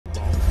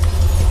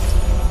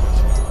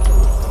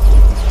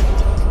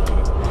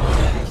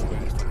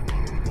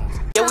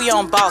we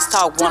on Boss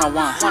Talk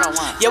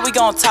 101. Yeah, we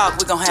gon' talk,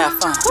 we gon' have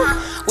fun.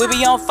 We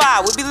be on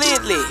fire, we be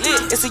lit.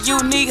 It's a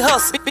unique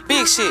hustle,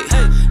 big shit.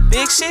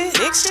 Big shit,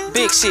 big shit,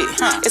 big shit.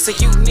 It's a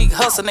unique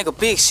hustle, nigga,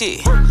 big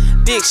shit.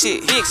 Big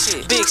shit, big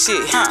shit, big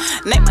shit.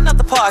 Name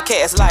another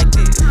podcast like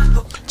this.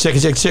 Check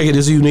it.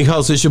 This is a Unique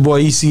Hustle. It's your boy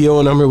ECO,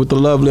 and I'm here with the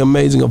lovely,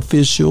 amazing,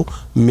 official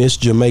Miss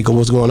Jamaica.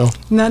 What's going on?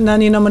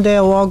 Nothing, you know, my day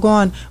all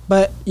going.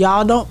 But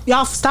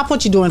y'all stop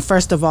what you're doing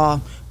first of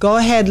all. Go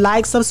ahead,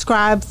 like,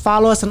 subscribe,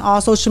 follow us on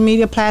all social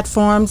media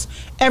platforms,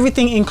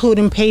 everything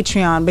including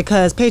Patreon,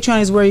 because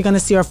Patreon is where you're going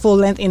to see our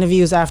full-length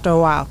interviews after a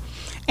while.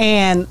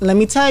 And let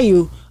me tell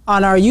you,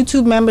 on our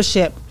YouTube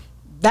membership,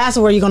 that's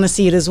where you're going to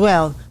see it as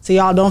well. So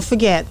y'all don't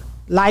forget,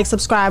 like,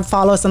 subscribe,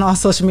 follow us on all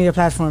social media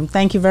platforms.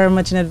 Thank you very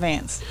much in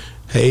advance.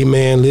 Hey,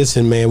 man,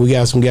 listen, man, we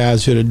got some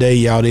guys here today,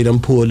 y'all. They done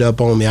pulled up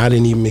on me. I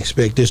didn't even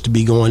expect this to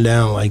be going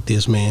down like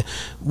this, man.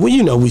 Well,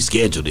 you know, we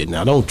scheduled it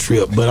now. Don't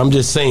trip. But I'm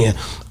just saying,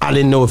 I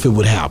didn't know if it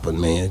would happen,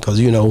 man, because,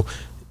 you know,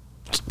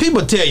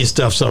 people tell you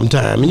stuff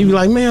sometime, and you be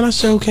like, man, I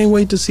sure can't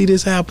wait to see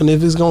this happen,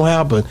 if it's going to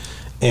happen.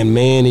 And,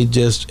 man,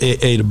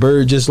 the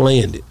bird just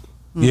landed.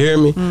 You hear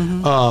me?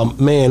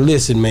 Mm-hmm. Man,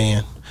 listen,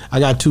 man, I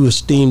got two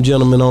esteemed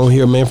gentlemen on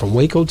here, man, from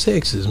Waco,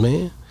 Texas,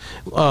 man.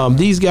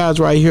 These guys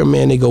right here,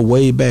 man, they go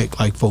way back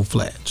like 4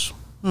 flats.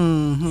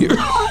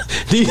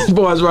 Mm-hmm. These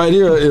boys right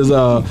here is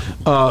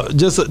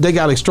they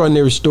got an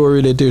extraordinary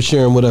story that they're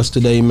sharing with us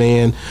today,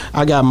 man.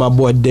 I got my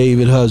boy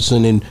David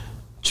Hudson and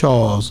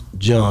Charles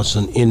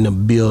Johnson in the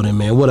building,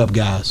 man. What up,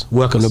 guys?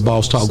 Welcome to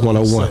Boss Talk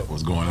 101.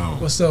 What's going on?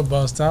 What's up,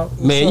 Boss Talk?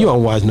 Man, you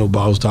don't watch no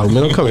Boss Talk,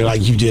 man. I'm coming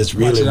like you just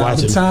really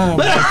watching. All the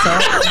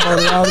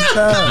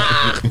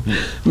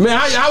time. Man,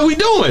 how we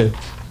doing?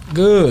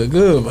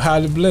 Good.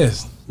 Highly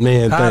blessed.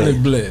 Man, highly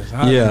blessed.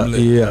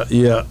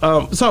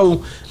 Yeah.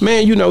 So,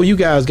 man, you know, you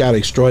guys got an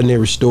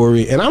extraordinary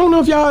story, and I don't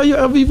know if y'all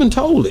ever even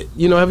told it.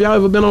 You know, have y'all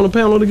ever been on a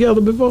panel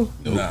together before?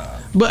 Nah.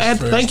 But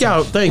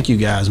thank you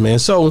guys, man.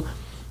 So,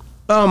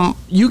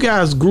 you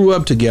guys grew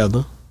up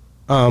together.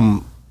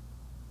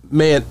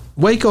 Man,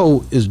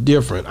 Waco is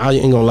different. I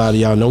ain't gonna lie to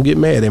y'all. Don't get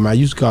mad at me. I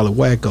used to call it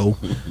Waco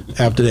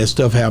after that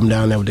stuff happened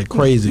down there with that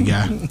crazy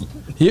guy.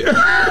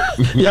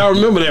 Y'all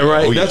remember that,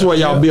 right? Oh, yeah. That's where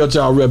y'all built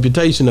y'all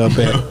reputation up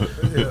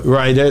at,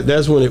 right?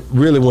 That's when it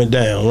really went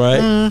down, right?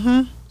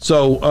 Mm-hmm.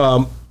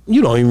 So,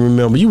 you don't even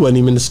remember. You wasn't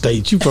even in the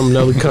States. You from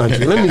another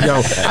country. Let me go.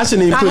 I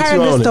shouldn't even put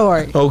you on it.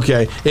 Story.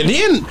 Okay. And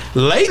then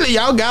lately,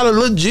 y'all got a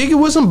little jiggy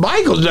with some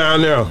bikers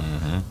down there.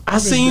 I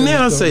seen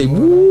that. I say,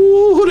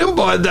 woo, them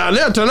boys down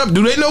there turn up.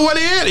 Do they know where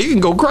they at? You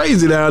can go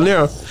crazy down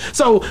there.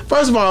 So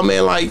first of all,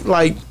 man, like,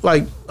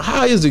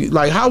 how is it?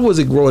 Like, how was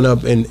it growing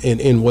up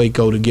in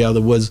Waco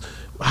together?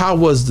 How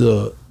was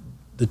the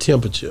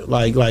temperature?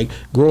 Like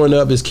growing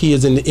up as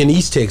kids in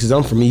East Texas.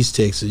 I'm from East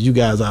Texas. You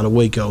guys out of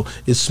Waco.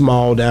 It's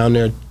small down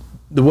there.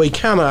 The way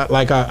kind of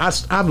like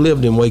I've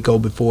lived in Waco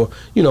before,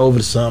 you know, over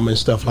the summer and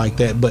stuff like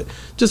that. But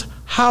just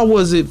how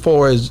was it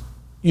for as,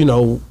 you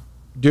know,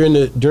 during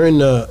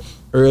the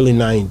early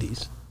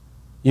 90s,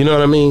 you know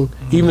what I mean?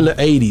 Mm-hmm. Even the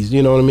 80s,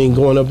 you know what I mean?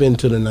 Going up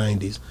into the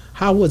 90s.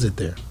 How was it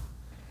there?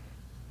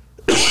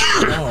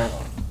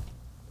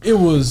 It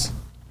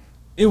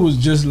was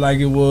just like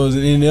it was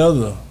in any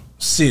other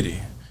city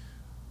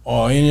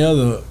or any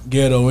other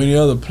ghetto, any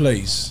other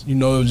place. You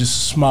know, it was just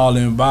a small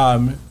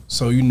environment.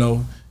 So, you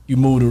know, you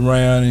moved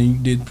around and you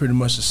did pretty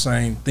much the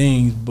same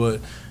things, but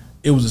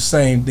it was the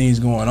same things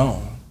going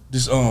on.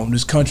 This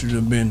country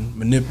has been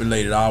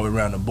manipulated all the way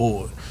around the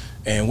board.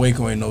 And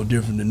Waco ain't no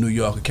different than New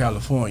York or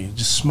California,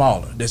 just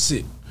smaller. That's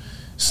it.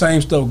 Same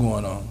stuff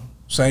going on.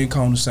 Same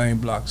corner, same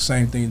block,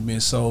 same things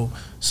being sold,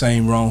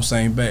 same wrong,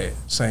 same bad,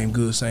 same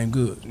good, same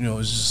good. You know,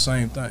 it's just the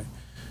same thing.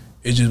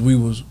 It's just we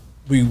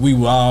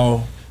were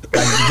all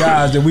like the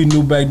guys that we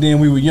knew back then.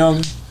 We were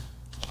younger.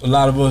 A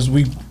lot of us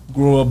we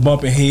grew up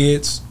bumping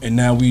heads, and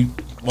now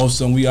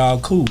most of them we all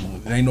cool.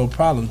 There ain't no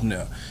problems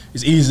now.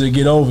 It's easy to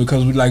get over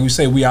because like we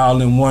say, we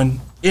all in one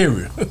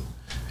area.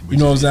 You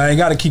know what I'm saying? I ain't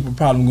got to keep a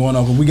problem going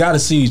on because we got to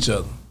see each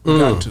other. We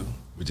got to.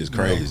 Which is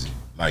crazy. You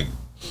know? Like,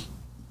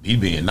 he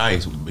being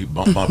nice, we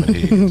bumping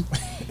heads.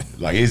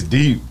 Like, it's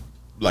deep.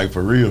 Like,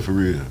 for real.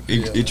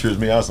 It trips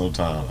me out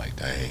sometimes. Like,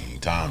 dang,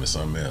 time is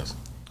something else.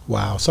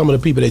 Wow. Some of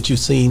the people that you've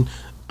seen,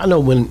 I know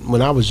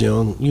when I was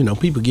young, you know,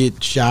 people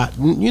get shot.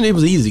 You know, it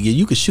was easy to get.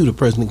 You could shoot a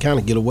person and kind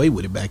of get away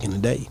with it back in the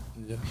day.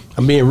 Yeah.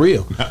 I'm being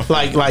real.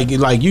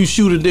 like you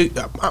shoot a dick.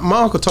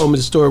 My uncle told me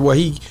the story where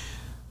he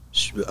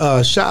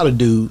shot a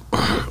dude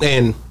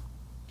and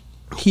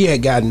he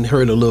had gotten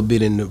hurt a little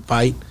bit in the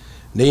fight.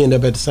 They ended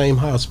up at the same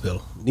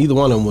hospital. Neither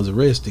one of them was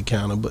arrested,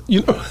 kind of, but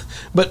you know,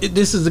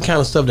 this is the kind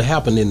of stuff that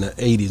happened in the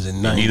 80s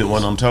and 90s. Neither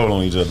one of them told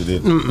on each other,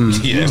 did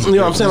yeah, you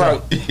know what I'm saying?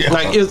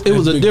 Like it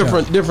was a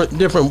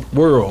different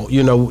world,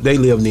 you know, they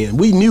lived in.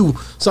 We knew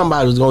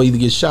somebody was going to either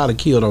get shot or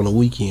killed on the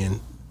weekend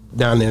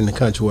down there in the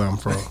country where I'm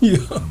from.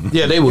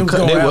 Yeah, they were.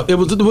 It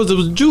was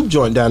a juke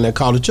joint down there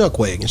called the Chuck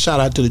Wagon. Shout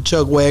out to the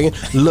Chuck Wagon,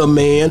 Lil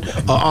Man,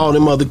 all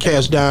them other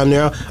cats down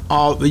there.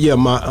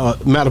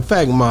 Matter of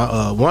fact,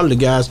 my one of the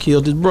guys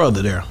killed his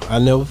brother there. I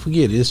never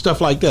forget it. It's stuff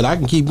like that. I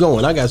can keep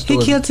going. I got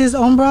stories. He killed his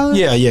own brother?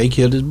 Yeah, he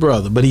killed his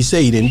brother, but he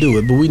said he didn't do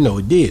it. But we know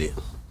he did it.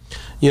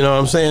 You know what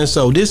I'm saying?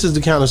 So this is the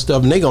kind of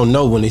stuff, and they gonna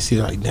know when they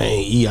see like,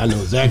 dang, I know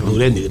exactly who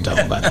that nigga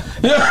talking about.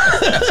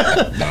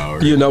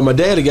 You know, my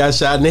daddy got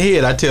shot in the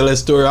head. I tell that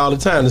story all the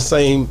time. The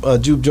same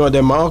juke joint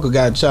that my uncle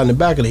got shot in the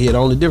back of the head.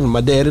 Only different,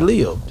 my daddy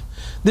lived.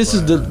 This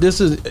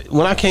is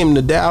when I came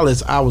to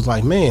Dallas, I was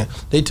like, man,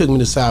 they took me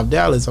to South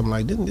Dallas. I'm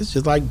like, this is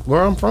just like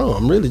where I'm from.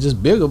 I'm really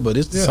just bigger, but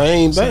it's the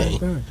same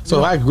thing.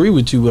 So I agree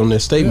with you on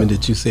that statement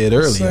that you said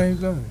earlier. Same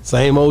thing.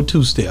 Same old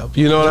two-step.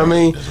 You know what I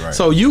mean? That's right.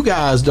 So you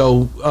guys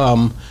though,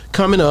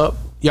 coming up,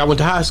 y'all went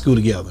to high school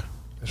together.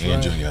 That's and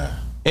right. junior high.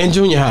 And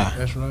junior high.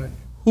 That's right.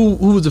 Who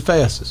was the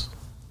fastest?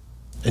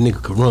 That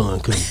nigga could run,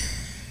 cause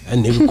that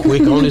nigga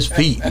quick on his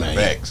feet, man.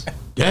 Facts.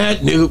 That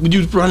nigga, would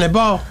you run that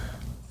ball?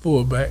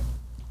 Fullback.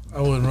 I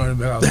wasn't running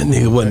back. That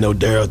nigga wasn't no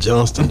Daryl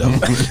Johnston though.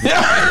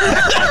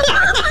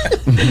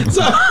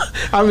 So,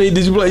 I mean,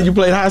 did you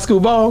play high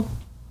school ball?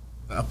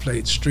 I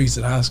played streets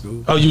at high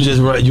school. Oh,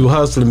 you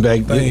hustling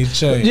back then? Things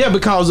changed. Yeah,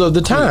 because of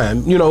the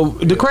time. You know,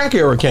 the crack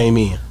era came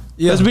in.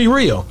 Yeah. Let's be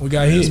real. We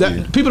got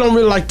hit. People don't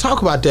really like to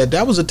talk about that.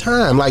 That was a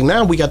time. Like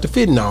now we got the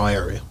fentanyl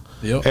area.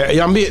 Yep.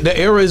 I mean, the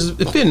era is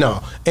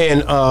fentanyl.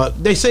 And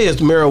they say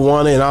it's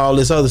marijuana and all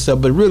this other stuff,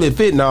 but really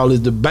fentanyl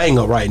is the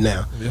banger right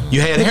now. Yeah.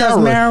 You had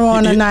because heroin.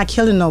 marijuana not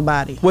killing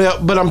nobody.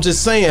 Well, but I'm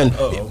just saying,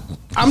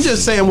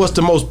 what's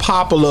the most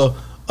popular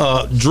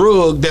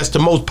drug that's the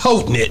most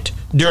potent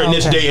during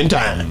this day and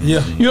time.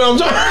 Yeah. You know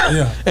what I'm saying?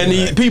 Yeah. And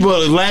the people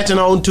are latching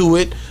on to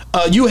it.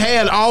 You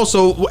had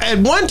also, at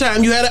one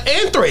time, you had an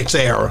anthrax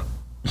era.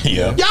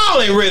 Yeah.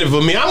 Y'all ain't ready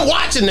for me. I'm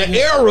watching the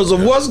eras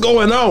of what's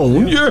going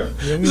on.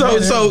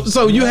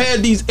 So you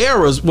had these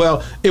eras.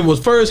 Well, it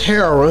was first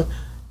heroin,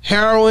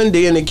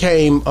 then it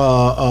came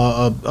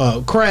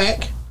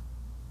crack.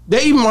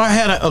 They even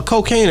had a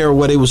cocaine era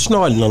where they was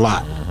snorting a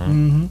lot.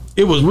 Mm-hmm.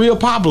 It was real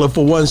popular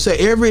for one set.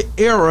 Every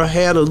era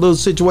had a little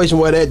situation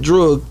where that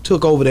drug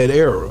took over that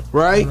era,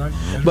 right?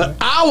 But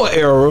our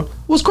era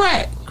was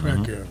crack.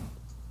 Crack era.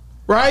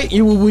 Right?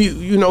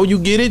 You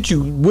get it,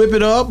 you whip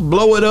it up,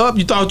 blow it up,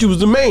 you thought you was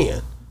the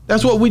man.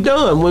 That's what we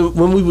done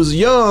when we was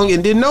young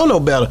and didn't know no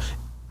better.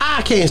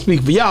 I can't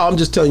speak for y'all, I'm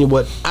just telling you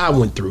what I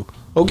went through,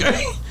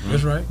 okay?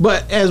 That's right.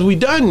 But as we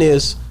done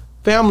this,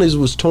 families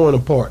was torn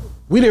apart.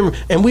 We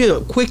are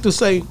quick to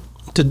say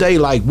today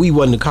like we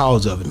wasn't the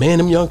cause of it. Man,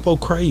 them young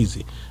folk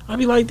crazy. I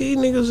be like, these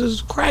niggas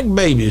is crack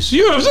babies.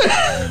 You know what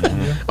I'm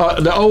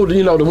saying? The older,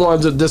 the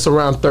ones that's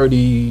around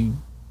 30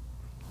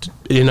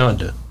 and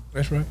under.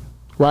 That's right.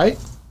 Right?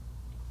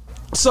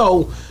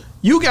 So,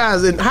 you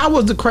guys, how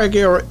was the crack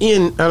era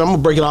and I'm going to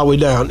break it all the way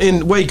down,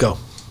 in Waco?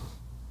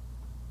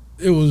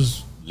 It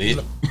was, lit.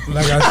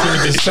 Like I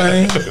said, the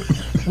same.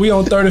 We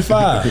on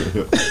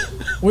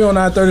 35. We on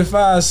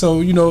I-35,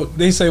 so,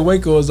 they say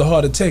Waco is the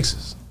heart of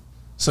Texas.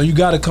 So, you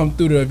got to come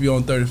through there if you're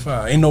on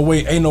 35. Ain't no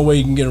way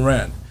you can get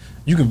around it.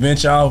 You can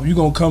venture out, you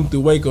going to come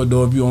through Waco,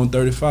 though, if you're on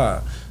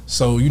 35.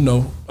 So,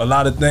 a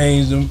lot of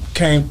things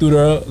came through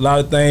there. A lot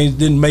of things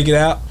didn't make it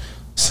out.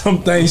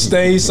 Some things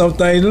stayed, some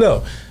things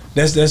left.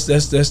 That's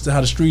how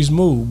the streets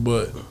move.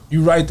 But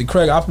you're right, the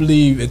crack, I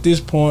believe at this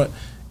point,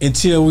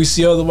 until we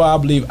see otherwise,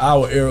 I believe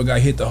our era got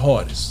hit the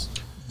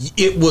hardest.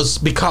 It was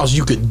because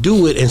you could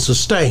do it and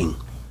sustain.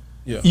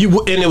 Yeah.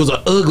 And it was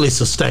an ugly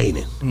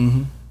sustaining.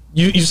 Mm-hmm.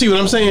 You see what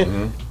I'm saying?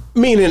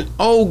 Mm-hmm. Meaning,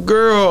 old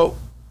girl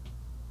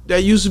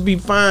that used to be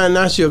fine,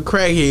 now she a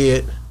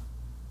crackhead,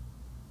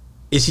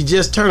 and she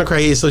just turned a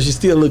crackhead, so she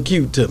still look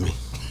cute to me.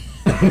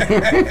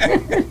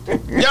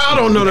 Y'all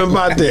don't know nothing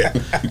about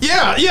that.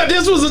 Yeah,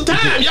 this was a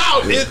time.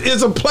 Y'all,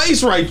 it's a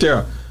place right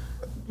there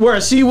where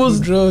she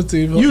was.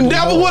 You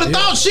never would have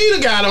thought she'd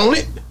have got on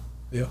it.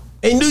 Yeah.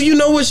 And do you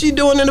know what she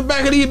doing in the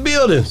back of these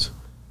buildings?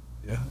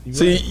 Yeah.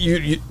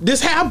 See,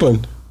 this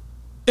happened.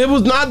 It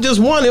was not just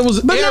one. It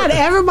was. But not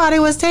everybody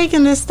was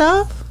taking this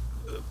stuff.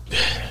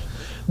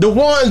 The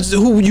ones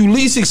who you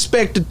least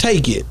expect to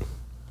take it,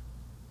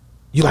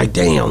 you like,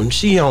 damn,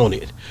 she on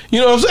it. You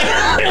know what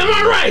I'm saying? Am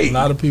I right? A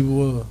lot of people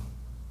were.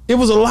 It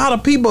was a lot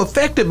of people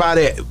affected by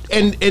that,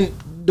 and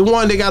the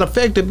one that got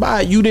affected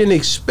by it, you didn't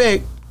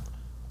expect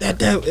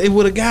that it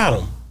would have got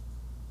them.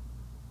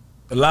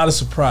 A lot of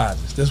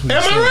surprises. That's what.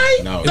 Am I right?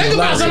 No. Think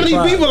about some of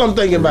these people I'm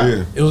thinking about.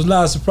 Yeah. It was a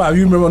lot of surprise.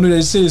 You remember New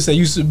York City said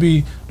used to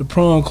be the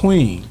prom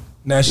queen.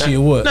 Now she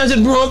what? Not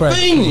just prom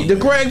fiend, the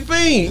crack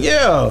fiend.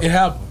 Yeah, it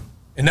happened,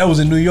 and that was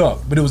in New York,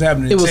 but it was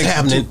happening. It was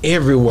happening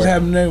everywhere. It was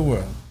happening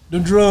everywhere. The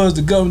drugs,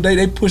 the government,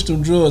 they pushed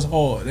them drugs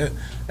hard.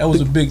 That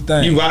was a big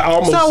thing. I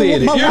almost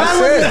said it.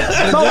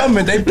 The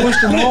government, they pushed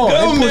them hard.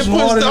 They pushed them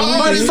harder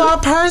than we did. For a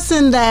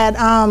person that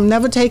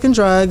never taken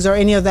drugs or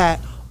any of that,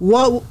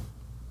 what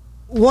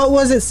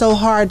was it so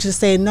hard to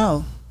say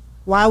no?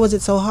 Why was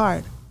it so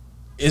hard?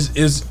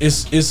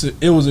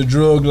 it was a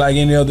drug like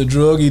any other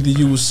drug. Either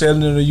you was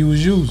selling it or you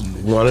was using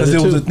it. Because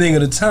it was a thing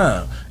of the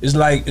time. It's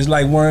like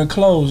wearing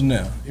clothes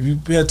now. If you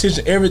pay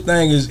attention,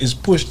 everything is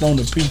pushed on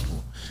the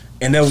people,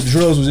 and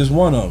drugs was just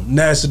one of them.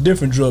 Now it's a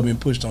different drug being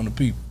pushed on the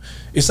people.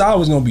 It's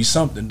always gonna be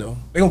something though.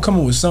 They gonna come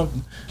up with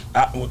something.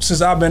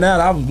 Since I've been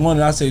out, I was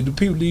wondering. I say, do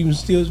people even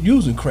still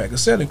using crack or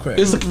selling crack?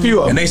 It's a few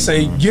of them. And they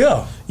say,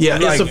 yeah.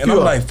 It's a few. And I'm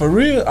like, for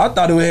real? I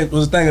thought it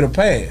was a thing of the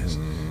past.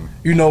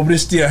 You know, but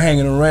it's still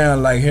hanging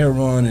around like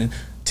heroin and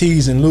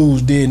T's and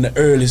Lou's did in the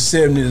early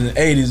 70s and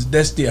 80s.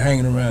 That's still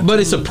hanging around. But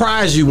it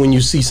surprised you when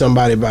you see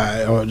somebody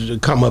buy or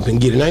come up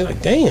and get it. And you're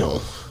like, damn.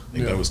 I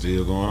think that was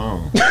still going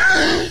on.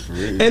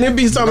 And it'd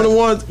be some of the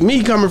ones,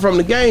 me coming from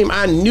the game,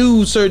 I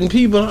knew certain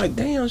people, like,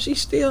 damn,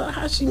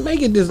 how she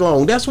make it this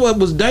long? That's what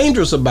was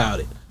dangerous about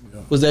it,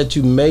 was that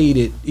you made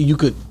it, you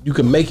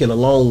could make it a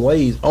long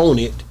ways on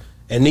it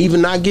and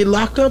even not get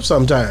locked up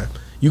sometime.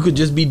 You could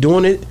just be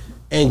doing it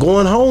and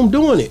going home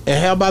doing it and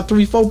have about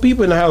 3-4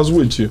 people in the house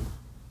with you.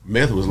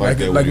 Meth was like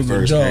that when it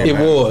first came It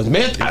out. was.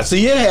 Meth, I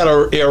see it had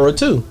an era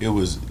too. It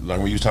was like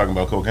when you was talking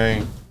about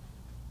cocaine,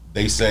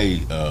 they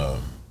say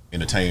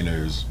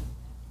entertainers,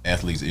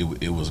 athletes,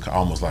 it was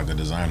almost like a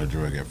designer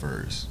drug at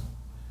first,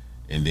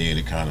 and then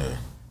it kind of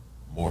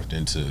morphed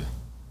into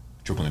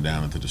trickling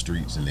down into the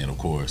streets, and then of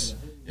course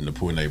in the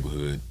poor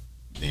neighborhood,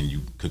 then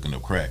you cooking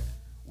up crack.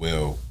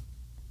 Well,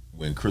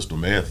 when crystal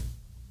meth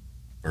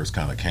first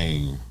kind of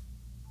came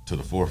to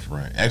the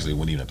forefront, actually it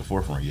wasn't even at the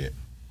forefront yet.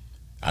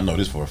 I know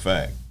this for a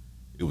fact.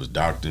 It was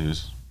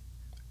doctors,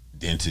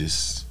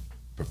 dentists,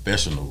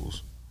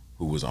 professionals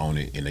who was on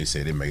it, and they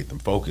said it made them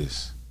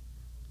focus.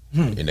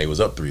 And they was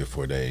up 3 or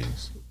 4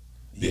 days.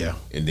 Yeah.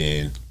 And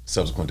then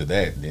subsequent to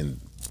that, then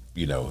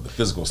the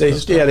physical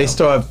stuff. They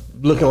start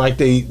looking like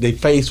they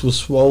face was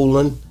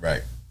swollen.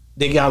 Right.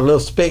 They got little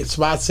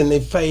spots in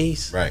their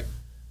face. Right.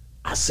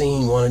 I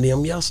seen one of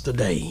them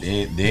yesterday.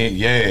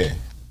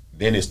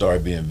 Then it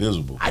started being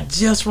visible. I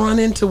just run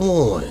into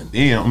one.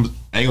 Then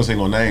I ain't gonna say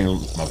no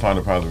name. My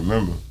partner probably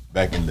remember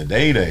back in the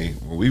day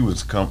when we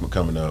was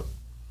coming up.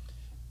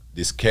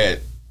 This cat,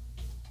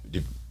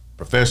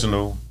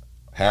 professional,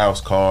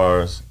 house,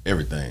 cars,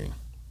 everything.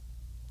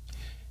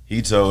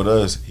 He told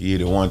us he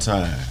hit it one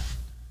time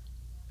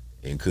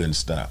and couldn't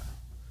stop.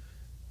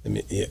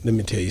 Let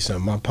me tell you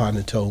something. My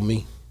partner told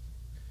me,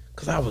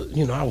 cause I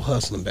was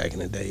hustling back in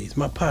the days.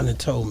 My partner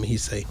told me,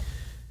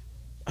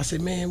 I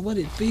said, man, what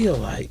it feel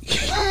like?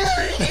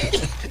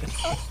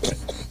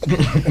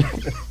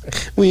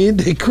 We hit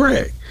that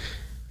crack.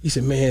 He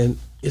said, man,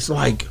 it's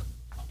like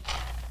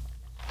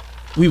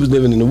we was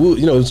living in the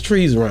woods. There's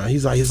trees around.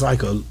 He's like, it's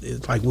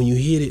like when you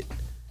hit it,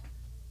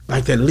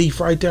 like that leaf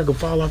right there could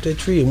fall off that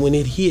tree, and when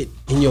it hit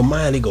in your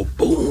mind, it go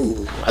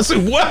boom. I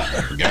said, what?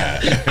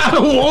 God. I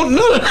don't want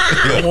none of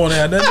that. I don't want to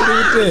have nothing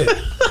to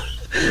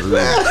do with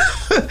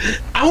that.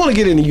 I want to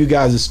get into you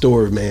guys'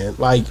 story, man.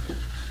 Like,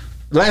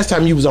 last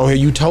time you was on here,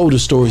 you told a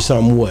story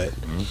somewhat,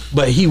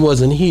 but he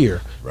wasn't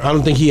here. Right. I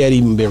don't think he had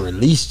even been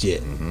released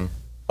yet.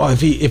 Or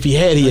if he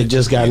had, he had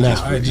just gotten out.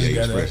 I just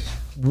got out.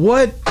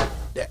 What?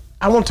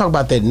 I want to talk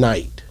about that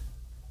night.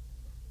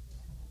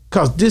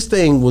 Because this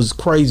thing was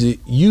crazy.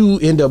 You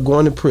end up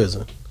going to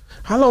prison.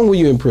 How long were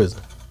you in prison?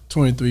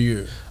 23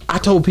 years. I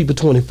told people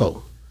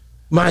 24.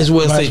 Might as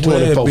well say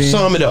 24.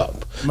 Sum it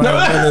up.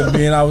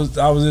 I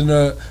was in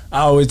I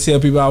always tell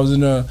people I was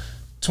in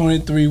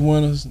 23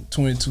 winners,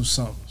 22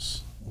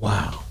 summers.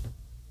 Wow.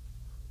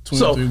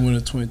 23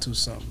 winners, 22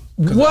 summers.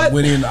 What? I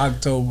went in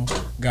October,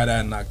 got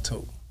out in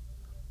October.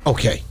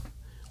 Okay.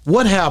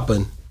 What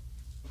happened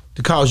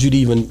to cause you to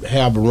even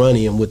have a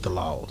run-in with the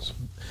laws?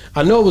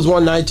 I know it was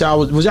one night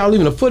was y'all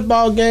leaving a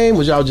football game?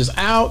 Was y'all just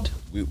out?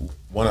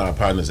 One of our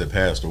partners had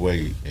passed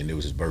away, and it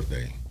was his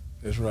birthday.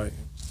 That's right.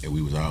 And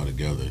we was all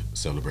together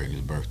celebrating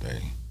his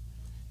birthday,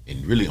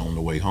 and really on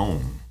the way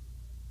home.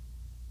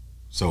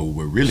 So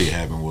what really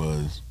happened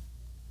was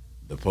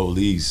the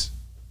police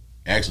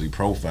actually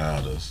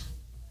profiled us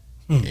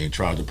and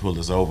tried to pull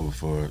us over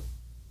for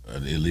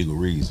an illegal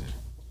reason.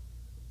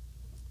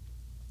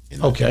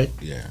 Okay.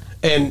 Yeah.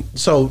 And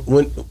so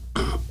when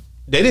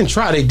they didn't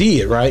try, they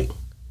did, right?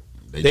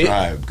 They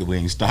tried because we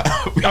ain't stopped.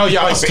 Oh,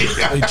 y'all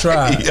They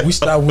tried. Yeah. We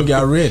stopped when we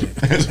got ready.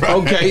 That's right.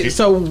 Okay,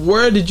 so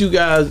where did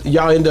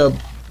y'all end up,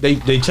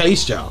 they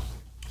chased y'all?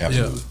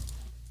 Absolutely. Yeah.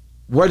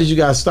 Where did you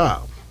guys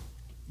stop?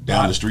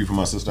 Down the street from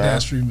my sister's Down the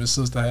house. street from my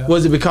sister's house.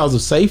 Was it because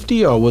of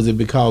safety, or was it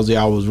because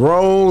y'all was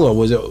wrong, or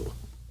was it?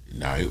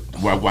 No,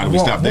 why did we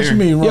stop there? What you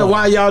mean wrong? Yeah,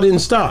 why y'all didn't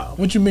stop?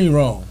 What you mean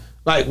wrong?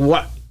 Like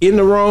what, in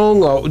the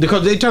wrong, or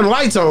because they turned the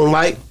lights on,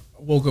 like?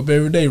 I woke up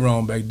every day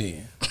wrong back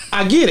then.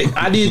 I get it.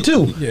 I did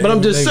too. Yeah, but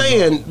I'm just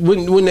saying,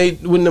 when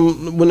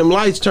them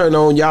lights turned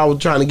on, y'all were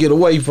trying to get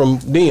away from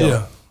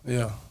them.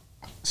 Yeah.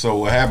 So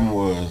what happened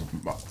was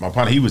my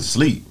partner, he was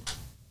asleep.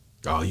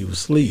 Oh, you was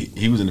asleep.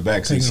 He was in the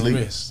back seat Taking a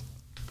sleeping. risk.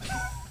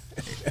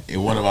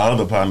 And one of our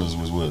other partners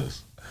was with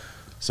us.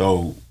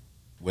 So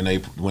when they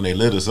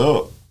lit us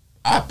up,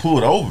 I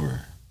pulled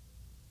over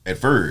at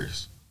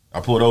first.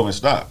 I pulled over and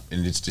stopped,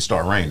 and it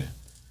started raining.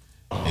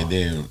 And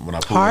then when I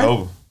pulled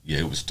over, Yeah,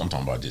 it was. I'm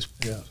talking about just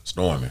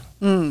storming.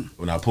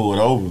 When I pulled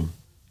over,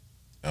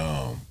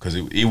 because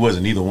it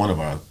wasn't either one of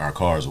our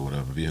cars or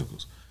whatever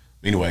vehicles.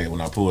 Anyway,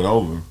 when I pulled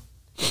over,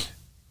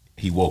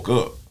 he woke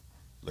up.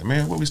 Like,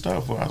 man, what we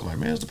stopped for? I was like,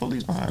 man, it's the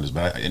police behind us.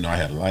 But I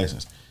had a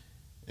license.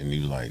 And he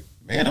was like,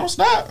 man, don't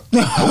stop.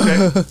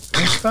 Okay. Don't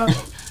stop.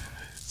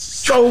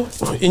 So,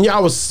 and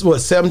y'all was, what,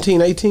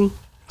 17, 18?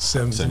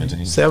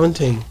 17.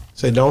 17.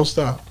 Say, don't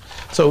stop.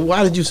 So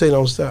why did you say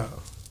don't stop?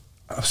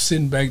 I was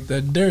sitting back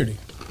there dirty.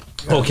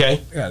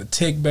 Okay. I got a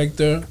tech back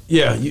there.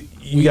 Yeah,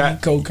 you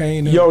got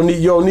cocaine. You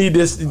don't need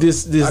this.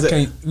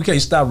 We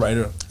can't stop right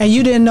here. And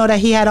you didn't know that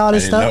he had all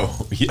this stuff?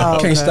 Know. Yeah. I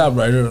can't stop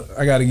right here.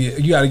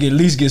 You gotta at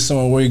least get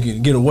somewhere where you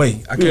can get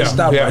away. I can't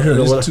stop right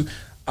here.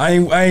 I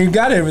ain't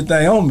got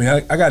everything on me.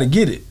 I gotta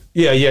get it.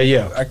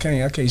 Yeah. I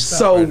can't stop.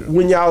 So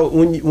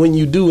right when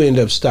you do end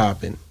up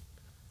stopping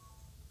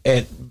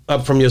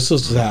up from your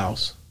sister's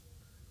house,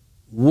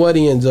 what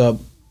ends up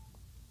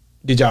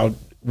did y'all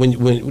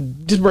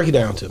when just break it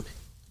down to me.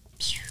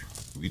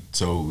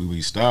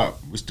 We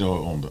stopped. We're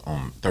still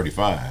on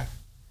 35,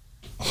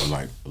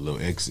 like a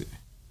little exit,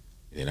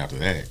 and after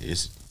that,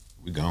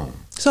 we gone.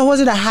 So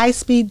was it a high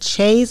speed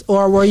chase,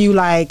 or were you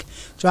like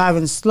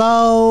driving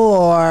slow,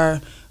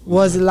 or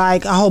was it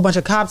like a whole bunch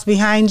of cops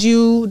behind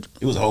you?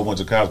 It was a whole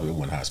bunch of cops, but it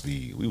wasn't high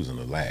speed. We was in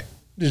the lack.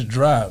 Just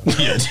drive.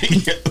 Yeah.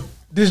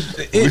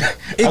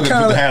 It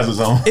kind of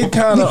hazards on. It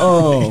kind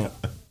of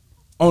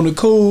on the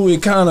cool.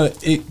 It kind of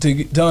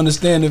to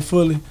understand it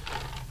fully.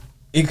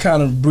 It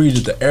kind of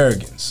breeded the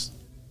arrogance.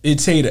 It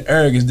tell you the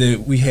arrogance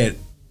that we had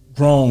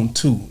grown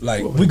to.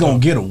 Like, we gonna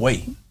get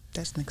away.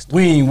 That's next.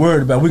 We ain't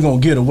worried about it. We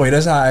gonna get away.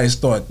 That's how I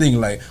started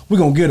thinking. Like, we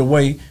gonna get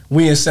away.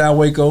 We in South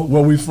Waco,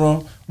 where we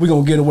from. We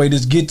gonna get away.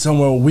 Just get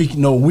somewhere where we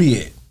know we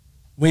at.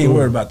 We ain't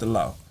worried about the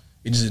law.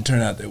 It just didn't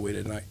turn out that way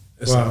that night.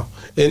 That's wow.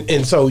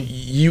 And so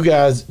you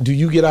guys, do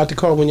you get out the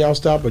car when y'all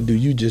stop, or do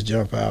you just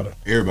jump out?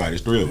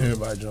 Everybody's thrilled.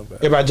 Everybody jump out.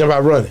 Everybody jump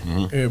out running.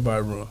 Mm-hmm.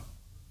 Everybody run.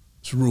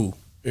 It's a rule.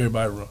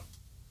 Everybody run.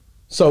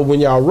 So when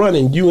y'all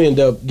running, you end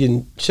up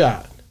getting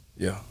shot.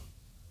 Yeah.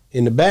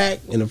 In the back,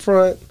 in the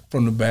front?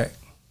 From the back.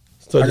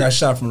 So I got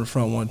shot from the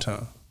front one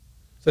time.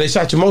 So they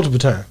shot you multiple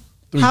times?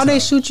 How they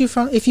shoot you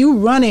from, if you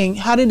running,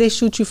 how did they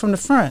shoot you from the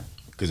front?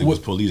 Because it was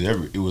police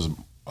it was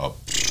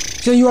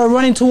So you were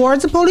running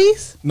towards the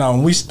police? No,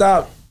 when we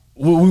stopped,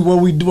 what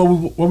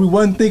we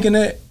wasn't thinking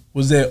at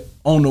was that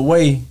on the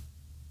way,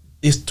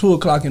 it's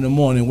 2:00 in the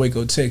morning in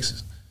Waco,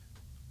 Texas.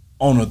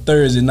 On a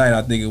Thursday night,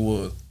 I think it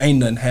was, ain't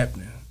nothing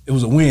happening. It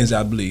was a Wednesday,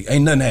 I believe.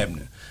 Ain't nothing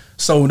happening.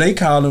 So they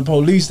calling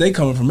police. They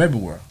coming from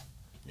everywhere.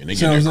 And they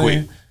get there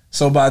quick.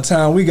 So by the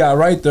time we got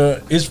right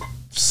there, it's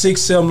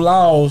 6-7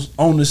 laws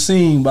on the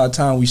scene by the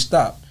time we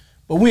stopped.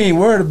 But we ain't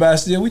worried about it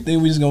still. We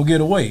think we just going to get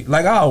away.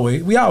 Like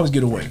always. We always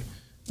get away.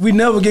 We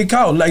never get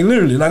caught. Like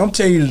literally. Like I'm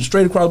telling you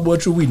straight across the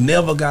board truth, we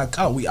never got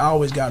caught. We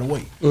always got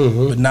away.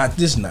 Mm-hmm. But not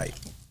this night.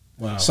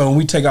 Wow. So when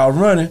we take out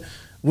running,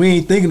 we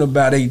ain't thinking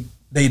about they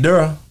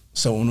there.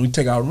 So when we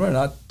take out running,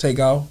 I take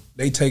out,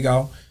 they take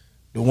out.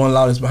 The one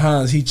law that's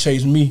behind us, he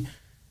chased me.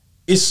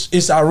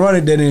 It's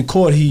ironic that in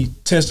court he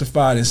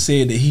testified and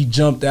said that he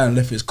jumped out and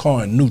left his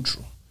car in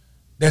neutral.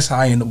 That's how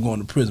I ended up going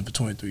to prison for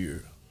 23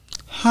 years.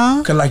 Huh?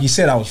 Because like he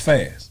said, I was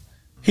fast.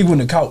 He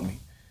wouldn't have caught me.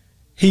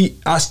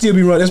 I still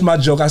be running. That's my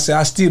joke. I said,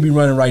 I still be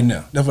running right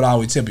now. That's what I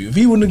always tell you. If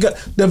he wouldn't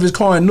have left his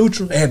car in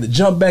neutral and had to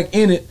jump back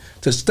in it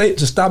to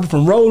stop it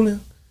from rolling,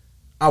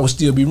 I would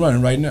still be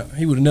running right now.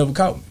 He would have never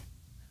caught me.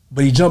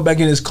 But he jumped back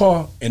in his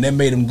car, and that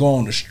made him go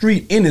on the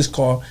street in his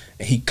car,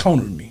 and he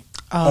cornered me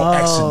on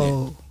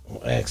accident.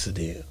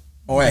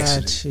 On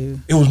accident.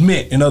 It was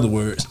meant, in other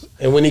words.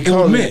 And when he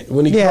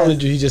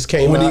cornered you, he just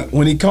came out.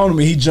 When he cornered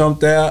me, he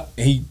jumped out,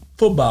 and he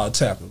football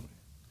tackled me.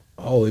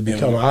 Oh, it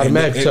became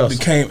automatic. It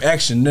became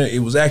action. It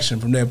was action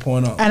from that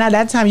point on. And at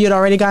that time, you had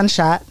already gotten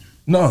shot?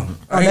 No.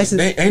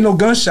 Ain't no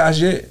gunshots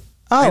yet.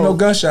 Oh. Ain't no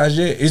gunshots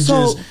yet. It's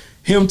just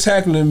him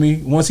tackling me.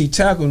 Once he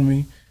tackled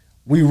me,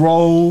 we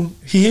rolled.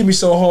 He hit me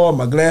so hard,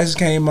 my glasses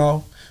came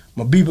off,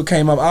 my beeper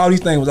came off. All these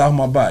things was off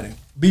my body.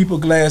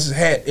 Beeper, glasses,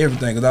 hat,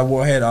 everything, because I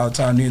wore a hat all the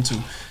time then too.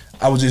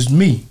 I was just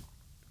me,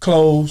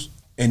 clothes,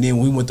 and then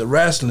when we went to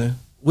wrestling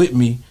with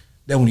me,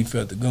 that's when he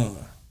felt the gun.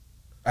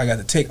 I got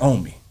the tech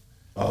on me.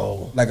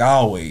 Oh. Like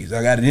always.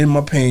 I got it in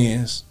my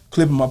pants,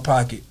 clip in my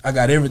pocket. I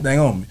got everything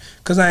on me.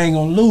 Because I ain't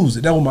going to lose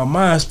it. That was my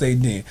mind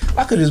state then.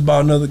 I could have just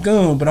bought another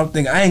gun, but I'm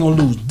thinking I ain't going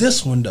to lose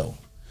this one though.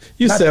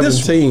 You're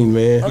 17,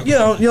 man.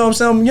 Yeah, you know what I'm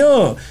saying? I'm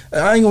young.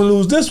 I ain't gonna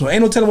lose this one.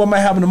 Ain't no telling what might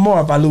happen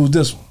tomorrow if I lose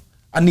this one.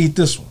 I need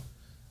this one.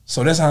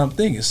 So that's how I'm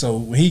thinking. So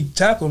when he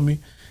tackled me,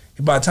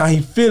 by the time he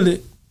feel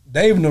it,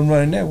 Dave and them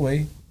running that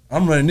way.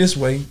 I'm running this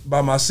way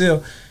by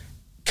myself.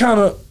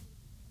 Kind of,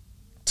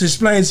 to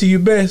explain to you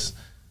best,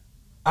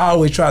 I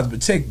always try to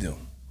protect them.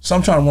 So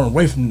I'm trying to run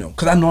away from them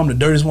because I know I'm the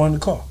dirtiest one in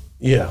the car.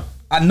 Yeah.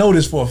 I know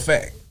this for a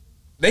fact.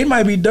 They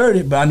might be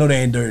dirty, but I know they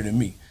ain't dirtier than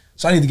me.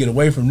 So I need to get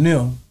away from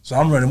them. So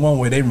I'm running one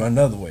way, they run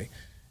another way.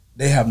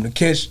 They happen to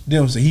catch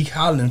them, so he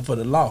hollering for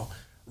the law.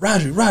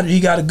 Roger, he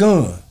got a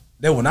gun.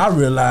 Then when I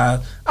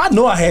realized, I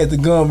know I had the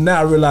gun, but now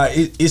I realize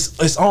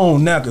it's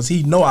on now because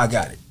he know I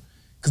got it.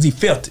 because he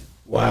felt it.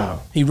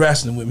 Wow. He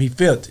wrestling with him. He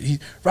felt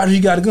it. Roger,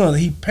 you got a gun.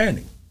 He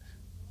panicked.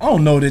 I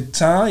don't know that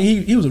time.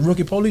 He was a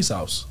rookie police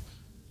officer.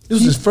 It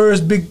was his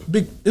first big.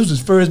 It was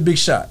his first big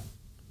shot.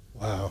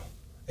 Wow.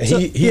 And So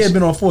he had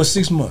been on for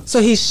 6 months.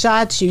 So he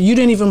shot you. You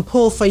didn't even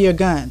pull for your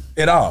gun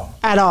At all.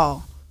 at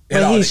all.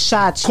 But he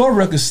shot you. Court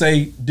records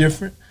say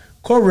different.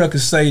 Court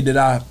records say that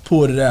I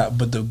pulled it out,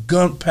 but the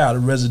gunpowder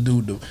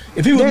residue.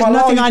 If he was There's my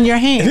nothing lawyer, on your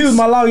hands. If he was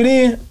my lawyer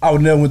then, I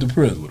would never went to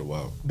prison.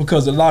 Wow.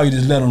 Because the lawyer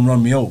just let him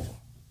run me over.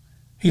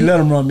 He let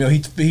him run me over.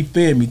 He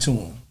fed me to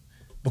him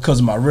because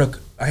of my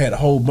record. I had a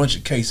whole bunch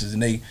of cases,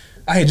 and I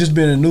had just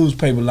been in the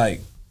newspaper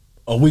like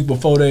a week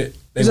before that.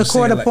 He's a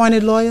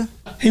court-appointed lawyer?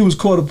 He was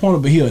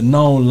court-appointed, but he a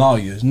known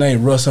lawyer. His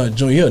name Russ Hunt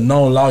Jr. He a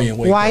known lawyer in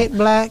Waco. White,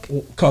 black?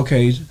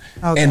 Caucasian.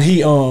 Okay. And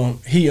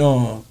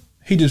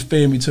he just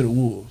fed me to the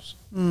wolves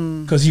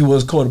because he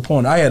was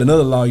court-appointed. I had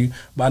another lawyer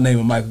by the name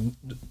of Michael.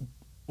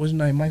 What's his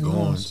name? Michael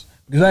Goins.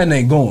 His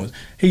name Goins.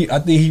 I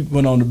think he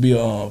went on to be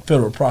a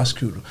federal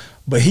prosecutor,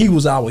 but he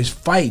was always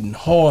fighting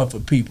hard for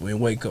people in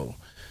Waco.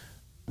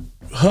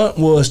 Hunt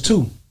was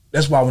too.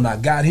 That's why when I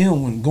got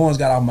him, when Goins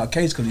got off my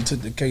case, because he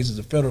took the case as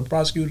a federal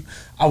prosecutor,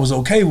 I was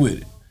okay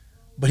with it.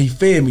 But he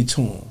fed me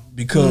to him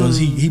because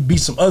he beat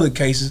some other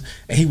cases,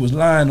 and he was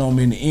lying on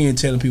me in the end,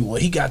 telling people,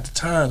 well, he got the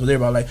time. Because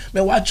everybody like,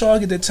 man, why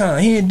Charles get that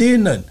time? He ain't did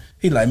nothing.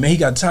 He like, man, he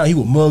got time. He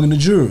was mugging the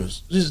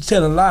jurors. Just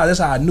telling lies. That's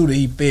how I knew that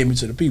he fed me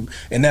to the people.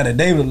 And now that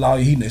David a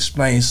lawyer, he can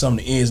explain some of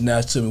the ins and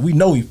outs to me. We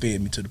know he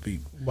fed me to the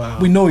people. Wow.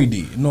 We know he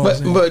did. You know what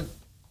I'm saying? But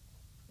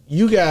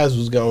you guys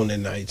was gone that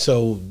night,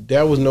 so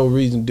there was no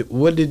reason.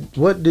 What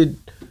did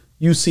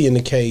you see in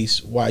the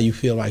case why you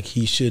feel like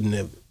he shouldn't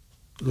have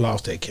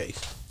lost that case?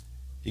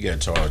 He got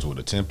charged with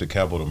attempted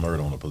capital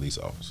murder on a police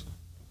officer.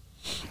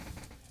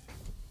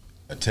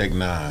 A Tech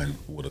 9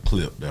 with a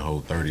clip that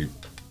hold 30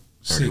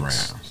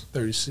 rounds.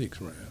 36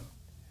 rounds.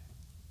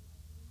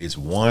 It's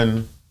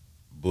one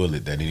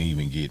bullet that didn't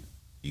even get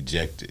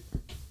ejected,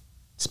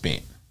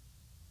 spent.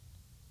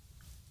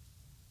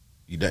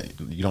 You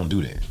don't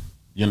do that.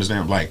 You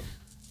understand? Like,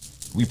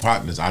 we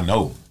partners, I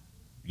know.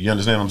 You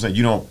understand what I'm saying?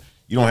 You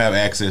don't have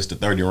access to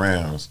 30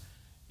 rounds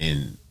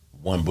and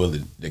one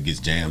bullet that gets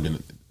jammed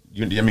in.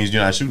 That means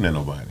you're not shooting at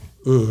nobody.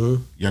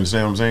 Mm-hmm. You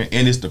understand what I'm saying?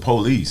 And it's the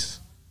police.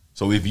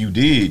 So if you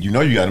did, you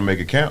got to make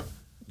it count.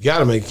 You got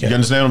to make it count. You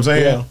understand what I'm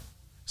saying? Yeah.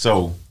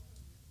 So,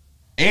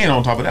 and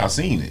on top of that, I've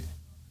seen it.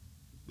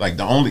 Like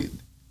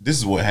this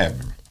is what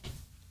happened.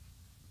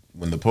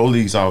 When the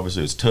police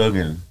officer is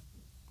tugging.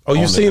 Oh,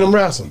 you seen him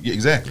wrestle? Yeah,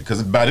 exactly.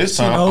 Because by this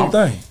time, the whole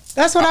thing.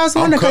 That's what I was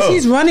wondering, because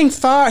he's running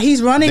far.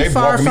 He's running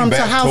far from.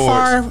 So how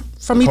far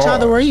from each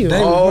other were you?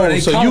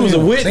 So you was a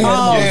witness.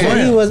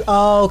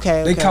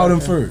 Okay. They caught him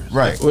first.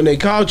 Right. When they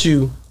caught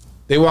you,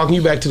 they walking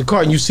you back to the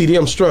car, and you see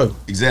them struggle.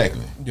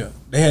 Exactly. Yeah,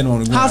 they had him on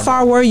the ground. How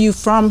far were you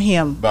from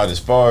him? About as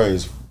far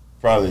as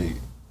probably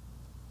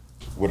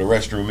where the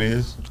restroom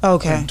is.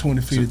 Okay.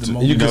 20 feet at the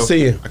most. You can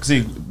see it. I can see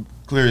it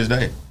clear as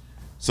day.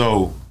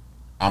 So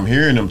I'm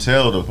hearing them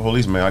tell the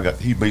policeman,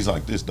 he's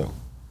like this though.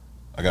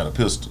 I got a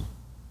pistol.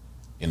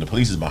 And the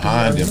police is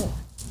behind him,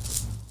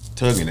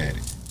 tugging at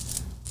it.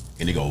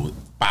 And he goes,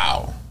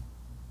 bow.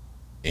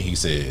 And he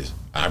says,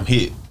 I'm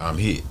hit.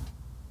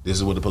 This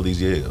is what the police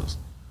yells.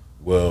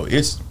 Well,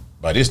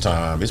 by this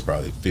time, it's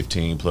probably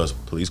 15 plus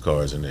police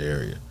cars in the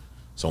area.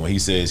 So when he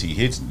says he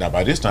hits, now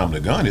by this time the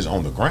gun is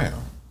on the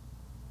ground.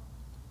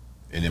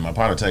 And then my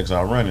partner takes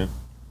out running,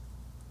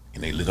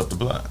 and they lit up the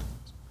block.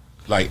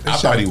 Like, I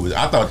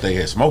thought they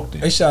had smoked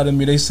him. They shot at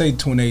me, they say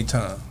 28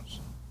 times.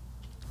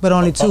 But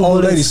only two bullets.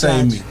 Old lady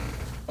saved saved me.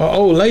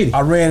 Old lady.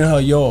 I ran in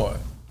her yard.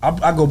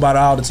 I go by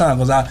there all the time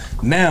because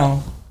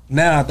now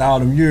after all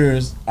them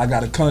years, I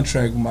got a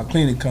contract with my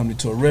cleaning company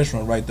to a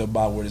restaurant right there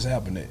by where this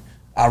happened at.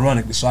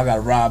 Ironically, so I got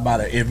to ride by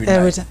there every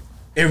night.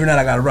 Every night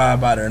I got to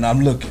ride by there, and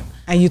I'm looking.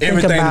 And you think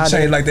everything about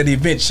changed. it. Like that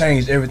event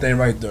changed everything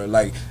right there.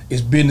 Like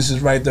it's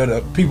businesses right there.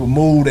 The people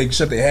moved. They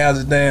shut their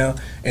houses down,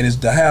 and it's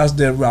the house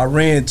that I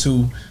ran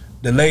to.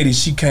 The lady,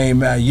 she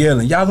came out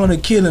yelling, "Y'all gonna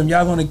kill him!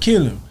 Y'all gonna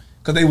kill him!"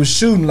 Because they was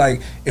shooting, like,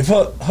 if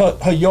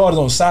her yard is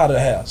on the side of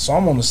the house, so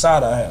I'm on the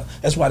side of the house.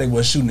 That's why they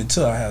was shooting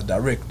into our house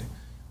directly.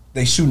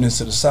 They shooting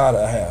into the side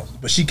of the house.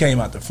 But she came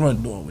out the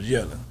front door and was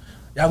yelling,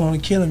 "Y'all gonna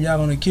kill him, y'all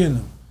gonna kill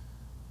him."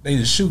 They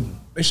just shooting.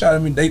 They shot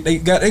at me. They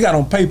got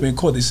on paper in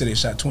court, they said they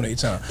shot 28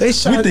 times. They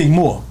shot we think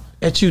more.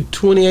 At you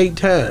 28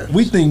 times.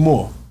 We think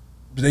more.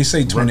 But they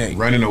say 28.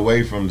 Running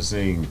away from the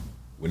scene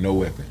with no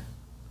weapon.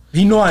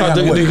 He know I got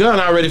the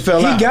gun already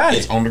fell out. He got it.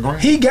 It's on the ground.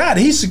 He got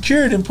it. He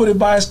secured it and put it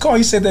by his car.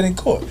 He said that in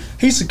court.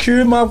 He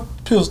secured my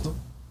pistol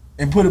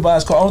and put it by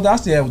his car. All I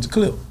still had was the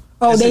clip.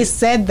 Oh, they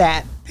said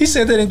that. He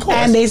said that in court.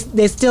 And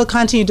they still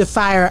continued to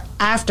fire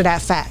after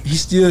that fact.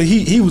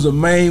 He was the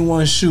main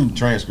one shooting.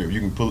 Transcript.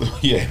 You can pull it.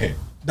 Yeah.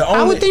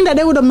 I would think that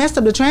they would have messed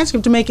up the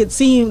transcript to make it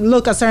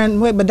look a certain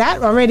way, but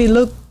that already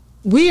looked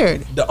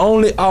weird. The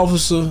only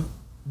officer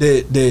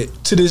that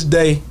to this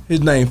day,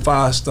 his name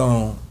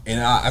Firestone, and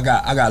I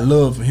got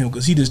love for him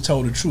because he just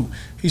told the truth.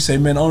 He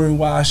said, "Man, the only reason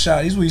why I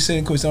shot," this is what he said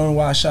in court. The only reason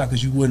why I shot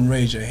because you wouldn't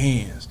raise your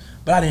hands.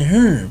 but I didn't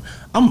hear him.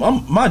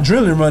 My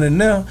adrenaline running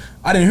now.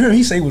 I didn't hear him.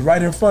 He said he was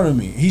right in front of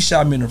me. He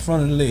shot me in the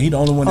front of the leg. He the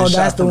only one that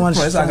shot from the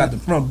front. So I got the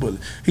front bullet.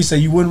 He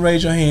said you wouldn't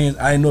raise your hands.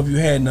 I didn't know if you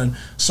had none.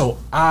 So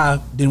I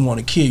didn't want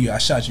to kill you. I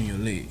shot you in your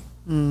leg.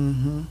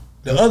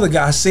 The other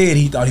guy said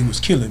he thought he was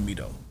killing me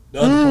though.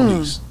 The other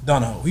police,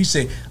 Donahoe. He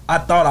said I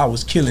thought I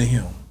was killing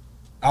him.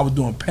 I was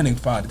doing panic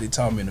fire that they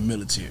taught me in the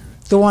military.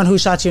 The one who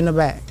shot you in the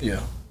back.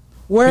 Yeah.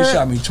 Where? He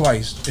shot me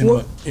twice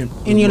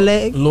in your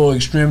leg, lower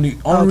extremity.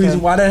 Only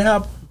reason why that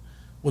happened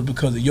was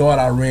because the yard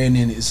I ran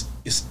in is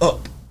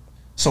up.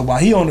 So while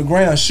he on the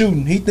ground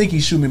shooting, he think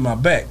he's shooting me in my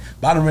back,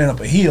 but I done ran up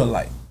a hill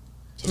like.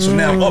 So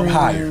now I'm up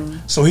higher.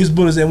 So his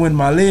bullets that went in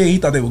my leg, he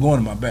thought they were going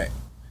in my back.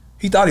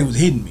 He thought he was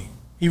hitting me.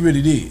 He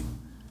really did.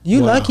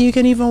 You lucky you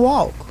can even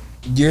walk.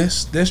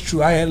 Yes, that's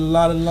true. I had a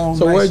lot of long.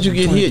 So where'd you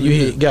get hit?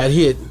 You got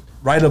hit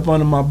right up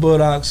under my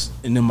buttocks,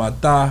 and then my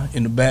thigh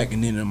in the back,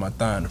 and then in my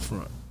thigh in the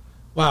front.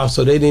 Wow,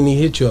 so they didn't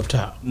even hit you up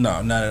top?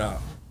 No, not at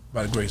all.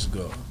 By the grace of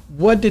God.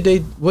 What did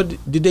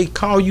they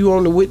call you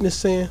on the witness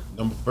stand?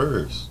 Number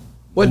first.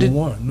 What did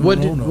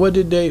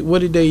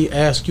they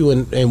ask you,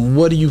 and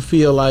what do you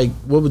feel like?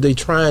 What were they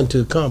trying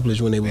to accomplish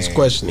when they was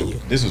questioning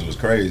you? This is what's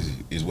crazy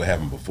is what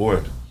happened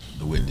before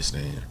the witness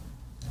stand.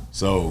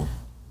 So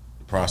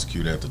the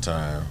prosecutors at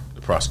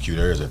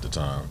the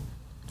time,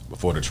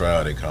 before the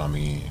trial, they called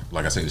me in.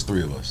 Like I said, it's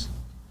 3 of us.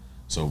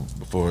 So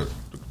before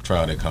the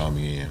trial, they called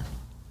me in,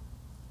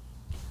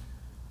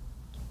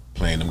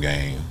 playing them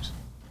games.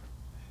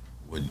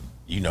 Well,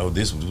 you know,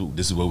 this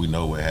is what we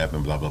know what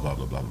happened, blah, blah, blah,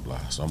 blah, blah,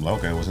 blah. So I'm like,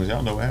 okay, well, since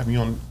y'all know what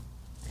happened,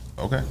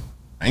 okay.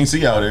 I ain't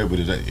see y'all there, but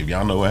if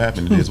y'all know what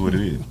happened, it is what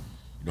it is. You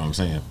know what I'm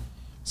saying?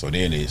 So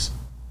then it's,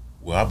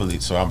 well, I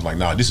believe, so I'm like,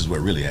 nah, this is what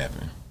really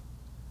happened.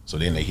 So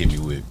then they hit me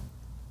with,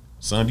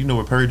 son, do you know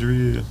what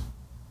perjury is?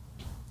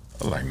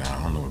 I was like, nah,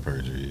 I don't know what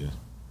perjury is.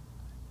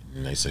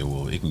 And they say,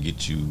 well, it can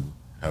get you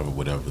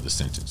whatever the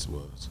sentence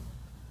was.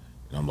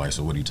 And I'm like,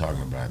 so what are you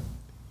talking about?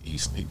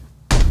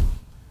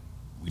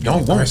 We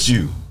don't want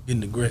you.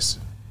 Getting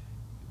aggressive.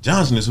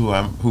 Johnson is who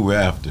we're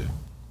after.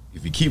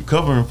 If you keep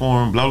covering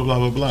for him, blah, blah, blah,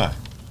 blah, blah.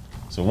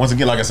 So once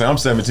again, like I said, I'm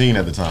 17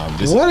 at the time.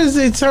 What is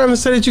they trying to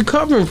say that you're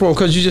covering for him?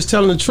 Because you're just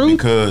telling the truth?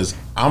 Because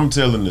I'm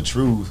telling the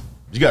truth.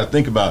 You got to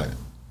think about it.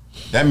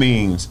 That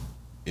means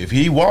if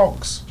he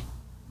walks,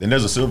 then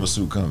there's a silver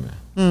suit coming.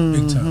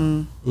 Big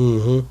time.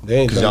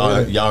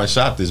 Because y'all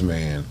shot this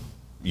man.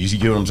 You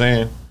get what I'm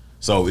saying?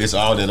 So it's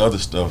all that other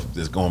stuff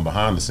that's going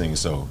behind the scenes.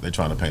 So they're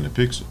trying to paint a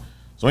picture.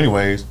 So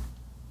anyways,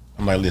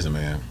 I'm like, listen,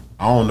 man,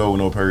 I don't know what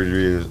no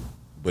perjury is,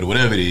 but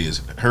whatever it is,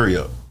 hurry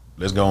up.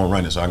 Let's go and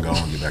run it so I can go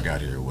and get back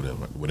out of here or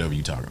whatever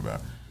you talking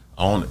about.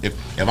 If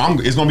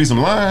it's gonna be some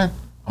lying,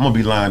 I'm gonna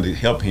be lying to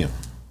help him.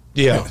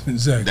 Yeah,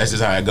 exactly. That's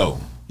just how I go.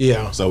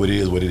 Yeah. So it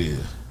is what it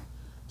is.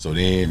 So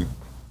then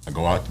I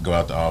go out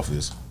the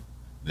office.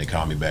 They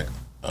call me back.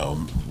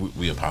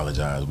 We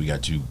apologize. We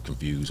got you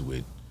confused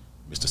with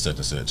Mr. Such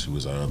and Such, who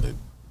was our other,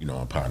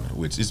 our partner,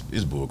 which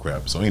is bull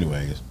crap. So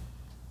anyways,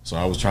 so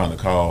I was trying to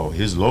call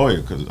his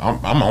lawyer because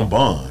I'm on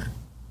bond.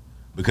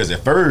 Because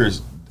at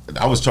first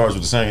I was charged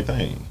with the same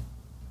thing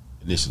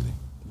initially.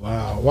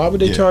 Wow. Why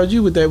would they charge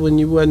you with that when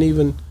you wasn't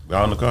even?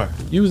 Out in the car.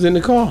 You was in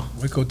the car.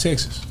 Waco,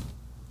 Texas.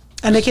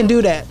 And they can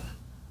do that.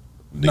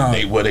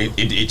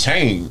 It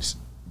changed,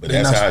 but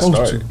that's how it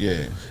started.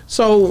 Yeah.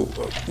 So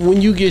when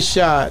you get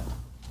shot,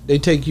 they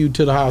take you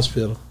to the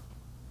hospital.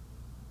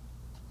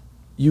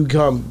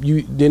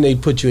 Then they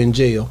put you in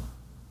jail.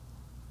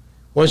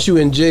 Once you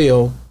in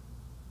jail,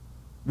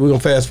 we're gonna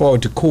fast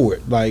forward to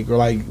court. Like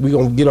we're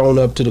gonna get on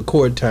up to the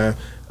court time.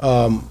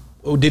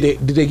 Did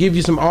they give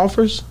you some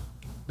offers?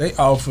 They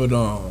offered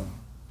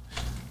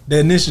they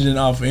initially didn't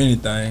offer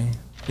anything.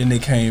 Then they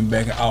came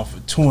back and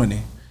offered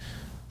 20.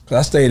 Cause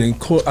I stayed in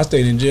court. I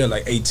stayed in jail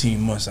like 18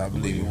 months, I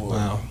believe it was.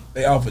 Wow.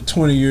 They offered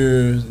 20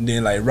 years, and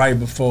then like right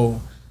before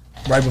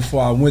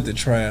I went to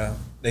trial,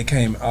 they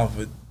came and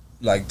offered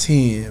like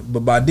 10.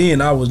 But by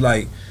then I was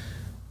like,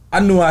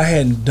 I knew I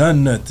hadn't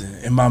done nothing,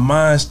 and my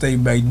mind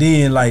state back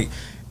then like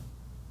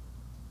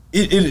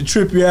it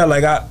trip you out.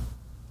 Like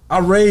I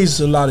raised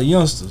a lot of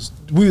youngsters.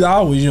 We was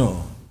always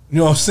young. You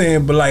know what I'm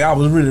saying? But like I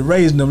was really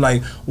raising them.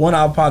 Like one of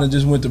our partners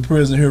just went to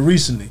prison here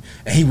recently,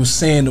 and he was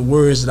saying the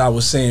words that I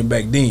was saying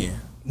back then.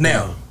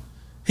 Now,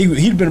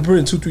 he'd been in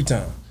prison 2-3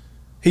 times.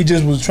 He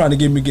just was trying to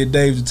get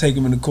Dave to take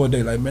him in the court.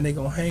 They like, man, they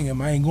gonna hang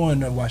him. I ain't going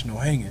there to watch no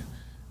hanging. You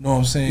know what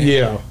I'm saying?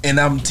 Yeah.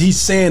 And he's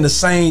saying the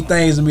same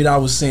things to me that I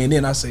was saying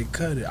then. I say,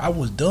 cut it. I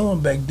was dumb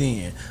back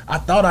then. I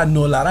thought I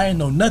knew a lot. I ain't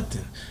know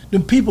nothing.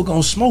 Them people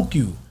gonna smoke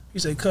you. He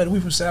said, cut it.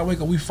 We from South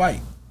Waco. We fight.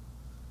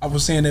 I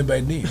was saying that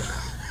back then.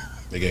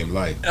 They gave him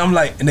life. And I'm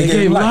like, and they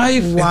gave him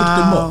life.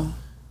 Wow.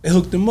 They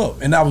hooked him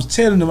up. And I was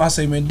telling them, I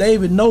say, man,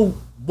 David know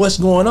what's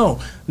going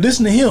on.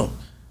 Listen to him.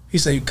 He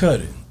said,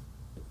 cut it.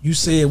 You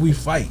said we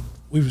fight.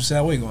 We from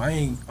South Waco.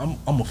 I'm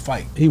a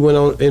fight. He went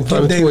on in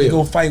front of 12. David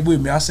go fight with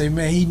me. I say,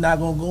 man, he not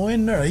gonna go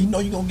in there. He know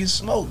you gonna get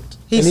smoked.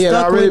 He had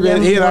already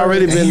been.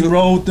 He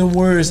wrote them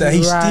words out.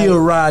 He's still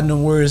riding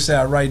them words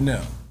out right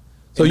now.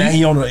 So now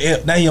he on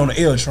the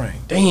L train.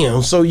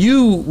 Damn. So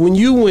when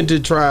you went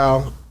to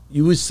trial,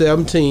 You was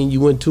 17.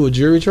 You went to a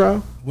jury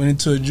trial. Went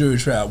into a jury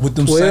trial with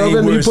them 12 same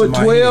and words you put in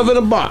my 12 head.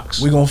 in a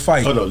box. We gonna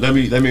fight. Hold on, let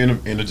me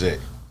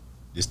interject.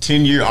 This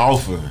 10-year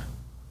offer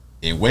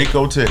in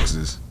Waco,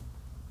 Texas,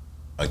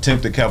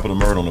 attempted capital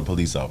murder on a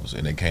police officer,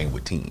 and they came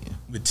with 10.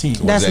 With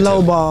 10. That's that low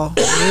tell ball.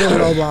 Real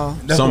low ball.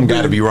 Something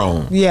got to be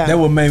wrong. Yeah. That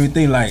what made me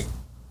think like,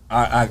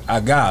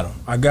 I got him.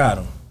 I got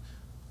him.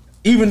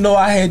 Even though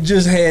I had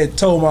just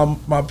told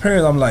my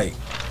parents, I'm like,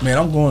 man,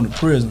 I'm going to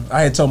prison.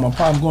 I had told my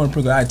pa I'm going to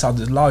prison. I had talked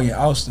to this lawyer in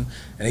Austin,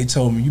 and they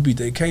told me, you beat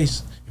that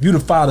case. If you'd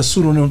have filed a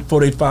suit on them before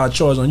they filed a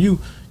charge on you,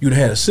 you'd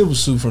have had a civil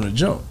suit from the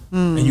jump,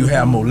 and you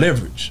have more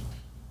leverage.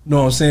 You know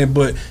what I'm saying?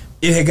 But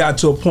it had got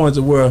to a point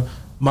to where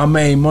my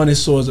main money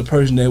source, a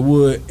person that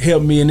would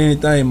help me in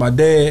anything, my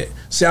dad.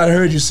 See, I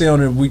heard you say on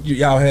there,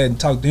 y'all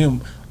hadn't talked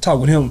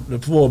with him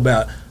before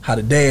about how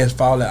the dads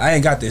fall out. I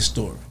ain't got that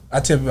story. I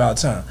tell people all the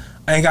time.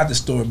 I ain't got the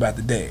story about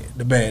the dad,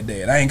 the bad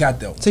dad. I ain't got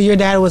that one. So your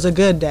dad was a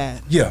good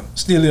dad. Yeah,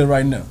 still is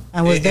right now.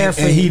 And was there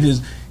for and you.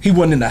 He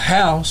wasn't in the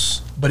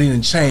house, but he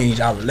didn't change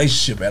our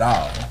relationship at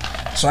all.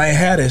 So I ain't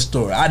had that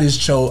story. I'm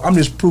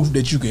just proof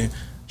that you can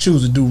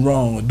choose to do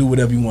wrong or do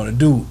whatever you want to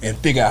do and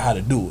figure out how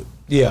to do it.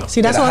 Yeah.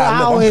 See, that's At a what high I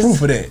level. always. I'm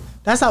proof of that.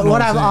 That's You know what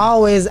what I've I'm saying?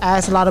 always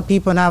asked a lot of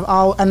people,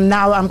 and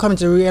now I'm coming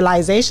to the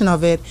realization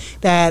of it,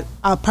 that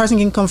a person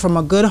can come from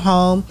a good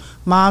home,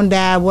 mom,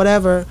 dad,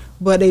 whatever,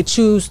 but they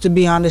choose to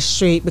be on the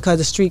street because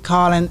the street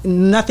calling.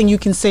 Nothing you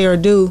can say or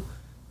do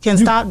can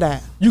stop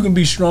that. You can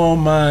be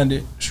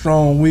strong-minded,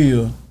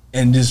 strong-willed,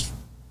 and just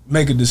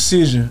make a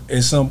decision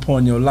at some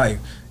point in your life.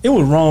 It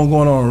was wrong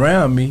going on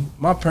around me.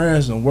 My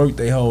parents done worked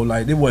their whole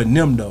life. It wasn't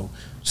them, though.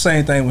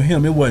 Same thing with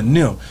him. It wasn't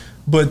them.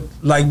 But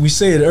like we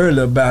said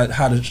earlier about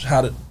how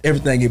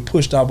everything get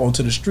pushed up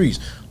onto the streets.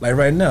 Like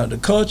right now, the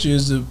culture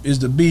is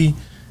to be.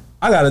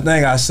 I got a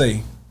thing I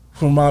say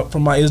from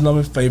my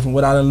Islamic faith, from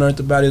what I done learned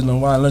about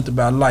Islam, what I learned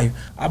about life.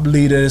 I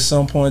believe that at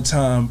some point in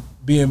time,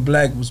 being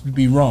black was to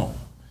be wrong.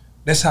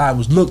 That's how it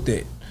was looked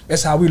at.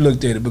 That's how we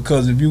looked at it.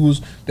 Because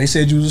they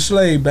said you was a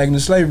slave back in the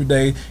slavery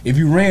days. If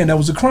you ran, that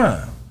was a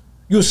crime.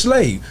 You're a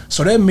slave.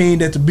 So that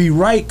means that to be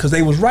right, because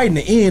they was right in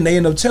the end, they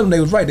ended up telling them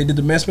they was right. They did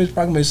the Emancipation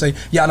Proclamation, say,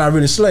 y'all not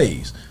really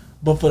slaves.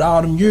 But for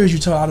all them years, you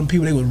told all them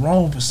people they was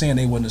wrong for saying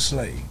they wasn't a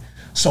slave.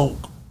 So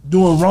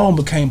doing wrong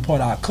became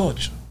part of our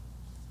culture.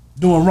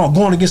 Doing wrong,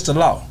 going against the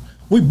law.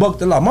 We bucked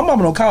the law. My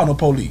mama don't call no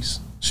police.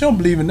 She don't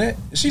believe in that.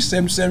 She's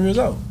 77 years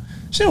old.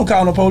 She don't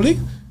call no police.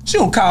 She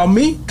don't call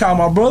me, call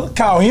my brother,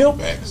 call him.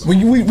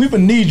 When we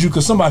finna need you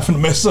because somebody finna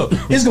mess up.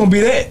 It's gonna be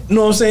that. You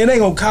know what I'm saying? They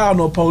ain't gonna call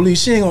no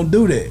police. She ain't gonna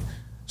do that.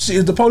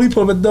 If the police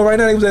put up at the door right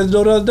now, they was at the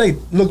door the other day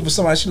looking for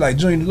somebody. She like,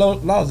 Junior, the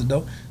law's at the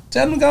door.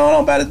 Tell them going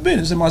on about his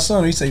business. And my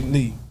son, he say,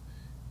 leave.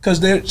 Because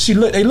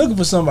they looking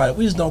for somebody.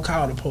 We just don't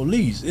call the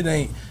police.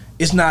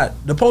 It's not,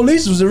 the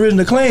police was the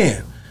original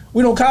Klan.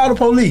 We don't call the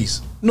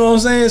police. You know what I'm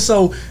saying?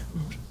 So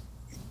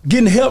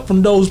getting help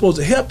from those supposed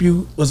to help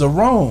you was a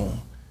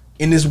wrong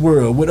in this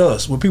world with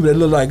us, with people that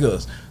look like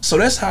us. So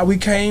that's how we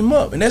came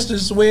up. And that's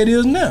just the way it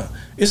is now.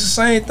 It's the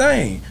same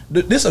thing.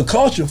 This a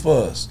culture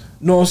for us.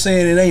 You know what I'm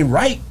saying? It ain't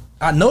right.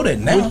 I know that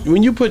now.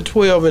 When you put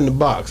 12 in the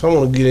box, I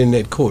want to get in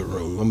that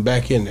courtroom. I'm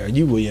back in there.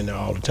 You were in there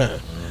all the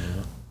time.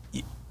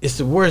 It's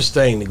the worst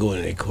thing to go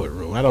in that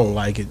courtroom. I don't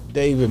like it.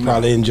 David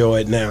probably enjoy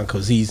it now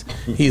because he's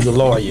a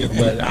lawyer.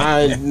 But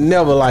I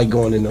never like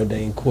going in no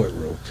dang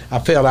courtroom. I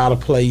felt out of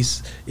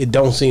place. It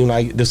don't seem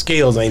like the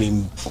scales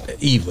ain't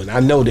even.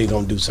 I know they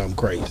gonna do something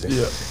crazy.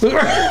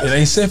 Yeah. It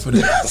ain't set for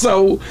that.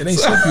 So it ain't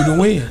set for you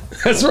to win.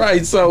 That's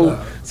right.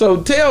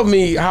 So tell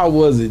me, how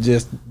was it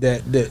just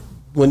that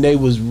when they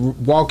was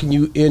walking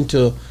you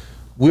into,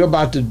 we're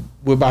about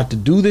to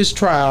do this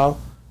trial,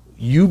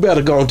 you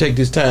better go and take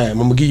this time.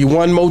 I'm gonna give you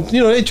one more.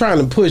 You know, they trying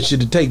to push you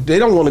to take. They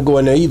don't want to go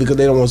in there either because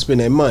they don't want to spend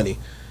their money.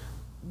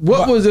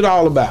 What was it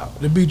all about?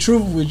 To be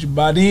truthful with you,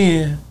 by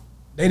then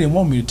they didn't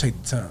want me to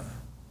take the time.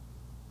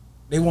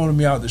 They wanted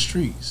me out the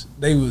streets.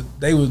 They was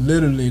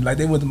literally like,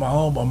 they went to my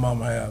home, my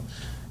mama house,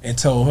 and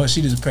told her,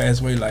 she just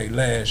passed away like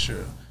last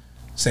year.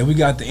 Said, we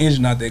got the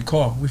engine out that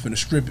car. We finna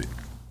strip it.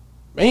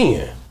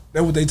 Man.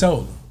 That's what they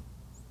told him.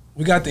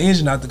 We got the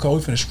engine out the car. We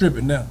finna strip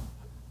it now.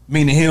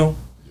 Meaning him,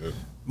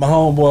 my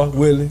homeboy,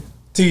 Willie,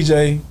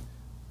 TJ,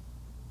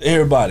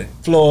 everybody,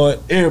 Floyd,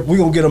 we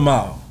gonna get them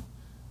out.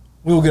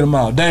 We gonna get them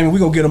out. Damon, we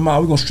gonna get them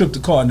out. We gonna strip the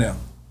car now.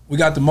 We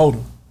got the motor.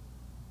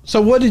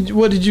 So what did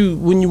you,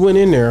 when you went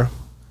in there,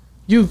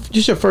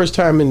 this your first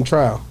time in the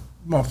trial?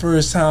 My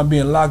first time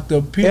being locked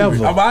up, period.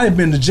 Ever. I ain't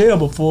been to jail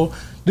before.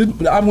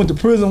 I went to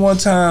prison one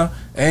time,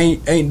 and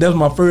that was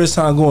my first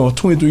time going,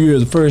 23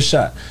 years, the first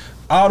shot.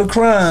 All the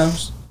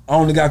crimes, I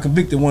only got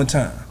convicted one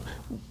time.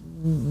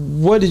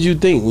 What did you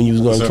think when you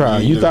was going to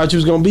trial? You thought you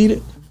was going to beat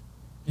it?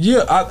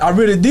 Yeah, I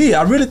really did.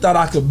 I really thought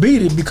I could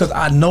beat it because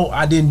I know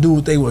I didn't do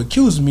what they were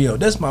accusing me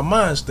of. That's my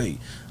mind state.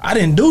 I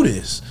didn't do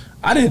this.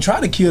 I didn't try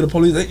to kill the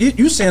police.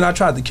 You saying I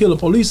tried to kill a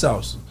police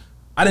officer.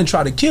 I didn't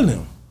try to kill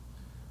him.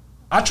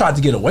 I tried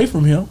to get away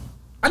from him.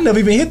 I never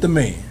even hit the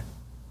man.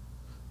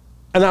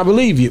 And I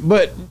believe you,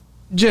 but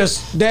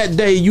just that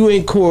day you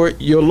in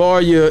court, your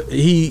lawyer,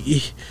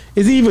 he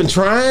is he even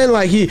trying?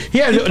 Like he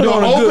had to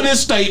open his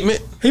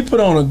statement. He put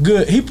on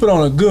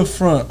a good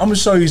front. I'm gonna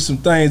show you some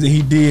things that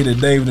he did that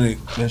David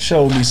that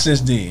showed me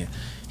since then.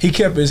 He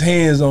kept his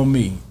hands on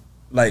me,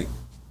 like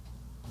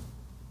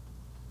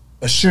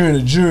assuring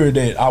the jury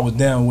that I was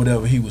down with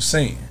whatever he was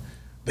saying.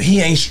 But he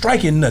ain't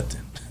striking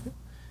nothing.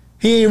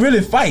 He ain't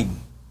really fighting.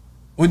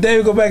 When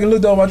David go back and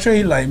looked at my train,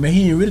 he like, man,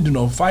 he didn't really do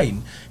no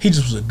fighting. He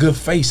just was a good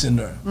face in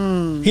there.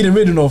 He didn't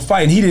really do no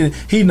fighting. He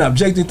didn't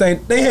object to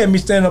anything. They had me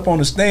stand up on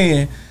the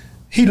stand.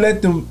 He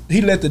let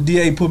the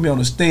DA put me on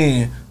the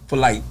stand for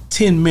like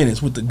 10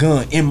 minutes with the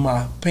gun in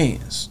my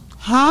pants.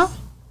 Huh?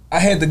 I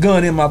had the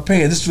gun in my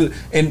pants.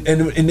 And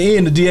in the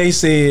end, the DA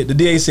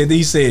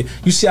said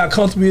you see how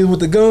comfortable he is with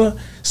the gun?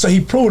 So he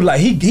proved, like,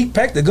 he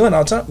packed the gun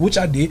all the time, which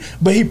I did,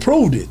 but he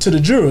proved it to the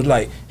jurors,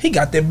 like, he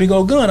got that big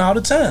old gun all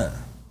the time.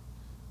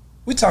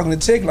 We talking to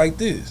tech like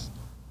this.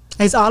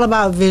 It's all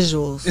about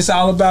visuals. It's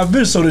all about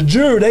visuals. So the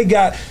jury,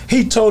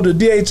 the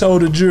DA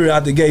told the jury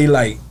out the gate,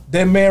 like,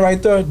 that man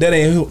right there, that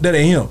ain't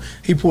him.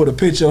 He pulled a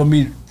picture of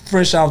me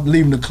fresh out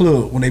leaving the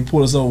club when they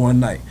pulled us over one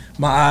night.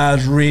 My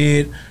eyes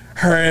red,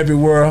 hair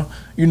everywhere.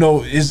 You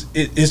know,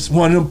 it's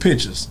one of them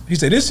pictures. He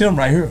said, this him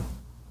right here.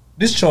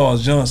 This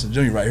Charles Johnson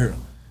Jr. right here.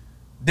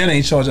 That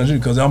ain't Charles Johnson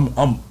Jr. because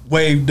I'm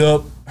waved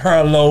up,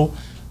 hair low,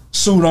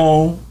 suit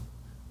on.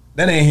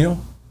 That ain't him.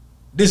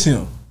 This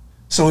him.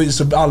 So it's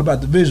all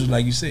about the visuals,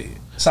 like you said.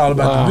 It's all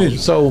about the visuals.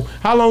 So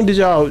how long did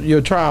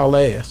your trial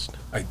last?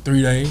 Like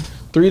 3 days.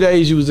 3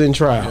 days you was in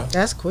trial. Yeah.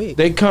 That's quick.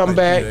 They come Like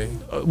back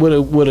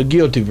with a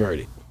guilty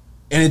verdict.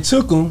 And it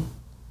took them,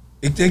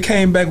 they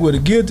came back with a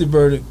guilty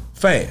verdict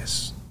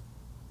fast.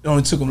 It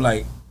only took them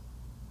like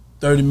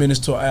 30 minutes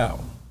to an hour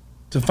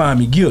to find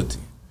me guilty.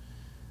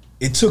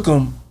 It took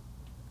them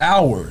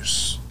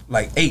hours,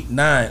 like 8,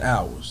 9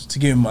 hours to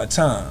give me my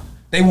time.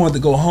 They wanted to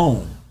go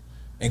home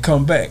and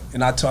come back.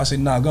 And I said,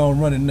 nah, go on,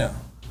 run it now.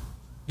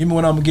 Give me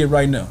what I'm gonna get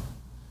right now.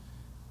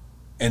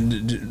 And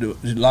the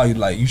lawyer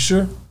like, you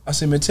sure? I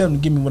said, man, tell them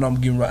to give me what I'm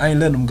getting right. I ain't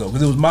letting them go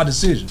because it was my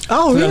decision.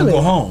 Oh, to really? Let them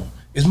go home.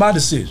 It's my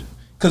decision.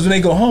 Because when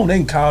they go home, they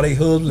can call their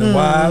husbands and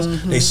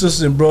wives, their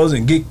sisters and brothers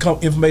and get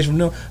information from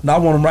them. No, I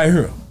want them right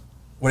here.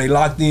 Where they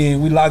locked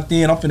in, we locked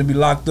in, I'm finna be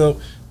locked up.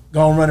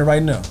 Go on, run it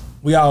right now.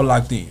 We all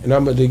locked in. And how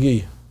much they give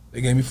you?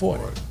 They gave me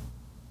 40.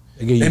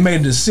 They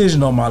made a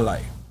decision on my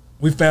life.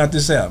 We found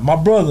this out. My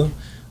brother,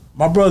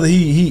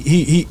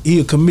 he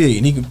a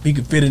chameleon. He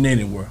could fit in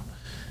anywhere.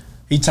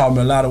 He taught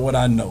me a lot of what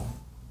I know.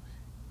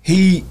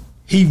 He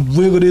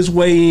wiggled his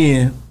way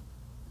in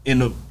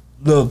the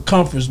little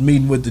conference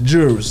meeting with the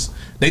jurors.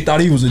 They thought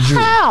he was a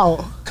juror.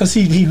 How? Cause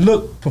he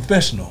looked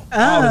professional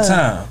all the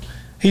time.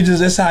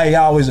 That's how he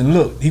always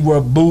looked. He wore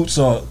boots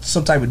or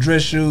some type of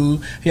dress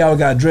shoes. He always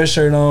got a dress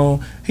shirt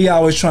on. He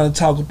always trying to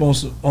talk up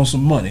on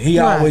some money. He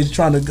always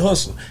trying to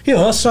hustle. He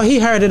hustle. So he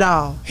heard it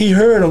all. He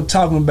heard them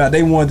talking about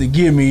they was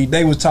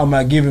talking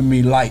about giving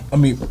me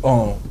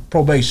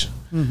probation.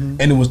 And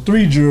there was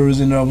 3 jurors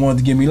in there that wanted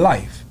to give me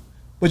life.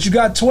 But you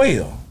got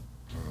 12.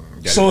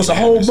 So it's a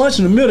whole bunch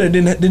in the middle that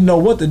didn't know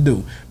what to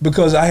do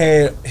because I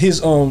had his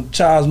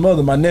child's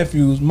mother, my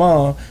nephew's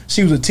mom.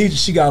 She was a teacher.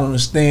 She got on the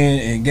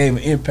stand and gave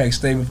an impact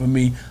statement for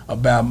me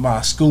about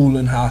my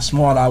schooling, how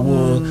smart I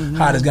was,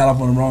 how I just got off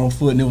on the wrong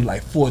foot, and there was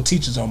like 4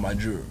 teachers on my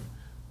jury.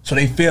 So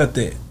they felt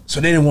that. So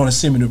they didn't want to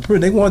send me to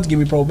prison. They wanted to give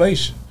me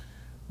probation.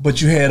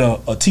 But you had a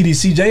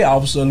TDCJ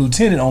officer, a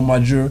lieutenant on my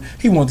jury.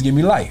 He wanted to give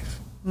me life.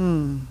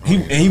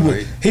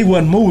 He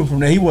wasn't moving from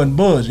there. He wasn't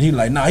budging. He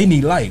like, nah, he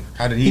need life.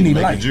 How did he need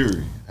make a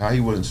jury? How he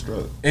wasn't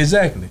struck?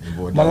 Exactly.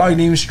 My lawyer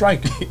didn't even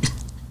strike him.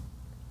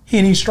 He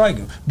didn't even strike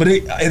him. But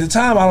at the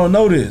time, I don't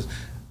know this.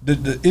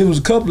 It was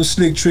a couple of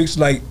slick tricks.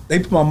 Like they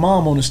put my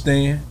mom on the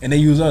stand and they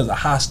used her as a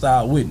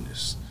hostile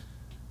witness.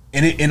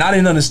 And I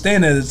didn't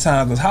understand that at the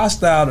time because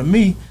hostile to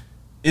me,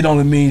 it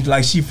only means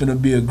like she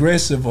finna be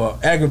aggressive or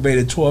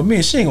aggravated toward me.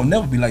 And she ain't gonna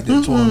never be like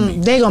that toward me.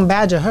 They gonna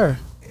badger her.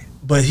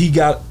 But he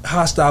got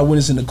hostile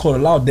witness in the court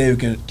of law. David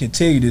can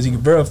tell you this. He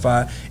can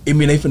verify. It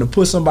mean they finna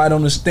put somebody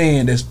on the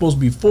stand that's supposed to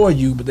be for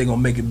you, but they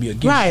gonna make it be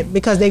against you. Right,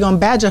 because they gonna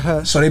badger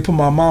her. So they put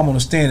my mom on the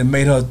stand and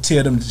made her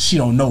tell them that she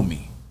don't know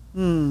me.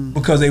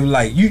 Because they were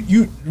like,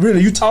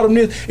 you taught him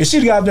this? And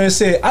she got up there and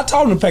said, I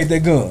taught him to pack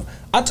that gun.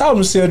 I taught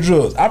him to sell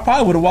drugs. I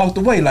probably would have walked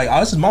away like, oh,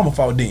 this is mama's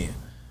fault then.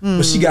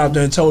 But she got up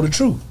there and told the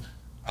truth.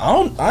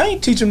 I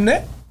ain't teach him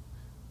that.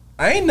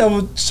 I ain't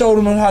never showed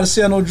him how to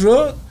sell no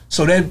drugs.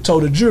 So they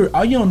told the jury,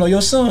 oh, you don't know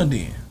your son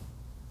then.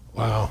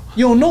 Wow.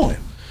 You don't know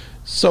him.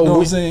 So you know what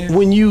I'm saying?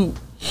 When you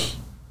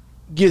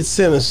get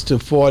sentenced to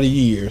 40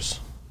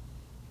 years,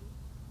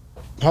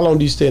 how long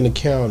do you stay in the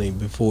county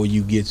before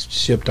you get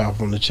shipped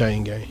off on the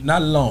chain gang?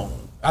 Not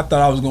long. I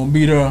thought I was going to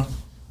be there.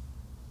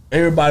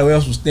 Everybody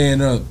else was staying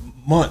there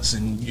months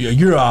and a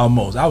year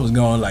almost. I was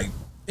going like,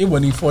 it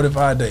wasn't even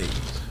 45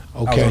 days.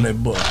 Okay. I was on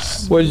that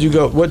bus. Where did you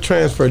go? What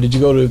transfer? Did you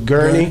go to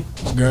Gurney?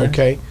 Gurney.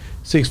 Okay.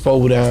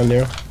 6-4 down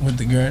there. Went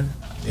to Gurney.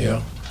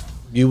 Yeah.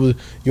 You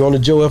on the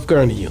Joe F.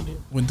 Gurney unit.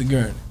 Went to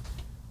Gurney.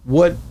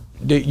 What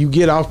you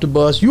get off the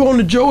bus. You on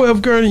the Joe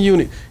F. Gurney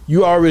unit.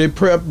 You already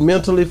prepped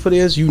mentally for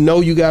this. You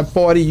know you got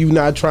 40. You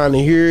not trying to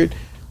hear it,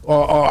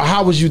 or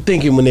how was you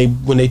thinking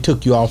when they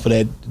took you off of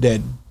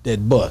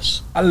that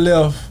bus? I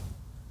left.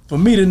 For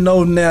me to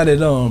know now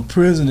that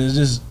prison is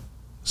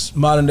just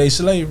modern day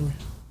slavery,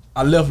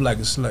 I left like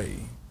a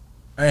slave.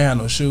 I ain't had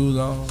no shoes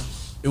on.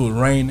 It was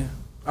raining.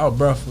 I was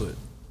barefoot.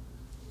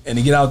 And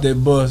to get out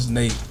that bus and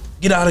they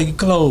get out of your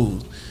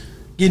clothes,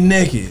 get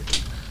naked,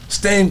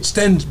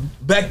 stand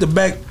back to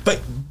back,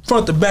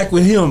 front to back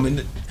with him,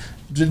 and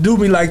to do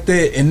me like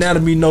that, and now to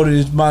me know that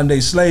it's modern day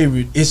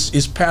slavery,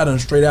 it's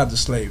patterned straight out the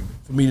slavery.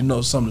 For me to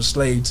know some of the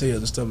slave tales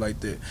and stuff like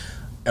that.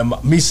 And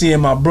me seeing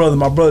my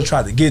brother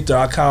tried to get there.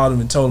 I called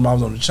him and told him I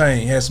was on the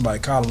chain. Had somebody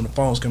call him when the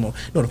phones come on.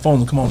 You know, the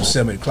phones will come on at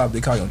 7 o'clock.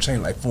 They call you on the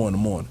chain like 4 in the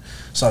morning.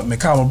 So I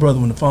call my brother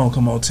when the phone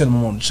come on, tell him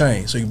I'm on the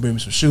chain so he can bring me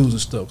some shoes and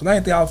stuff. Because I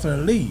ain't think I was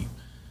finna leave.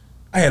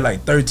 I had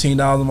like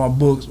 $13 in my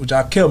books, which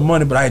I kept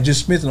money, but I had just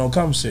spent it on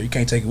commissary. You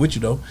can't take it with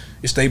you though.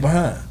 It stayed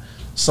behind.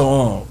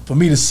 So for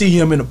me to see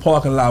him in the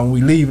parking lot when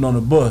we leaving on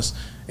the bus,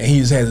 and he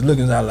just had to look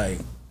at us like,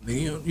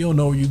 you don't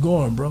know where you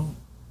going, bro.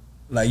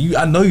 Like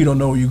I know you don't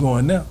know where you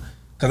going now.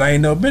 Cause I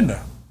ain't never been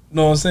there. You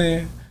know what I'm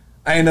saying?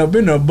 I ain't never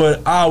been there,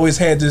 but I always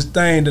had this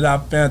thing that I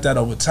found out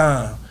over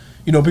time.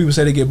 You know, people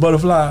say they get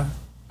butterfly.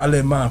 I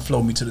let mine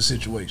flow me to the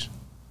situation.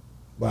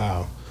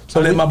 Wow. So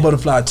I let my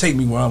butterfly take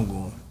me where I'm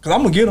going. Cause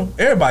I'm gonna get them.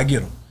 Everybody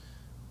get them.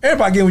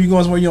 Everybody get when you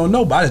going somewhere you don't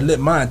know, but I just let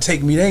mine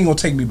take me. They ain't gonna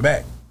take me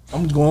back.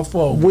 I'm just going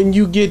forward. When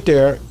you get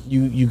there,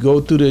 you go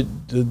through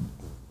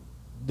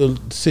the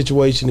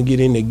situation to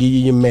get in there, give you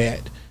your mat.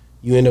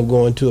 You end up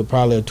going to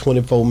probably a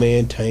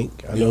 24-man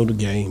tank. I know the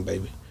game,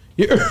 baby.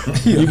 You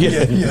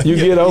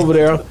get over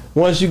there.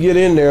 Once you get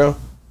in there,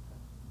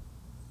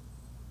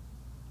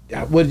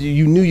 what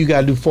you knew you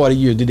got to do 40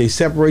 years. Did they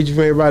separate you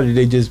from everybody? Or did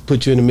they just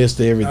put you in the midst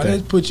of everything? They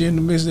just put you in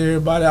the midst of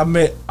everybody. I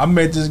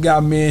met this guy.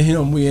 Me and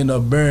him, we ended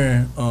up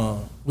burying.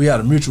 We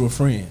had a mutual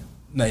friend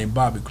named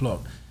Bobby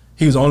Clark.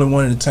 He was the only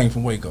one in the tank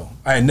from Waco.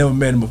 I had never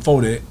met him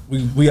before that.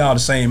 We all the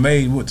same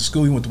age. We went to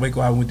school. He went to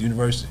Waco. I went to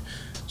university.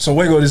 So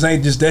Waco, this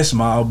ain't just that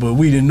small, but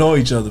we didn't know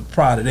each other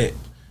prior to that.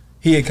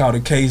 He had caught a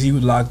case. He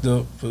was locked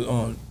up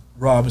for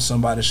robbing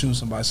somebody, shooting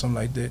somebody, something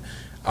like that.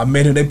 I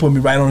met him. They put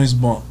me right on his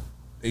bunk.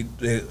 They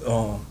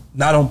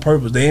not on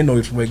purpose. They didn't know he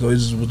was from Waco. It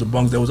just was the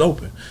bunk that was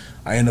open.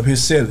 I ended up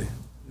his celly.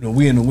 You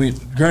know,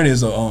 Gurney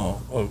is a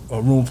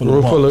room full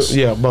of bunks.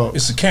 Bunks.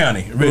 It's a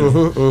county, really.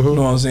 You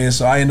know what I'm saying?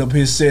 So I ended up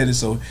his celly.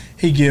 So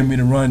he gave me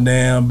the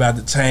rundown about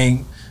the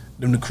tank,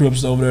 them the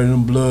Crips over there,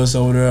 them Bloods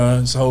over there.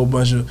 It's a whole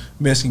bunch of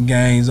Mexican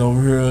gangs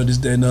over here, this,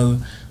 that, and other.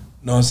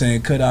 You know what I'm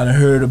saying? Cut out and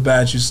heard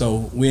about you,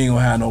 so we ain't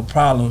gonna have no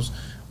problems.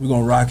 We're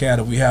gonna rock out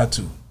if we have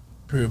to.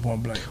 Period,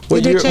 point blank.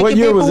 What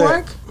year was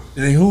that?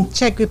 Did they who?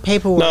 Check your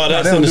paperwork. No,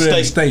 that's in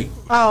the state.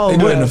 Oh, they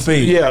do it in the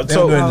field. Yeah, they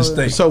do it in the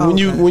state. So when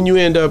you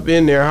end up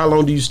in there, how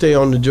long do you stay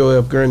on the Joe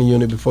F. Gurney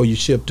unit before you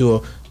ship to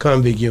a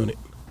convict unit?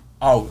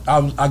 Oh,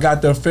 I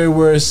got there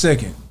February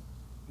 2nd,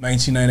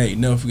 1998.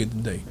 Never forget the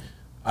date.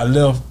 I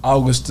left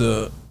August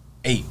 8th,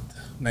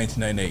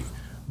 1998,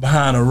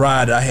 behind a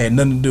ride that I had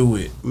nothing to do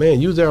with. Man,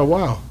 you was there a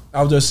while.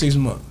 I was there 6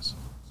 months.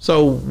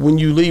 So when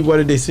you leave, where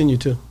did they send you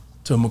to?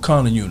 To a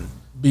McConnell unit,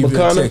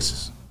 Beeville,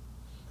 Texas.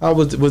 How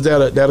was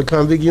that a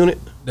convict unit?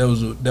 That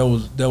was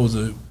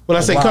a. When I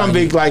say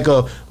convict, like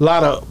a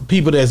lot of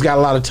people that's got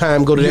a lot of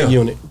time go to that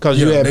unit because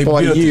you had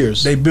 40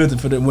 years. They built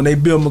it for that. When they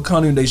built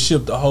McConnell, they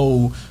shipped the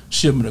whole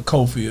shipment of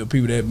Cofield.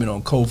 People that had been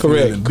on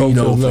Cofield and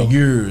Beano for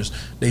years.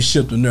 They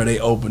shipped them there. They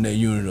opened that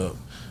unit up.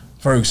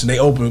 Ferguson, they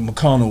opened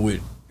McConnell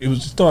with. It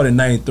started in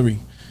 '93.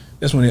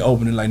 That's when they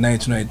opened it, like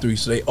 1993.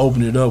 So they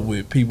opened it up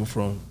with people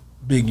from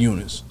big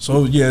units.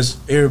 So yes,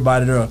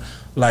 everybody there.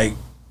 Like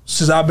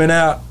since I've been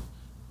out,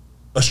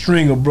 a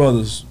string of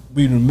brothers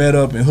we done met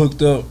up and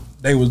hooked up.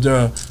 They was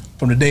there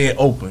from the day it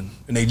opened,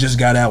 and they just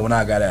got out when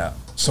I got out.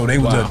 So they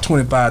was there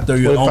 25,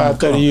 30 years. 25,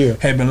 30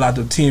 years. Had been locked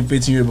up 10,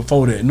 15 years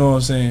before that. You know what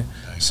I'm saying?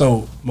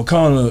 So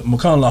McConnell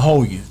will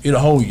hold you. It'll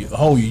hold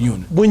you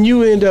unit. When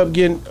you end up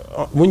getting,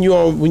 when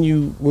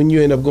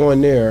you end up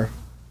going there,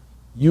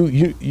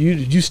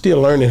 you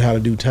still learning how to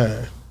do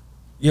time.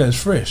 Yeah,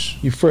 it's fresh.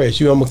 You fresh.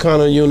 You on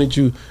McConnell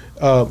unit.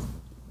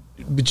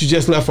 But you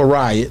just left a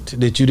riot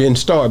that you didn't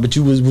start. But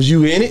was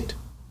you in it?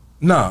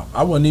 No,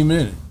 I wasn't even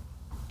in it.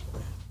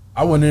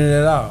 I wasn't in it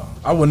at all.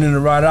 I wasn't in the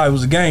riot at all. It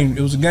was a gang.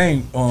 It was a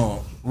gang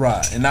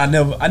riot, and I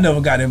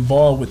never got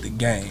involved with the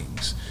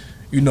gangs.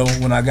 You know,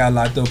 when I got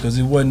locked up, because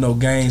it wasn't no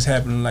gangs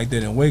happening like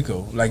that in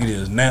Waco, like it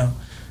is now.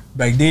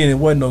 Back then, it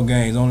wasn't no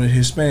gangs. Only the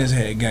Hispanics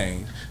had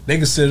gangs. They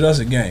considered us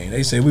a gang.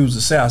 They said we was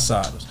the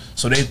Southsiders.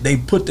 So they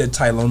put that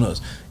title on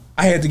us.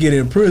 I had to get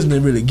in prison to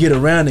really get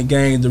around the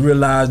gangs to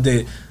realize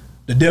that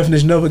the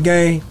definition of a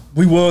gang,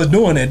 we was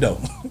doing that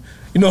though.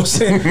 You know what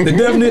I'm saying? The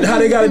definition, how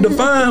they got it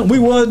defined, we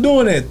was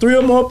doing that. 3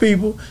 or more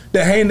people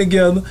that hang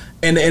together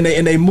and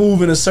they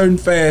move in a certain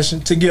fashion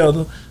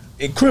together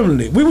and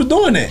criminally. We was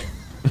doing that.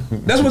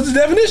 That's what the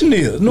definition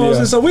is. You know what I'm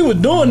saying? So we were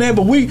doing that,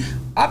 but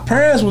our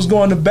parents was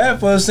going to bat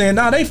for us saying,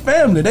 nah, they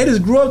family. They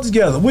just grew up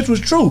together, which was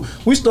true.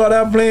 We started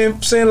out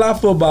saying a lot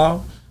of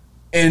football.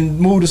 and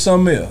moved to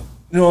something else.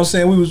 You know what I'm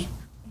saying? We was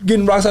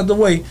getting rocks out the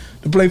way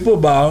to play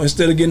football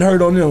instead of getting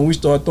hurt on them. We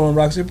started throwing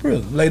rocks in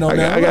prison. Laid on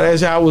I got to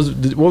ask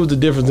you, what was the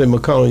difference in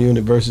McConnell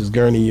unit versus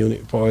Gurney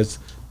unit? As far as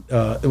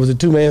it was a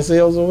 2-man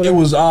cells over there? It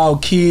was all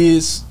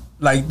kids.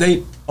 Like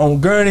they on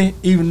Gurney,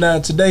 even now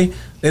today,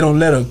 they don't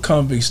let a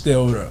convict stay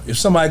over there. If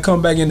somebody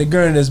come back into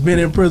Gurney that's been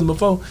in prison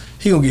before,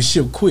 he gonna get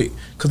shipped quick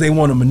because they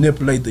want to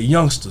manipulate the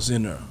youngsters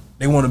in there.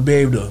 They want to be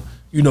able to,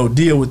 you know,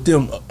 deal with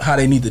them how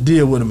they need to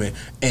deal with them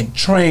and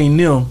train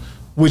them,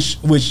 which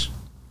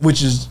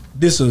is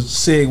this a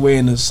segue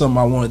into something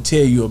I want to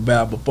tell you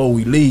about before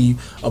we leave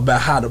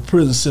about how the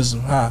prison system,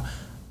 how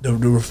the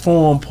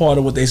reform part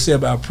of what they say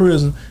about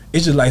prison,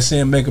 it's just like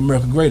saying make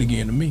America great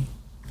again to me.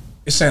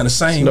 It's saying the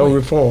same. No way.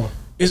 reform.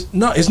 It's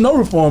no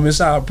reform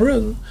inside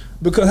prison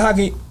because how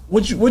can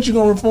what you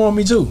gonna reform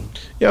me to?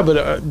 Yeah,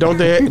 but don't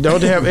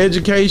they have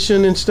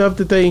education and stuff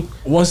that they?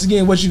 Once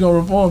again, what you gonna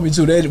reform me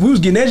to? We was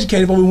getting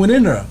educated before we went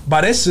in there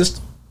by that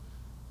system,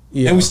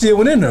 and we still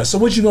went in there. So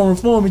what you gonna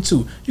reform me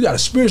to? You gotta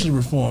spiritually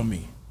reform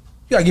me.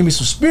 You gotta give me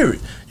some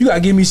spirit. You gotta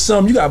give me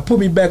something. You gotta put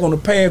me back on the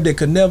path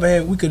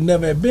that we could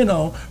never have been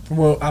on from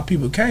where our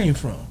people came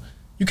from.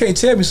 You can't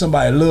tell me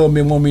somebody loved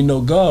me and want me to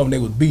know God when they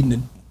was beating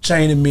and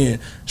chaining me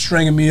and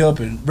stringing me up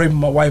and raping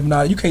my wife and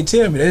all. You can't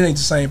tell me that ain't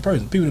the same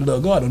person. People that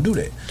love God don't do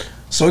that.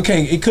 So it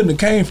couldn't have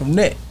came from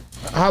that.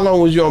 How long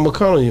was you on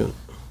McConnell unit?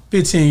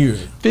 15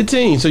 years.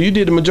 15. So you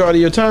did the majority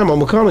of your time on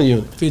McConnell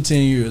unit.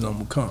 15 years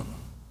on McConnell.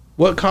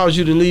 What caused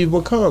you to leave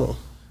McConnell?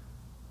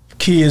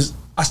 Kids,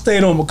 I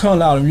stayed on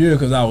McConnell out of year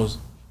because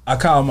I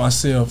called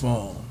myself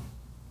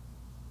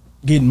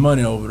getting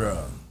money over there.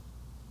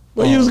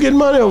 Well, you was getting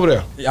money over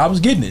there. I was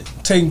getting it,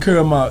 taking care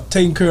of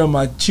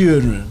my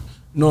children.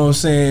 You know what I'm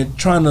saying?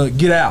 Trying to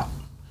get out.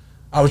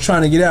 I was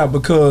trying to get out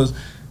because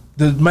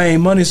the main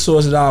money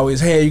source that I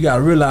always had, you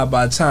gotta realize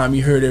by the time he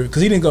heard it,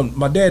 because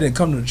my dad didn't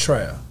come to the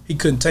trial. He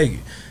couldn't take it.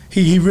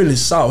 He really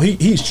saw.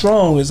 He's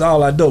strong as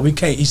all I do.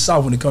 He's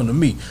soft when it come to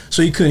me.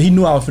 So he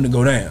knew I was finna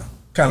go down.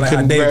 Kind of like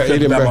how David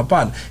felt about my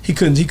partner. He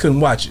couldn't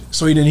watch it.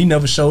 So he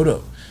never showed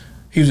up.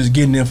 He was just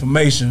getting the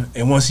information,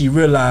 and once he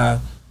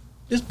realized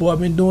this boy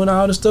been doing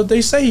all the stuff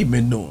they say he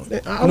been doing.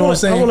 You know what I'm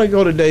saying? I want to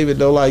go to David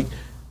though. Like,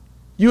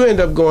 you end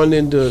up going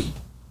into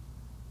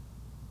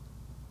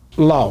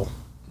law.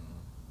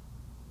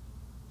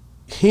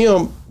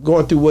 Him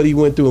going through what he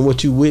went through and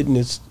what you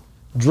witnessed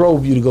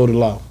drove you to go to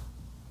law.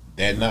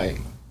 That night.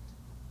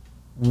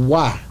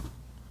 Why?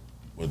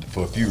 Well,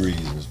 for a few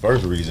reasons.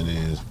 First reason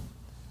is,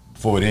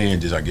 before then,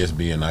 just I guess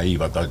being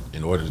naive, I thought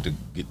in order to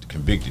get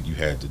convicted, you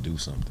had to do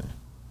something.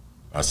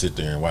 I sit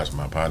there and watch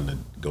my partner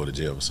go to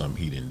jail for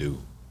something he didn't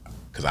do,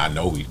 because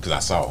I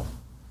saw.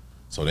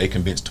 So they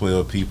convinced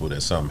 12 people that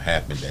something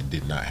happened that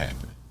did not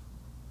happen.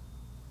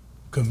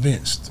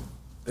 Convinced.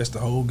 That's the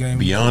whole game.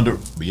 Beyond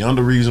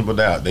a reasonable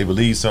doubt, they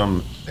believe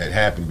something that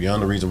happened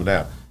beyond a reasonable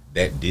doubt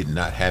that did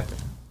not happen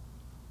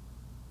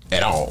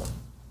at all.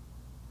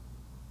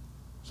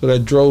 So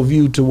that drove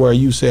you to where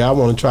you say, I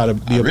want to try to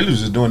be. I really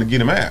was just doing to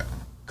get him out,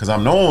 because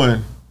I'm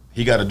knowing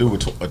he got to do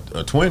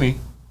a 20,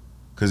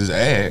 because it's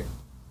ag.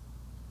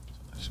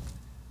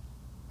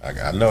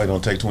 I know it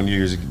don't take 20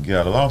 years to get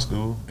out of law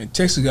school. And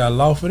Texas got a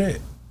law for that.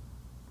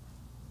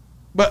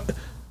 But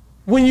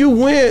when you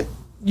went,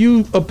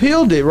 you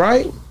appealed it,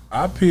 right?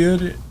 I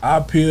appealed it.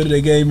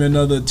 They gave me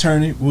another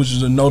attorney, which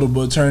is a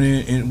notable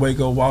attorney in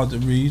Waco, Walter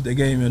Reeves. They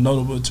gave me a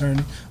notable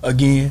attorney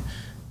again,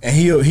 and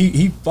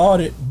he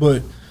fought it.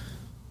 But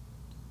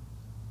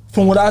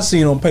from what I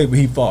seen on paper,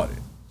 he fought it.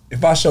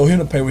 If I show him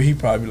the paper, he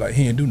probably like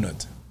he ain't do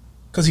nothing,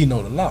 cause he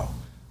know the law.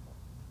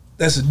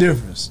 That's the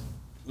difference.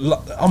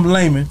 I'm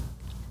layman.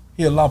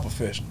 He a law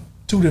professional.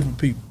 Two different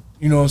people.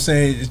 You know what I'm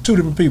saying? It's two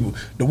different people.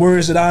 The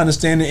words that I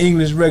understand in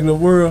English regular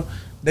world,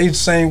 they the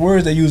same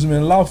words they use them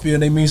in the law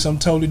field. They mean something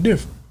totally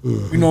different.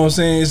 Mm-hmm. You know what I'm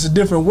saying? It's a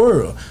different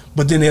world.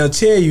 But then they'll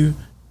tell you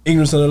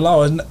ignorance of the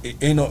law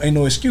ain't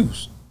no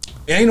excuse.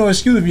 It ain't no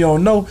excuse if you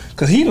don't know,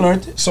 because he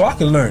learned it, so I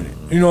can learn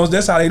it. You know,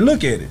 that's how they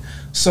look at it.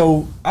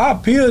 So I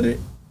appealed it,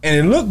 and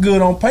it looked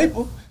good on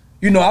paper.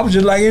 You know, I was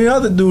just like any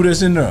other dude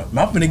that's in there.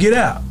 I'm finna get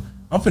out.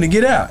 I'm finna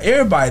get out.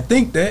 Everybody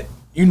think that.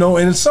 You know,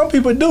 and some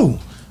people do,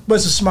 but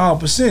it's a small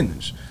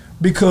percentage,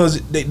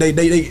 because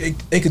they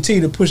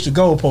continue to push the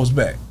goalposts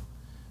back.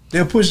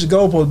 They'll push the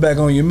goalposts back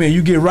on you, man.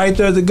 You get right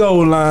there at the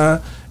goal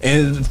line,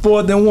 and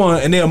 4th and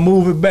 1, and they'll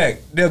move it back.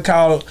 They'll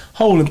call a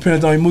holding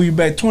penalty on you, move you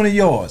back 20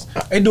 yards.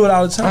 They do it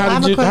all the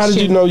time. How did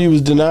you know you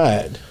was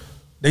denied?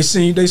 They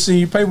send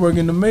you paperwork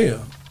in the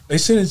mail. They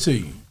send it to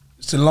you.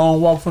 It's a long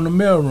walk from the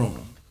mail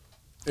room.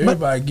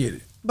 Everybody get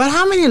it. But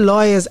how many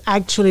lawyers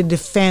actually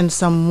defend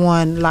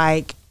someone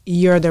like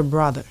you're their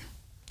brother?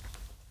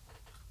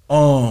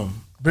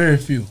 Very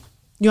few.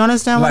 You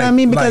understand what I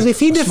mean? Because if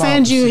he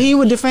defends you, he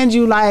would defend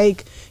you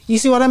like, you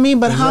see what I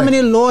mean? But how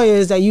many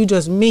lawyers that you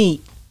just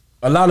meet?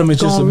 A lot of them is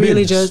just a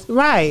really business.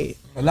 Right.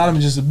 A lot of them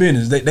is just a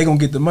business. They gonna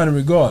get the money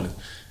regardless.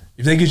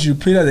 If they get you to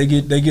plead out, they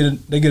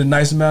get a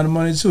nice amount of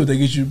money too. If they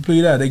get you to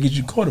plead out, they get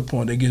you quarter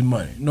point, they get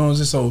money. You know what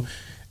I'm saying? So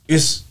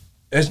it's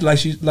like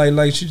she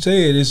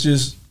said, it's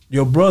just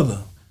your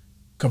brother.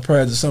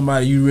 compared to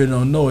somebody you really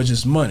don't know. It's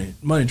just money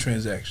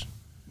transaction.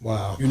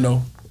 Wow. You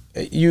know,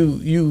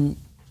 you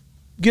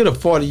get a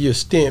 40-year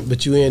stint,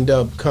 but you end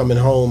up coming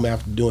home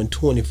after doing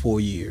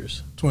 24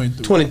 years.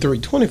 23,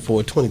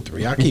 24,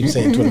 23. I keep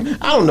saying 20.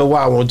 I don't know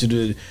why I want you to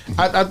do it.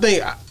 I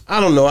think, I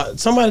don't know.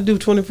 Somebody do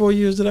 24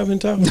 years that I've been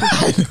talking to?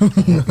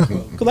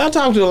 Because I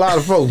talk to a lot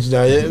of folks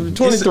now.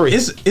 23.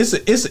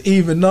 It's an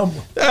even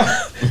number.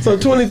 So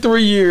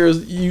 23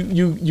 years,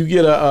 you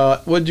get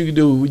a, what you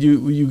do?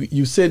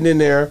 You sitting in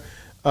there,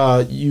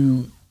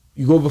 you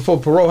go before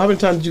parole. How many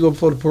times did you go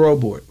before the parole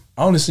board?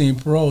 I only seen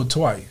parole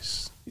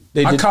twice.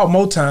 I caught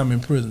more time in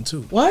prison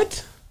too.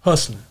 What?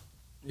 Hustling.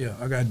 Yeah,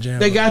 I got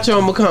jammed. They got you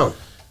on McComb.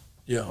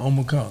 Yeah, on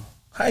McComb.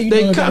 How you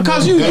doing?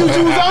 Cause you was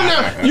on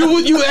there.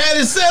 You had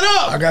it set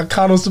up. I got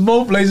caught on some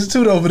more places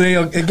too over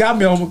there. It got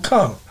me on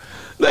McComb.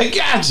 They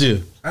got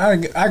you. I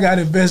got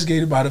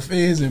investigated by the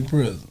feds in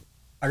prison.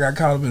 I got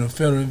caught up in a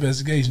federal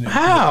investigation.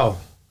 How?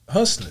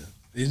 Hustling.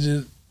 It's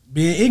just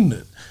being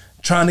ignorant,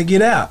 trying to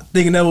get out,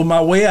 thinking that was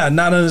my way out,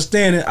 not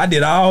understanding. I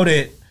did all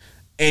that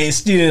and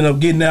still ended up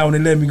getting out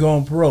when they let me go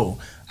on parole.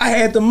 I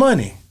had the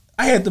money.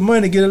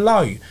 To get a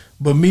lawyer.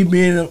 But me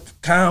being a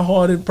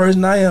kind-hearted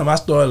person I am, I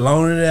started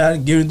loaning it out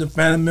and giving it to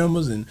family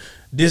members and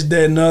this,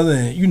 that, and other.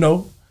 And, you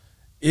know,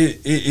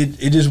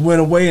 it just went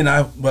away. And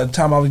by the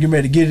time I was getting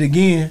ready to get it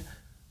again,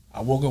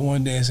 I woke up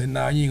one day and said,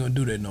 nah, you ain't going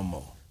to do that no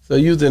more. So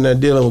you was in there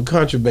dealing with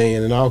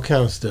contraband and all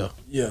kind of stuff.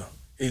 Yeah.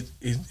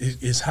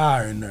 It's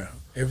higher in there.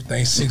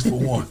 Everything's 6 for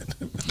 1.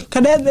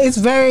 Cause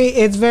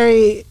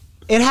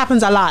it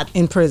happens a lot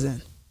in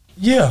prison.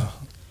 Yeah.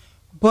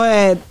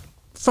 But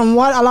from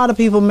what a lot of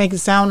people make it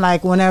sound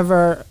like,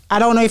 whenever, I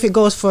don't know if it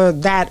goes for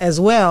that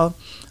as well,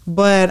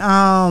 but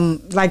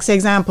like, say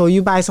example,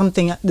 you buy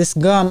something, this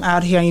gum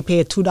out here, and you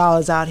pay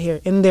 $2 out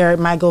here. In there, it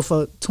might go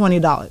for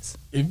 $20.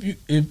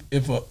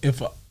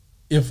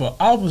 If an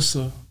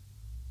officer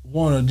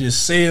want to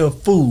just sell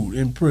food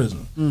in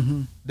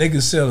prison, they can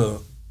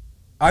sell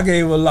I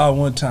gave a law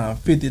one time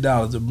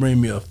 $50 to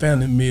bring me a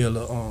family meal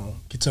of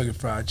Kentucky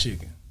Fried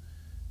Chicken.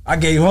 I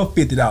gave her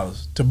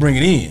 $50 to bring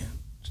it in,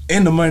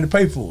 and the money to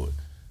pay for it.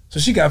 So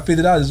she got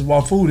 $50 to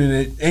walk food in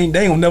it. They ain't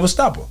gonna never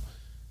stop her.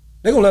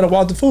 They gonna let her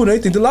walk the food. They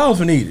think the law's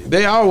gonna eat it.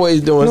 They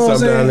always doing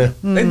something down there.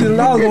 They think the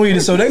law's gonna eat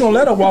it, so they gonna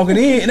let her walk it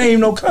in. It ain't even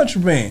no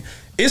contraband.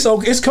 It's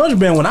okay. It's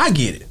contraband when I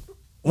get it.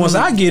 Once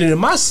I get it in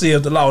my cell,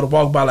 the law to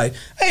walk by like,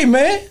 hey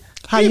man,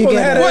 how you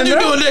get it? What you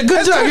doing that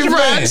good Kentucky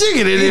Fried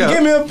Chicken in there?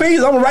 Give me a piece.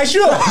 I'm gonna write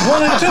you up.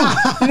 1 and 2.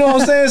 You know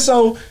what I'm saying?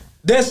 So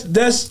that's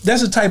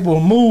a type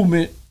of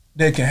movement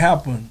that can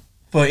happen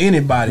for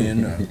anybody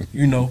in there,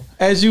 you know.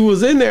 As you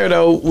was in there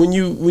though, when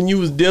you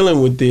was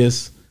dealing with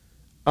this,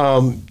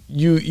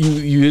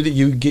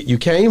 you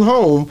came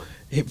home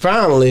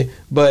finally,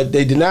 but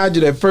they denied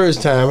you that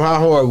first time. How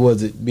hard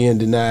was it being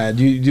denied?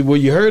 Were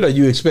you hurt, or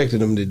you expected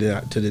them to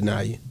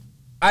deny you?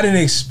 I didn't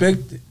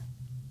expect it.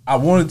 I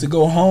wanted to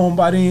go home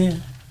by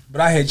then,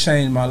 but I had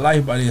changed my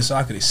life by then, so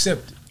I could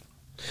accept it.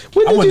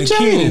 When did I wasn't you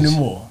change? a kid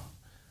anymore.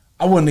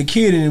 I'm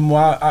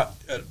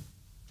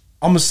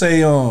gonna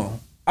say I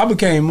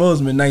became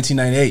Muslim in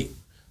 1998.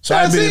 So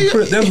I've been in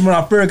prison. That's when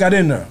I first got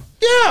in there.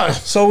 Yeah.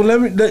 So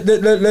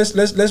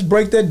let's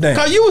break that down.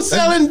 Cause you was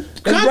selling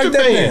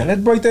contraband.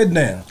 Let's break that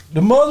down.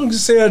 The Muslim can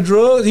sell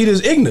drugs. He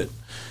just ignorant.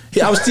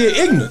 I was still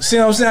ignorant. See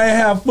what I'm saying? I didn't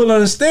have full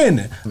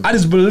understanding. I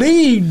just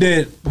believed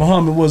that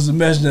Muhammad was the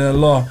messenger of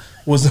Allah,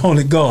 was the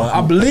only God.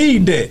 I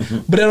believed that,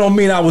 but that don't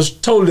mean I was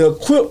totally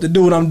equipped to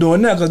do what I'm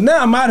doing now. Cause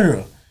now I'm out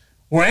here.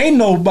 Where ain't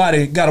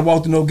nobody got to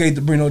walk through no gate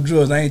to bring no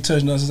drugs. I ain't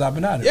touched nothing since I've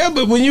been out here. Yeah,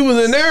 but when you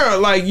was in there,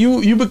 like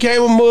you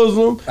became a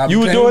Muslim. You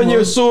were doing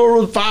your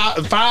surah,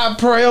 five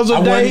prayers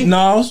a day.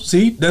 No,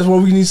 see, that's where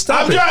we need to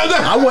stop it.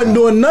 I wasn't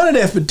doing none of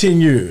that for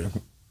 10 years.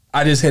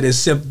 I just had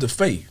accepted the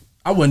faith.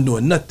 I wasn't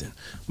doing nothing.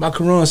 My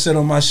Quran sat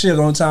on my shelf.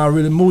 The only time I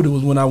really moved it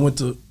was when I went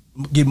to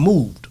get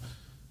moved.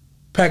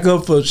 Pack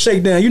up for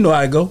shakedown. You know how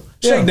I go.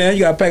 Shakedown, you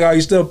got to pack all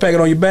your stuff, pack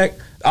it on your back.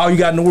 All you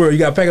got in the world, you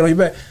got to pack it on your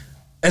back.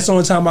 That's the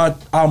only time I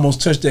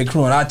almost touched that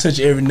Quran. I touch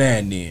it every now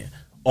and then.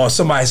 Or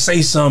somebody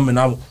say something and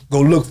I go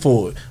look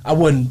for it. It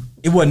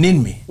wasn't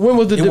in me. When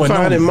was the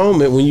defining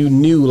moment when you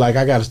knew, like,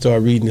 I got to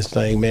start reading this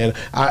thing, man?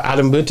 I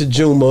done been to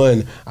Juma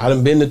and I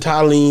done been to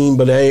Talim,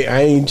 but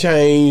I ain't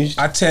changed.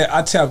 I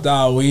tapped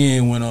all the way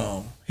in when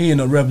he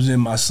ended up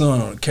representing my son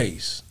on the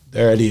case.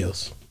 There it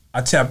is. I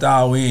tapped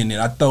all the way in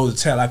and I threw the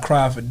towel. I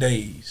cried for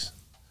days.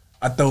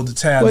 I threw the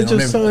towel. What your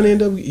son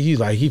end up? He's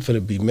like, he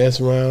finna be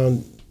messing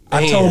around.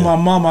 I told my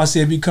mama, I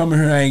said, if he come in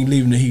here, I ain't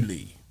leaving till he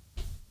leave.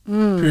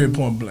 Period,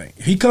 point blank.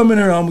 If he come in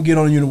here, I'm going to get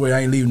on the unit. I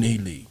ain't leaving till he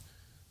leave.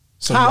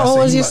 So how old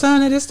was your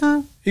son at this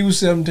time? He was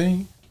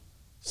 17.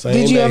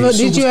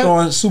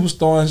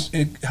 Superstar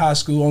in high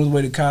school, on his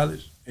way to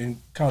college, and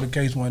caught a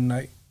case one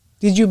night.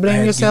 Did you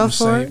blame yourself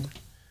for it?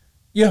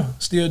 Yeah,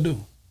 still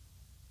do.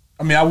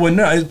 I mean, I wasn't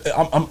there.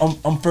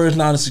 I'm first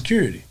line of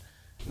security.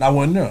 And I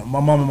wasn't there. My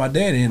mom and my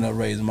dad ended up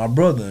raising my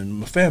brother and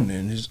my family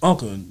and his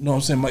uncle. You know what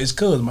I'm saying? His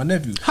cousin, my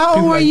nephew. How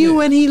old were you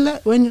when he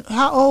left?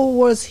 How old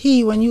was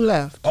he when you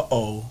left? I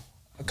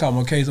caught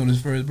my case on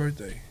his first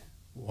birthday.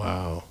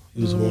 Wow.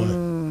 He was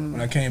 1.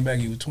 When I came back,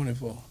 he was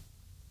 24.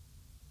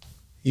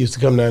 He used to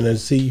come down there to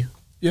see you?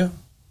 Yeah,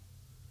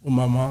 with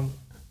my mom.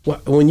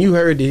 When you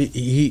heard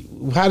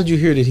that how did you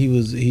hear that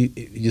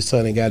your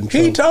son had gotten in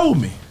trouble? He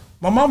told me.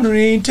 My mama didn't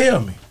even tell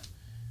me.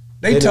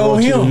 They didn't told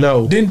want you to him.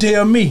 know. Didn't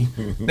tell me.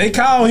 They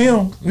called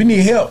him. We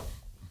need help.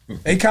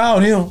 They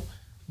called him.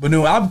 But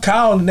then I'm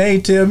calling, they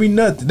ain't tell me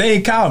nothing. They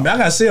ain't called me. I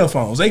got cell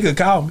phones. They could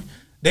call me.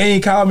 They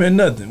ain't called me or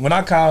nothing. When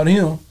I called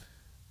him,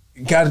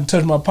 got in touch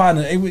with my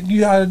partner. Hey,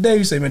 you how did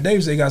David say? Man,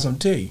 David say he got something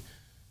to tell you.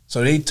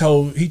 So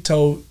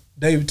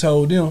David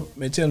told them,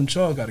 man, tell them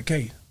Charles got a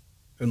case.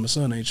 Because my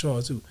son ain't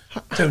Charles too.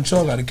 Tell him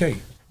Charles got a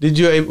case.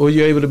 Were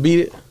you able to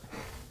beat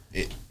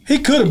it? He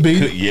could have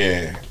beat it.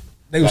 Yeah.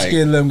 They were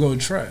scared to let him go to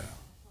trial.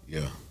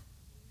 Yeah.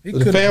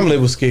 The family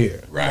was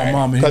scared. Right. My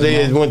mom and Because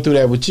his they mom. went through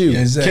that with you.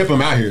 Yeah, exactly. Kept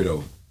him out here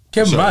though.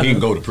 Kept him So out he here.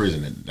 can go to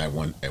prison at that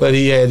one. But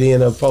he had to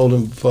end up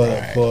folding for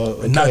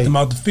Knocked him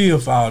out the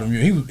field for all them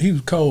years. He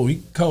was cold.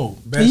 He cold.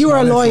 You were a Basketball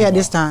and lawyer at football.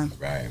 this time,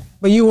 Right.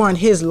 but you weren't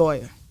his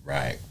lawyer.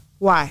 Right.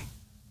 Why?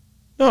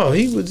 No,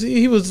 he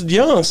was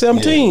young,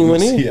 17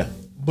 when he. Yeah.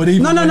 But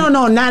even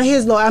No, not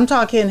his lawyer. I'm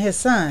talking his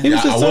son. He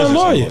was his son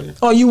lawyer.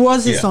 Oh, you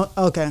was his Yeah. son.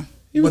 Okay.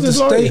 He was But the his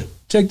lawyer. state,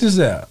 check this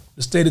out.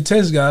 The state of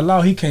Texas got a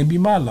law. He can't be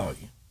my lawyer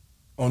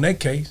on that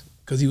case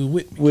because he was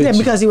with me. With Yeah, you.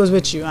 because he was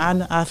with you.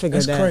 I figured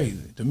That's that. crazy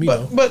to me.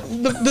 though. But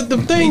the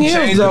thing He is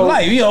changed his though,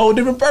 life. He a whole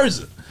different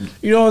person.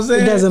 You know what I'm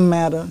saying? It doesn't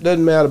matter.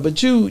 doesn't matter.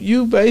 But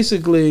you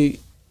basically,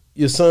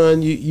 your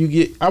son, you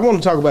get. I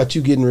want to talk about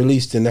you getting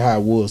released and how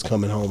it was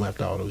coming home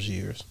after all those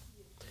years.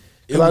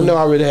 Because I know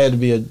I really had to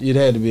be it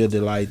had to be a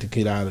delight to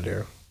get out of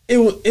there. It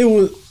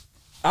was.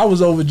 I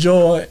was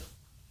overjoyed.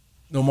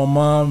 You know, my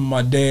mom,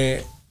 my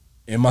dad,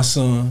 and my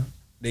son.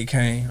 They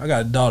came. I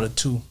got a daughter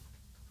too,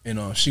 and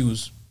she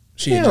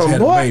had just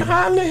had a boy, baby.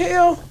 how in the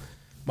hell?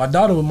 My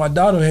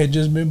daughter had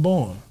just been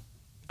born.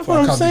 That's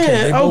what I'm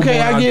saying. Okay,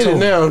 I get it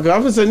now. I'm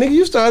gonna say, nigga,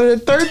 you started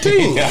at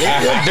 13.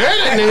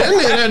 That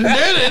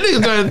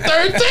nigga started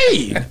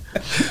at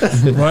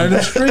 13. Running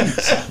the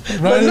streets.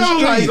 But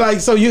no, like,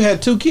 so you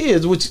had 2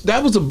 kids, which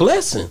that was a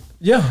blessing.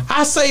 Yeah.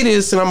 I say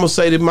this, and I'm gonna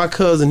say that my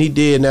cousin, he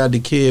dead now,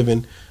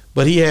 Kevin,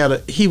 but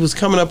he was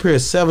coming up here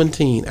at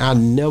 17. I'll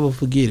never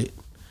forget it.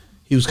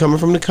 He was coming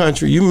from the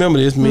country. You remember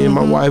this? Me and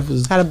my wife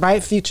Had a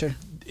bright future.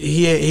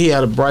 He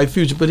had a bright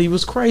future, but he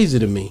was crazy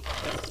to me.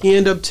 He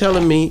ended up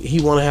telling me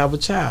he want to have a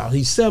child.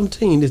 He's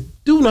 17. This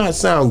do not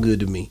sound good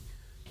to me.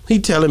 He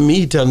telling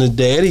his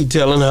dad, he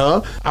telling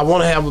her, I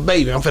want to have a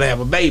baby. I'm finna have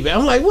a baby.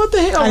 I'm like, what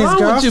the hell And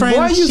his wrong with you, boy?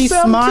 girlfriend, You she's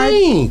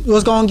 17. smart,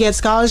 was gonna get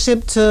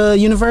scholarship to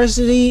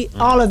university,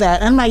 all of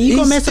that. I'm like, you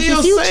gonna mess up your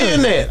He's future. still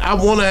saying that. I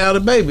want to have a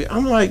baby.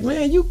 I'm like,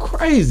 man, you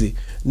crazy.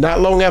 Not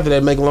long after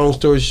that, make a long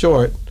story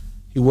short,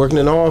 he working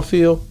in the oil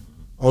field.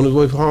 On his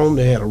way home,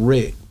 they had a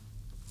wreck.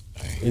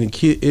 And it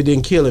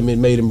didn't kill him, it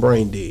made him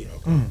brain dead.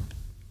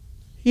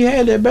 He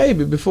had that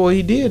baby before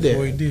he did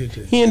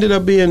that. He ended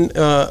up being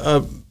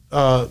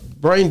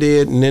brain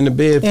dead and in the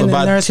bed for In the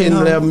about nursing 10,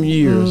 home. 11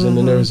 years in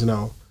the nursing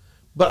home.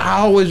 But I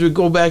always would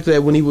go back to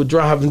that when he would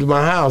drive into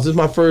my house. This is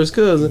my first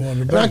cousin.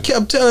 And I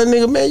kept telling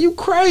nigga, man, you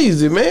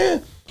crazy,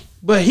 man.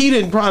 But he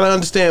didn't probably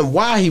understand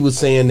why he was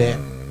saying that.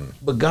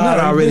 But God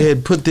already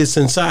had put this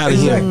inside of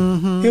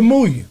him. He'll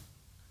move you.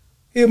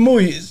 He'll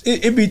move you.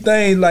 It be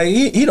things like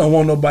he don't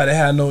want nobody to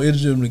have no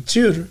illegitimate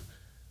children.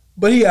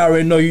 But he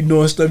already know you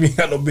doing stuff you ain't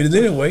got no business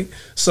anyway.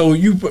 So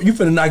you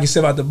finna knock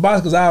yourself out the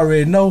box because I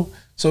already know.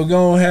 So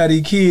go and have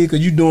these kids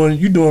because you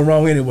doing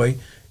wrong anyway.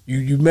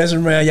 You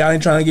messing around. Y'all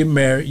ain't trying to get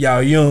married.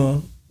 Y'all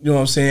young. You know what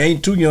I'm saying?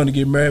 Ain't too young to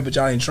get married, but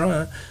y'all ain't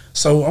trying.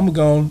 So I'm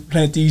going to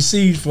plant these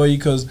seeds for you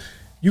because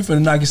you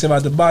finna knock yourself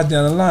out the box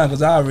down the line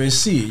because I already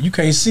see it. You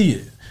can't see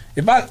it.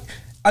 If I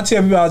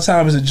tell people all the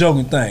time it's a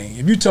joking thing.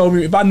 If you told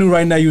me, if I knew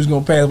right now you was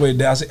going to pass away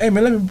today, I say, hey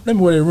man, let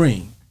me wear that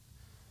ring.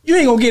 You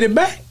ain't going to get it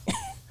back.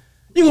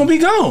 You gonna be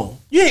gone.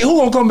 Who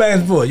gonna come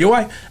back for it? Your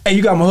wife? Hey,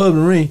 you got my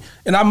husband ring,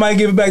 and I might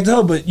give it back to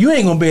her, but you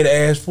ain't gonna be able to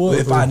ask for it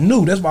if I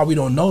knew. That's why we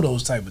don't know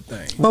those type of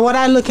things. But what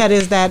I look at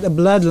is that the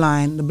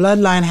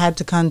bloodline had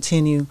to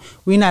continue.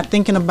 We're not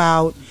thinking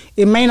about,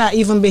 it may not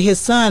even be his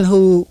son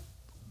who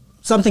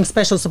something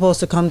special is supposed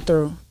to come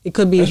through. It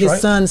could be That's his right.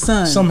 son's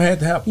son. Something had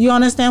to happen. You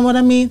understand what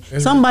I mean?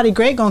 That's Somebody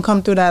great gonna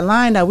come through that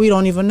line that we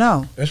don't even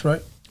know. That's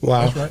right.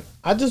 Wow. That's right.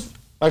 I just,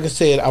 like I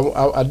said,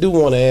 I do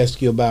want to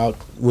ask you about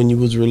when you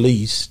was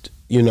released,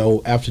 you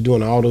know, after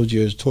doing all those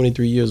years.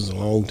 23 years is a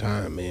long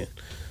time, man.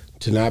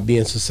 To not be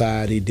in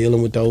society,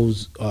 dealing with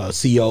those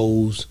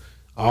COs,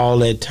 all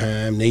that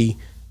time. They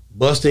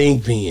bust the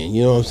ink pen,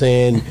 you know what I'm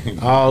saying?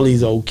 All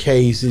these old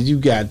cases. You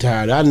got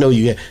tired. I know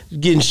you got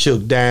getting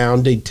shook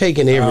down. They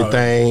taking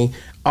everything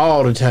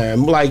all the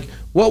time. Like,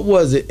 what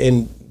was it?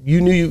 And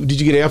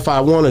did you get an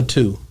FI1 or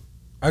 2?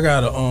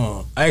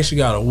 I actually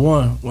got a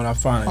 1 when I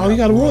finally You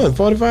got a 1,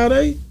 45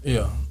 days?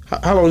 Yeah.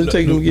 How long did it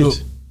take them to get you?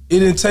 It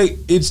didn't take.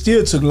 It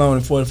still took longer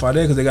than 45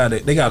 days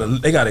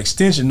because they got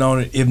extension on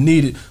it if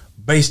needed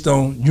based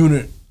on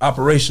unit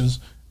operations.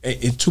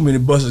 It's too many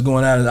buses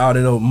going out and all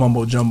that old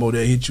mumbo jumbo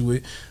they hit you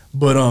with.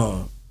 But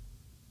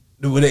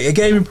it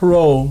gave me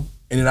parole,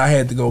 and then I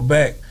had to go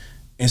back,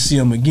 and see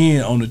him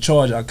again on the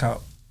charge I caught,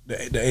 the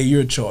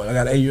 8-year charge. I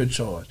got an 8-year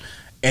charge.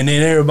 And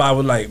then everybody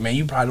was like, man,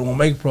 you probably won't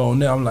make parole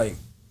now. I'm like,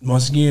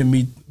 once again,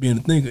 me being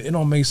a thinker, it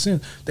don't make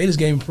sense. They just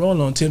gave me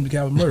parole on attempted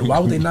capital murder. Why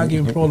would they not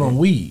give me parole on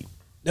weed?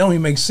 That don't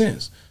even make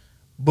sense.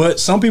 But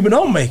some people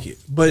don't make it.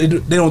 But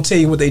they don't tell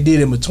you what they did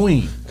in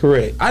between.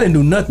 Correct. I didn't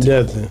do nothing.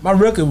 Nothing. My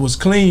record was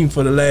clean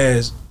for the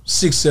last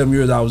 6-7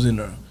 years I was in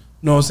there. You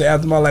know what I'm saying?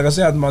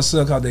 After my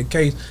son caught that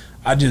case,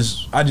 I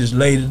just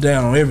laid it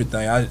down on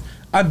everything.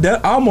 I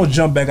almost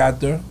jumped back out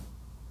there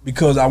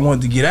because I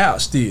wanted to get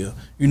out still.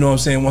 You know what I'm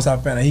saying? Once I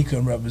found out he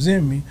couldn't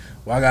represent me,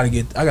 well, I gotta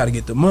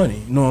get the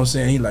money. You know what I'm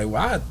saying? He like,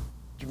 well,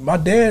 my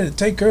dad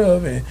take care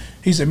of it. And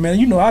he said, man,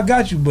 you know, I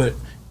got you, but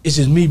it's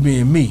just me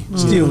being me.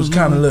 Still was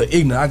kind of a little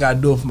ignorant. I gotta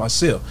do it for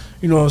myself.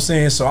 You know what I'm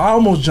saying? So I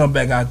almost jumped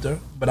back out there,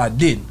 but I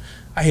didn't.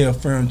 I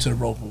held firm to the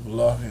rope of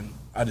Allah, and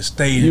I just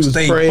stayed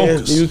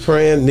focused. You was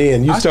praying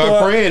then. You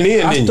started praying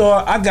then, didn't you?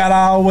 I got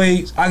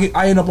always. I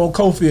ended up on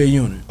Cofield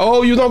unit.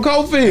 Oh, you was on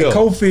Cofield.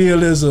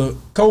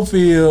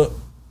 Cofield.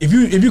 If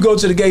you go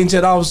to the gate and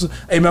tell the officer,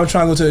 hey man, I'm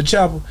trying to go to the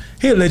chapel,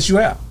 he'll let you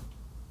out.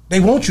 They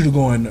want you to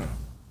go in there.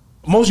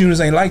 Most units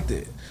ain't like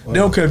that. Wow. They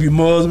don't care if you're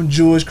Muslim,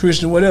 Jewish,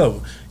 Christian, whatever.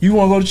 You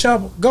want to go to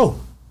chapel? Go.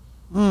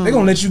 They're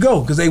gonna let you go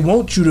because they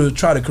want you to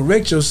try to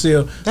correct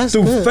yourself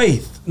through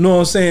faith. You know what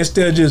I'm saying?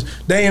 Instead of just,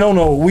 they ain't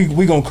no,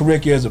 we gonna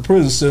correct you as a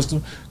prison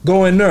system.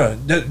 Go in there.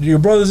 Your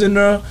brother's in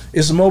there.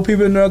 There's some more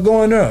people in there.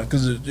 Go in there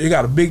because they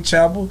got a big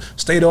chapel,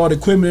 state-of-the-art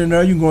equipment in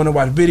there. You can go in there,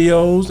 watch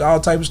videos, all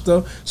type of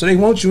stuff. So they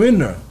want you in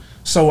there.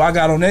 So I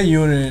got on that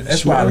unit, and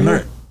that's why I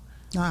learned.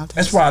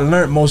 That's why I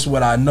learned most of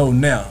what I know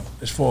now.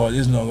 As far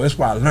as that's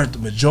why I learned the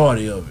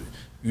majority of it.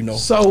 You know.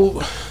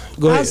 So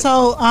go ahead.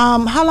 So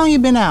how long you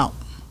been out?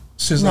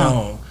 Since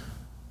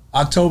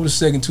October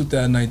 2nd,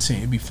 2019.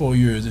 It'll be 4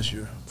 years this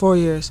year. 4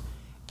 years.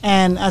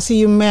 And I see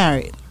you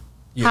married.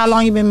 Yes. How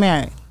long you been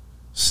married?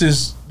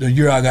 Since the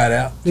year I got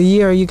out. The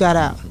year you got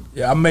out.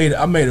 Yeah, I made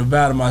a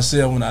vow to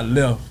myself when I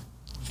left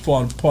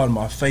for part of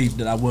my faith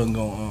that I wasn't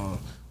gonna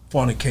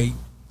fornicate,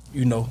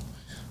 you know.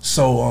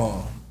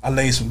 So I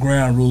laid some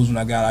ground rules when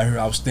I got out here.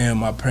 I was staying with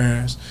my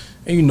parents.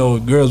 And you know,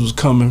 girls was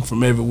coming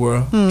from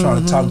everywhere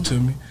trying to talk to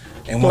me.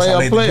 And once I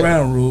laid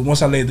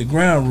the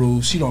ground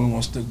rules, she don't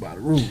want to stick by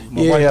the rules.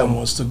 My wife don't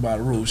want to stick by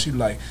the rules. She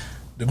like,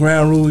 the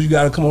ground rules, you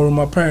got to come over to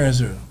my parents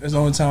here. That's the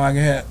only time I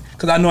can have,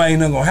 because I know ain't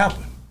nothing going to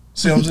happen.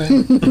 See what I'm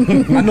saying?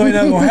 I know ain't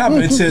nothing going to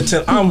happen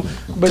until I'm,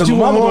 because my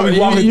mama going to be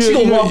walking, she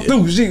going to walk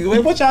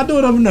through. What y'all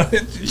doing over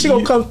there? She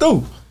going to come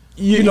through.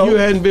 You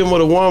hadn't been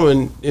with a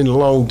woman in a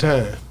long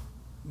time.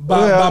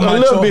 By my a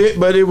little choice. bit,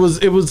 but it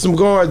was some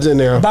guards in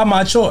there. By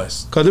my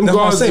choice. Cause them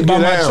guards say, by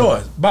my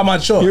choice. By my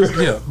choice.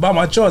 Yeah. By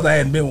my choice, I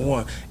hadn't been with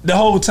one the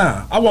whole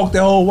time. I walked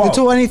that whole walk.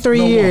 For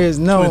 23 years,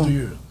 no. 23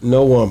 years.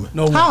 No woman.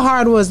 No woman. How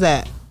hard was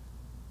that?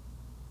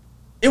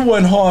 It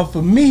wasn't hard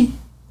for me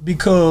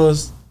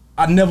because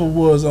I never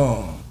was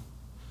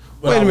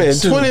Wait a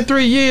minute,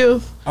 23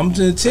 years? I'm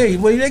just tell you,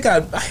 well, I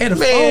had a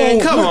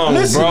phone. Come on,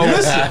 listen, bro.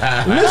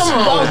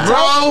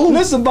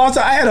 Listen, boss.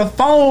 I had a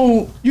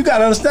phone. You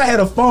gotta understand. I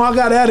had a phone. I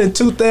got out in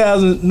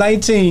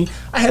 2019.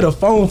 I had a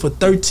phone for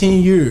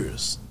 13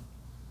 years.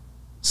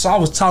 So I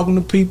was talking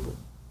to people,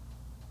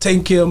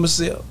 taking care of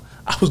myself.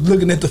 I was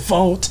looking at the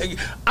phone.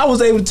 I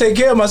was able to take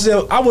care of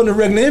myself. I wasn't a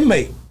regular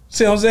inmate.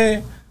 See what I'm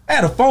saying? I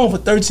had a phone for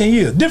 13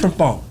 years. Different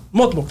phone,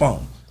 multiple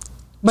phones.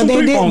 But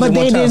they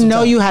didn't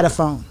know you had a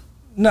phone.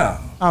 No.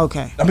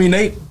 Okay. I mean,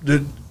 they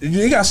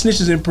got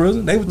snitches in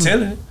prison. They were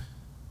telling it,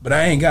 but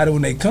I ain't got it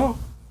when they come.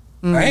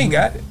 I ain't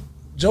got it.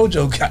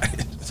 JoJo got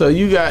it. So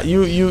you got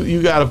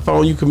a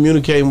phone. You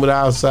communicating with the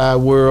outside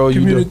world.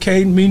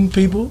 Communicating, meeting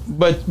people.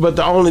 But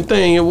the only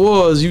thing it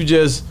was, you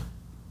just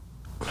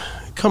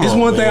come on. It's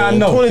one thing I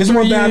know. It's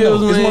one thing I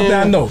know. It's one thing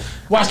I know.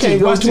 Watch I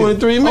can't go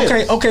 23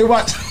 minutes. Okay.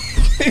 Watch.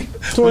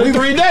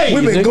 23 days.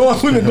 We've been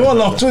going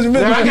long 20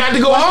 minutes. Now I got to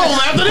go home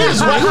after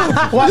this.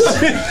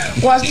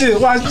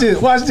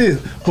 Watch this.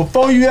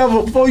 Before you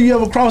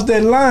ever crossed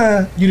that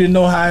line, you didn't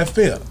know how it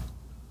felt.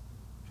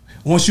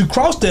 Once you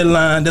crossed that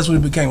line, that's when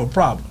it became a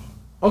problem.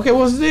 Okay,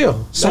 what's the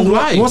deal? So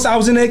once I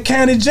was in that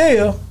county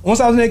jail,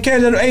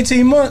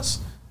 18 months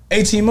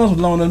was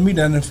long enough for me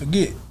to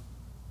forget.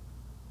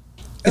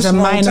 It's a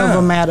mind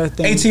over matter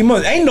thing. 18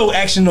 months. Ain't no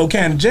action, no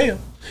county jail.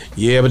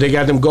 Yeah, but they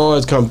got them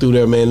guards come through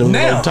there, man. Them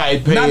now,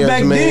 tight pants, not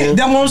back man. then.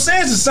 That's what I'm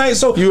saying. It's the same.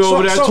 So you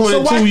over there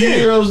 22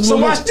 years. So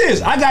watch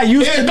this. I got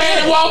used to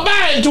that. Walk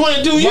by in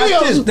 22 years.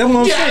 This. That's what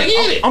I'm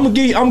saying. I'm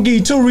gonna give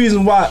you 2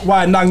 reasons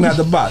why it knocked me out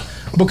the box.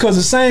 Because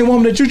the same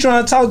woman that you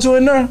trying to talk to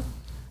in there,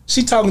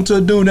 she talking to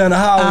a dude down the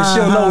hallway. She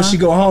don't know when she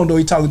go home though.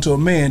 He talking to a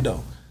man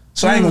though.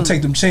 So I ain't gonna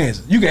take them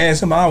chances. You can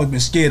ask him. I always been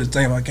scared of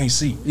things I can't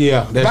see.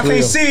 Yeah, that's if I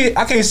can't see it,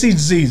 I can't see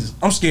diseases.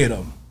 I'm scared of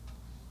them.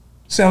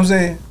 See what I'm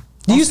saying?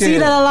 Do you see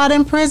that a lot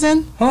in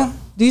prison? Huh?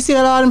 Do you see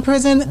that a lot in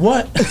prison?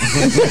 What?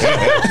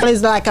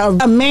 It's like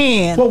a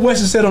man. What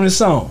Weston said on his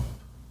song?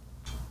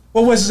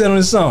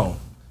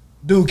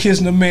 Dude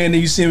kissing a man,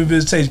 then you see him in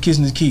visitation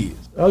kissing his kids.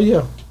 Oh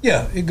yeah.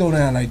 Yeah, it go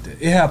down like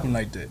that. It happened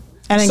like that.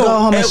 And then go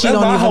home and she don't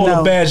even know.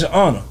 That's a badge of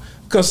honor.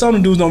 Because some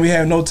of the dudes don't be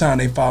having no time,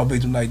 they fall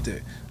victim like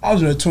that. I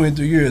was in there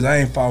 23 years. I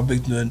ain't fall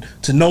victim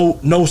to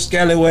no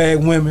scallywag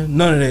women.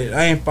 None of that.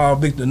 I ain't fall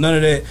victim to none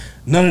of that.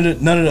 None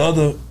of the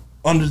other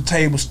under the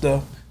table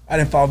stuff. I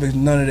didn't fall victim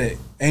to none of that.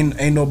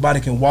 Ain't nobody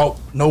can walk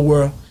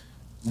nowhere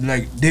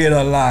like dead or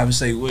alive and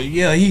say, well,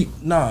 yeah, it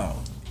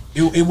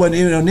wasn't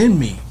even in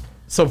me.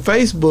 So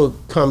Facebook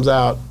comes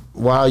out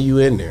while you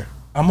in there.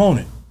 I'm on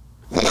it.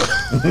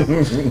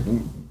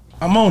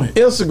 I'm on it.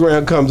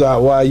 Instagram comes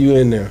out while you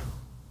in there.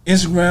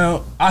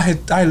 Instagram,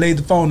 I laid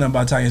the phone down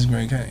by the time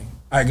Instagram came.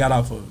 I got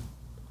off of it.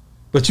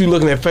 But you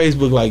looking at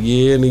Facebook like,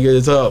 yeah, nigga,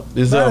 it's up.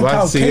 It's up.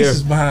 I see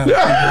cases it. Behind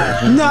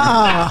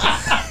Nah.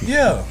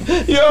 Yeah.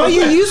 But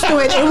you used to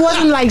it. It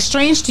wasn't like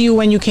strange to you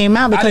when you came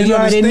out because you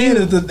already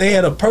knew. That they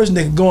had a person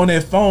that could go on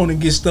their phone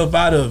and get stuff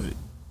out of it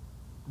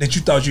that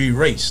you thought you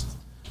erased.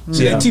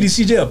 See, that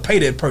TDCJ will pay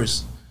that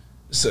person.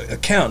 It's an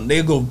account.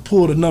 They'll go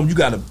pull the number.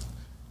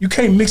 You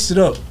can't mix it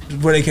up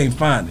where they can't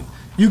find it.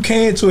 You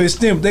can to an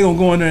extent, but they gonna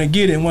go in there and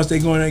get it. And once they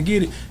go in there and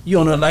get it, you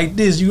on there like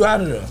this, you out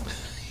of there.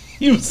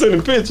 You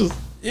sending pictures?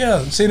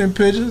 Yeah, sending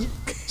pictures.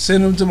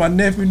 Send them to my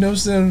nephew,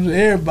 send them to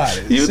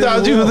everybody. You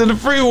thought you was in the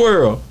free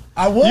world.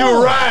 I was. You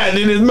were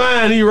riding in his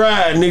mind. He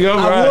riding,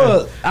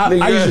 nigga. I'm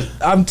riding.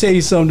 I'm telling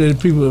you something that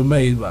people are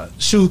amazed about.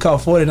 Shoes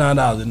cost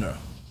 $49 in there.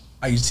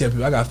 I used to tell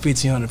people I got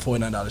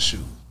 $1,549 shoes.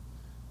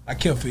 I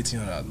kept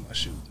 $1,500 in my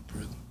shoes in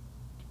prison.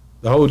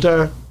 The whole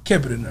time?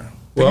 Kept it in there.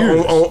 For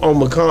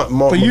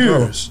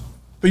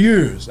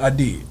years, I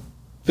did.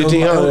 $1,500.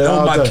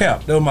 That was my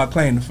cap. That was my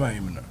claim to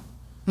fame in there.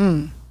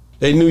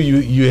 They knew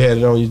you had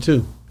it on you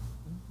too.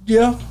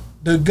 Yeah,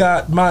 the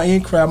guy, my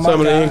in crowd, some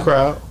of the in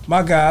crowd,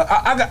 my guy.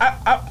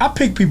 I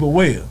pick people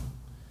well.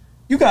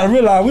 You got to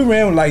realize we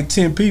ran with like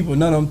 10 people.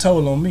 None of them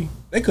told on me.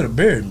 They could have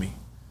buried me.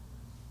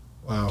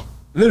 Wow.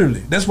 Literally,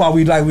 that's why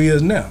we like we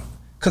is now.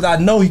 Cause I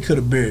know he could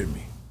have buried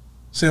me.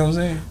 See what I'm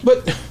saying?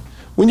 But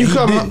when you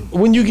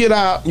when you get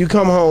out, you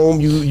come home.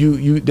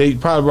 They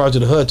probably brought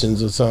you to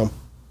Hudson's or something.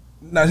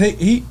 Now I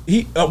left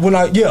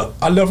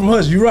from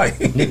Hudson. You're right.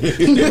 I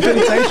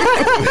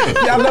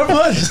left from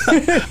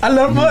Hudson. I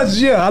left from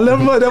Hudson. Yeah, I left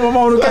from Hudson. That's my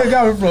mom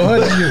got me from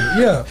Hudson.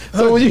 Yeah.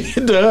 So when you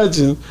get to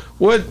Hudson,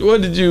 what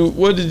did you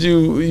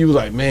was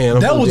like, man?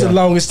 That was the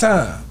longest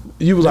time.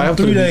 You was like, I'm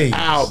 3 days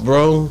out,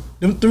 bro.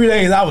 Them 3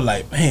 days, I was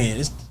like,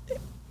 man,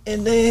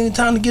 and they ain't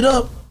time to get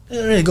up.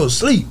 They ready to go to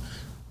sleep.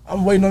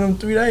 I'm waiting on them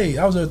 3 days.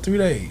 I was there 3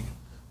 days.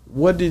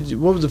 What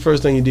was the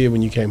first thing you did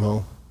when you came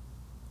home?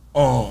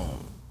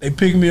 They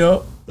picked me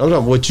up. I'm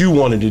talking what you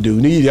wanted to do.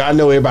 I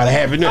know everybody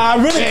happy. I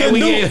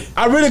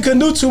really couldn't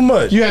do too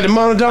much. You had the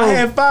monotone? I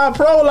had 5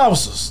 parole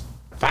officers.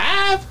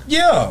 5?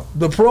 Yeah.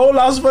 The parole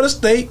officer for the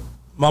state,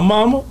 my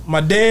mama, my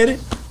daddy,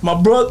 my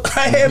brother.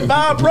 I had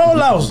 5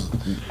 parole officers.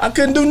 I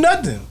couldn't do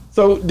nothing.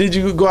 So did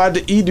you go out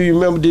to eat? Do you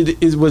remember?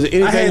 Was it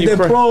anything? I had that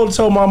parole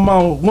told my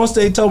mama. Once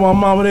they told my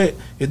mama that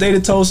if they'd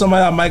have told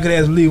somebody I might could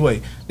have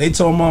leeway, they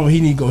told mama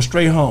he need to go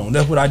straight home.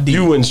 That's what I did.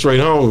 You went straight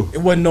home. It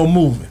wasn't no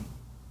moving.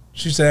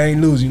 She said, I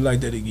ain't losing you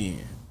like that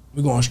again.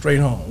 We're going straight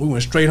home. We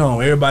went straight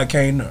home. Everybody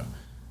came there.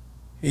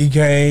 He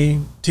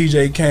came,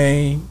 TJ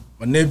came,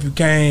 my nephew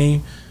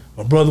came,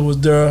 my brother was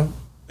there.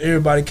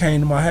 Everybody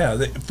came to my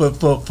house. For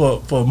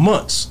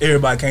months,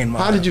 everybody came to my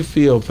house. How did you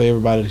feel for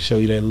everybody to show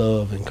you that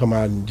love and come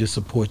out and just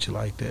support you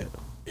like that?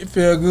 It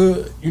felt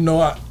good. You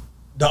know,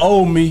 the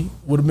old me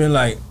would have been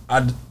like,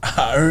 I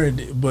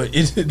earned it, but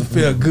it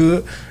felt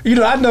good. You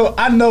know, I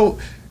know,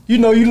 you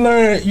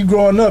learn, you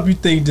growing up, you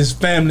think this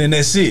family and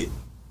that's it.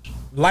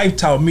 Life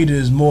taught me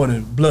there's more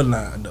than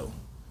bloodline, though.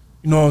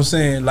 You know what I'm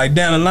saying? Like,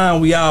 down the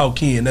line, we all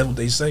kin. That's what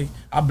they say.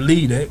 I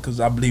believe that because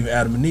I believe in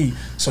Adam and Eve.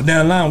 So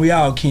down the line, we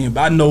all kin.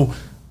 But I know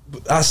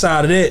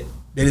outside of that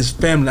it's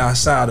family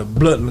outside of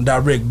bloodline,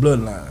 direct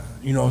bloodline.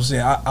 You know what I'm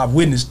saying? I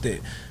witnessed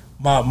that.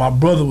 My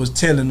brother was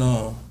telling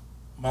my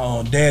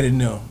daddy and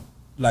them,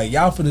 like,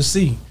 y'all finna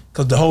see.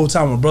 Because the whole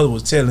time my brother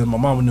was telling my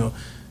mama and them,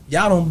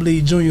 y'all don't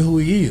believe Junior who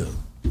he is.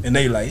 And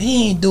they like,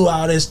 he ain't do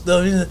all that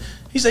stuff.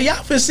 He said, y'all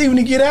finna see when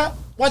he get out.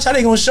 Watch how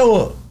they gonna show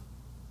up.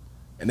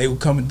 And they were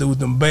coming through with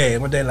them bags.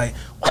 But they like,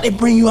 why they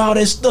bring you all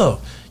that stuff?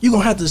 You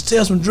gonna have to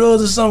sell some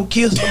drugs or something,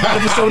 kill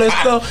somebody for some of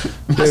that stuff?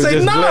 I say,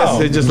 no.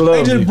 They just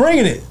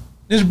bringing it.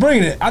 Just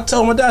bringing it. I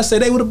told my dad, I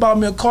said, they would have bought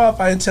me a car if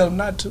I didn't tell them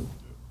not to.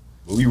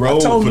 But we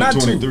rolled for the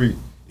 23.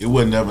 It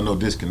wasn't ever no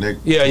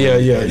disconnect.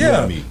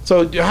 Yeah.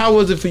 So how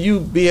was it for you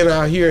being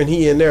out here and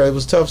he in there? It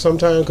was tough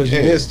sometimes because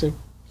you missed him?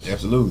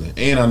 Absolutely.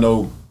 And I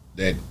know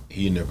that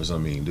he in there for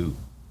something he didn't do.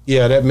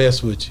 Yeah, that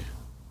messed with you.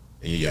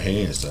 And your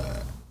hands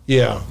tied.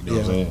 Yeah. You know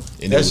what I'm saying?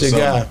 And that's your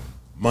guy.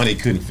 Money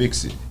couldn't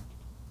fix it.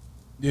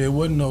 Yeah, it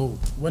wasn't no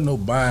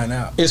buying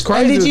out. It's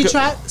crazy. And did you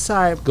try?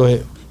 Sorry. Go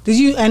ahead.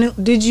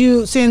 Did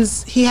you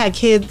since he had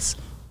kids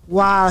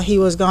while he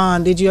was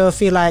gone? Did you ever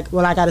feel like,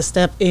 well, I got to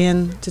step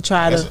in to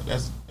try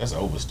that's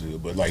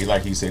overstood. But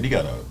like he said, he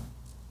got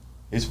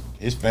his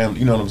family.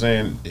 You know what I'm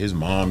saying? His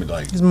mom and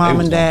his mom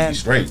and dad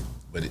straight.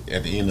 But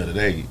at the end of the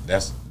day,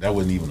 that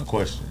wasn't even a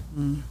question.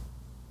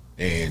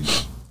 And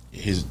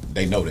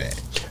they know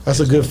that. That's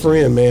a good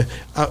friend, man.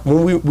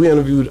 When we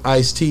interviewed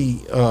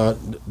Ice-T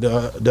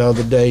the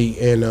other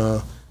day,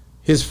 and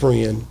his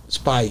friend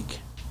Spike,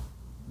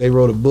 they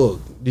wrote a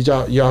book. Did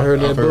y'all heard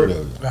that book? Heard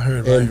of it. I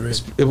heard And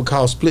it. it was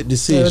called Split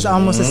Decision. It was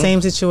almost the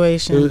same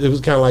situation. It was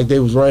kind of like they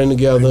was running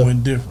together. It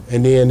went different.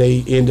 And then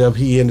he ended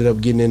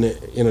up getting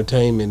into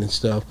entertainment and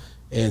stuff.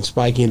 And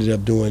Spike ended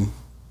up doing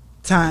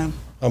Time.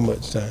 how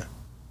much time?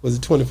 Was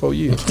it 24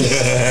 years?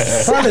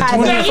 Probably 24.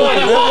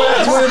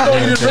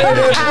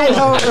 I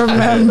don't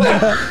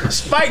remember.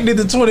 Spike did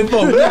the 24.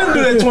 Let him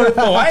do that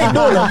 24. I ain't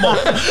doing no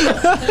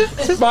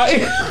more.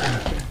 Spike.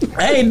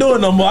 I ain't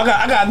doing no more. I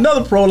got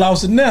another pro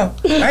lawsuit now.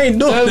 I ain't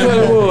doing That's that what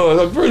it more. was.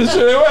 I'm pretty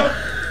sure it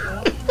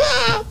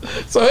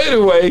was. So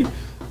anyway,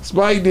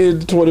 Spike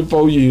did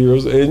 24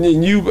 years, and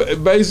then you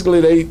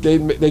basically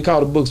they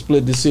called the book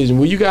Split Decision.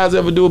 Will you guys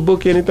ever do a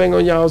book, anything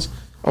on y'all's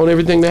on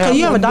everything that So happened?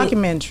 you have a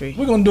documentary.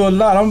 We're gonna do a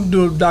lot. I'm gonna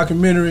do a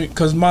documentary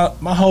because my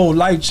whole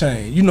life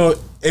changed. You know,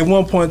 at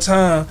one point in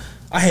time,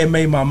 I had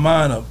made my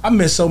mind up. I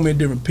met so many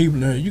different people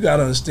in here. You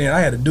gotta understand. I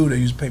had a dude that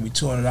used to pay me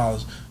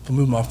 $200 for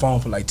moving my phone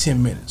for like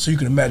 10 minutes. So you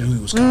can imagine who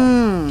he was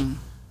calling.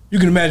 You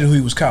can imagine who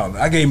he was calling.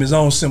 I gave him his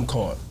own SIM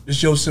card.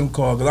 It's your SIM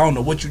card because I don't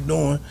know what you're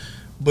doing,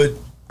 but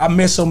I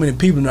met so many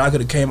people that I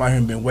could have came out here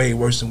and been way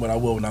worse than what I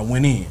was when I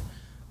went in.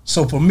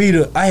 So for me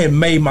I had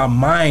made my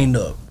mind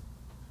up.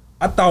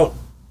 I thought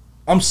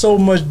I'm so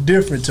much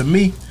different to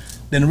me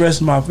than the rest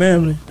of my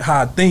family,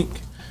 how I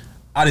think.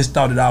 I just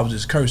thought that I was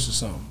just cursed or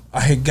something. I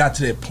had got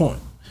to that point.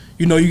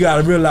 You know, you got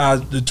to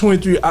realize the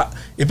 23,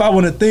 if I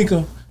want to think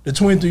of the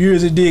 23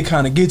 years, it did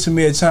kind of get to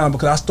me at time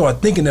because I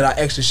started thinking that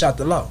I actually shot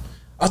the law.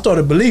 I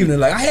started believing it,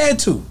 like I had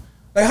to.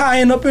 Like how I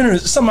end up in here,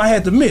 something I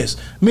had to miss.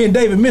 Me and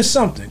David missed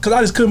something because I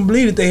just couldn't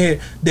believe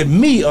that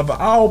me, of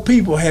all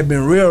people, had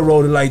been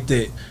railroaded like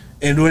that.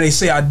 And when they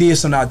say I did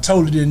something I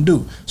totally didn't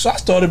do. So I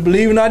started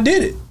believing I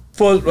did it.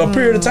 For a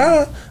period of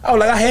time, I was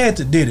like, I had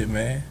to did it,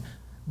 man.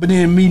 But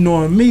then me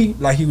knowing me,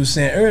 like he was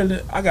saying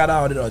earlier, I got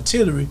all that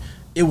artillery,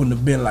 it wouldn't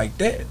have been like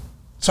that.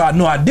 So I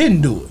know I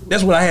didn't do it.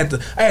 That's what I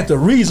had to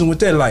reason with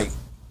that, like,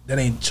 that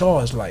ain't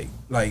charged like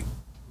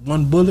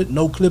one bullet,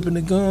 no clip in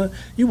the gun.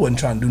 You wasn't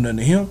trying to do nothing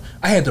to him.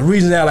 I had to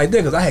reason that like that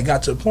because I had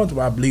got to a point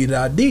where I believed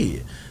that I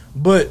did.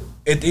 But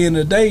at the end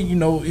of the day, you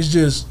know, it's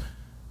just,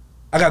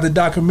 I got the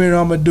documentary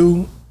I'm gonna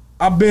do.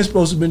 I've been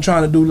supposed to been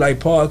trying to do like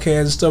podcasts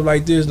and stuff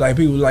like this. Like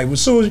people like,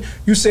 as soon as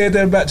you said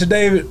that about to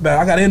David, but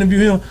I got to interview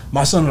him,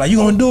 my son was like, you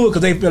gonna do it?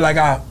 Because they feel like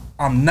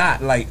I'm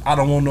not, like I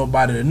don't want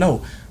nobody to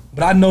know.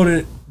 But I know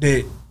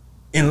that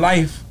in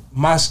life,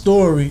 my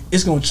story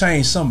is gonna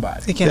change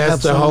somebody. It can help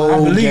That's the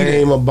someone. whole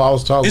game of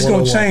Boss Talk. It's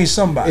gonna 101, change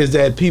somebody. Is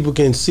that people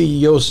can see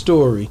your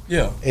story,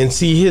 Yeah. and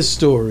see his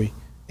story,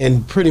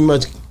 and pretty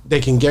much they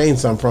can gain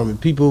something from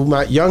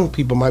it. Young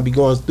people might be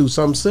going through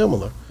something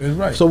similar. That's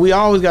right. So we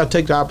always got to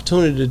take the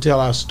opportunity to tell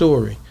our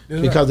story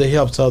That's because it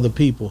helps other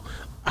people.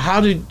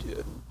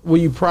 Were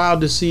you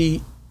proud to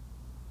see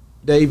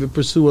David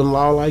pursuing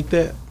law like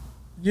that?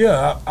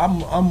 Yeah,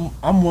 I'm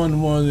one of the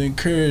ones that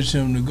encourage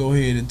him to go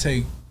ahead and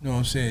take, you know what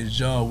I'm saying, his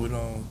job with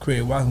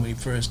Craig Watson when he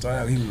first started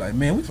out. He was like,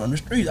 man, we from the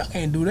streets. I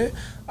can't do that.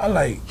 I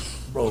like,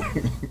 bro,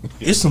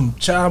 it's some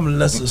child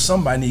molester.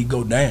 Somebody need to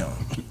go down.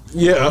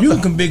 Yeah. You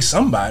can convict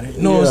somebody.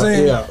 You know what I'm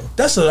saying? Yeah.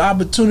 That's an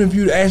opportunity for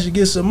you to actually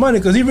get some money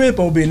because he really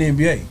supposed to be in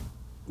the NBA.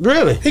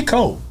 Really? He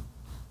cold.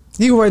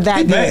 You were that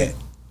He good. bad.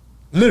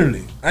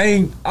 Literally.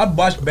 I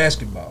watched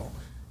basketball.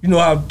 You know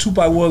how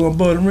Tupac was on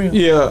Bud and Rim?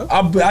 Yeah.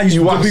 I used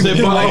to watched be that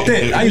like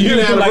that. I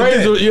used to be like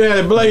that. You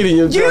had a blade in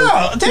your throat.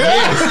 Yeah,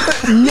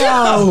 tell him.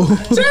 No.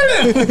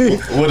 Tell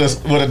him.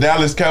 with a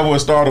Dallas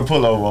Cowboys starter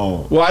pullover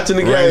on. Watching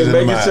the game, Raising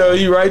making them sure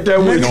he right there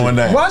with you. Going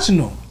down. Watching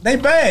them. They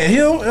bad. He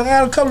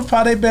got a couple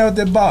of they bad with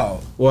that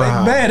ball.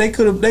 Wow. They bad.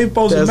 They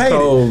supposed to That's made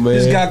cold, it. man.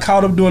 Just got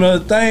caught up doing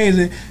other things,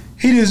 and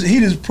he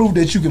just proved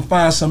that you can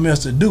find something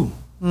else to do.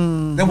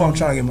 That's what I'm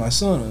trying to get my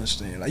son to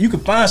understand. Like you can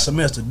find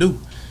something else to do.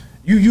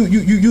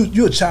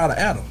 You're a child of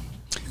Adam.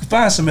 You can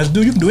find something else to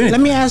do. You can do anything.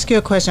 Let me ask you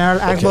a question. I'll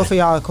ask both of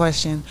y'all a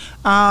question.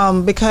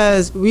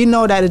 Because we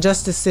know that the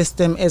justice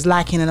system is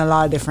lacking in a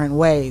lot of different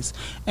ways.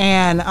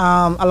 And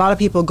a lot of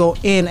people go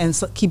in and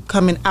keep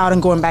coming out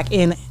and going back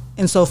in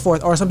and so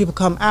forth. Or some people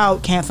come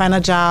out, can't find a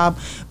job,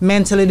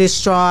 mentally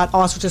distraught,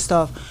 all sorts of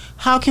stuff.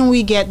 How can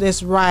we get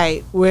this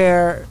right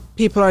where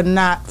people are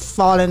not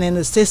falling in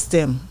the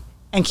system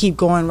and keep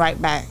going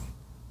right back?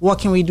 What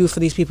can we do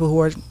for these people who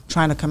are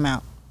trying to come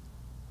out?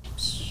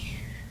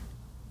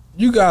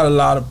 You got a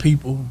lot of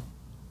people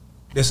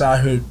that's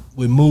out here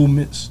with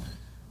movements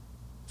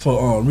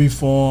for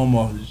reform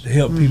or to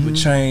help people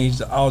change,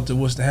 to alter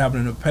what's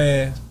happening in the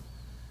past.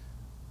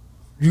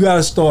 You got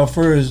to start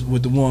first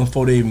with the ones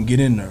before they even get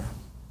in there.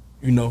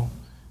 You know,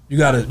 you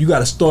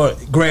gotta start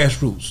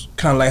grassroots,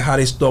 kind of like how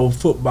they start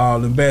with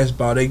football and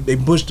basketball. They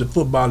push the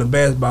football and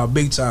basketball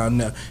big time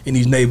now in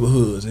these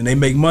neighborhoods, and they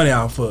make money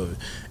off of it.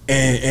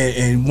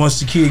 And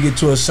once the kid get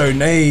to a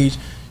certain age,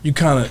 you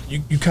kind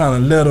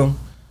of let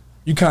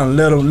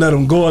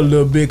them go a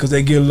little bit because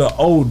they get a little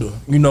older,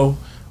 you know.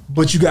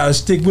 But you gotta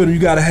stick with them. You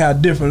gotta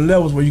have different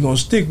levels where you're gonna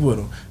stick with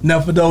them.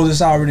 Now, for those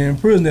that's already in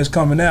prison, that's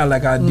coming out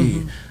like I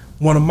did.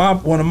 One of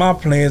my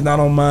plans, and I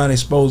don't mind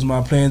exposing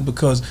my plans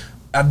because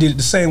I did it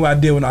the same way I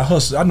did when I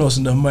hustled. I know it's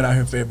enough money out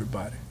here for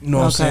everybody. You know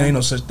what I'm saying? Ain't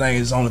no such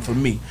thing as only for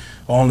me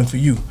or only for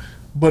you.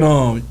 But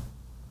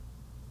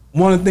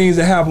one of the things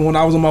that happened when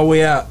I was on my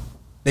way out,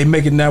 they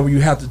make it now where you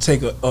have to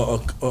take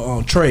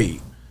a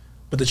trade.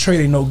 But the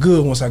trade ain't no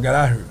good once I got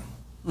out here.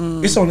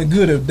 It's only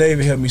good if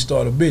David helped me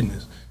start a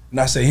business. And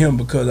I say him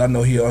because I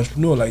know he an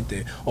entrepreneur like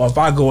that. Or if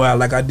I go out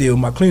like I did with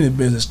my cleaning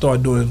business,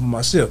 start doing it for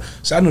myself.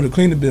 So I knew the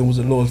cleaning business was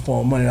the lowest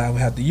form of money that I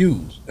would have to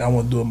use. And I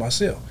want to do it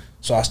myself.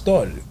 So I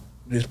started it.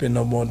 They spent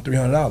no more than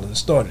 $300 and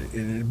started it.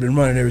 And it's been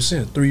running ever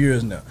since, 3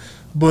 years now.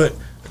 But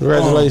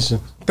congratulations.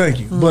 Thank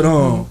you. But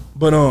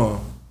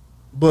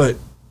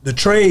the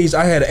trades,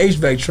 I had an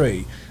HVAC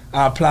trade.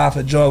 I applied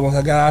for jobs once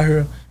I got out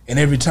here. And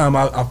every time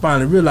I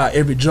finally realized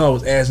every job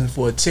was asking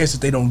for a test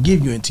that they don't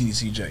give you in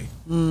TDCJ.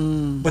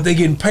 But they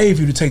getting paid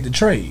for you to take the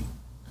trade.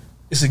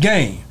 It's a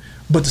game.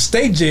 But the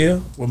state jail,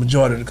 where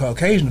majority of the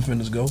Caucasian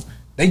offenders go,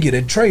 they get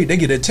a trade, they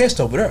get a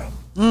test over there.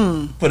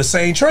 For the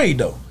same trade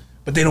though.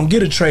 But they don't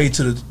get a trade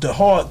to the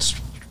hard,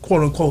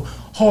 quote unquote,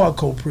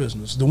 hardcore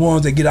prisoners. The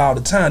ones that get out all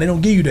the time, they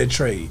don't give you that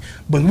trade.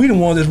 But we the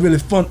ones that's really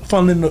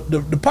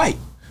funneling the pipe.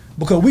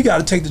 Because we got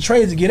to take the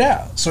trades to get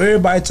out. So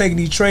everybody taking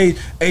these trades,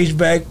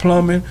 HVAC,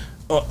 plumbing,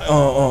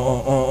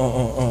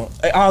 all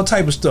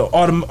type of stuff,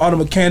 auto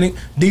mechanic,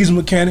 diesel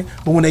mechanic,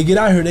 but when they get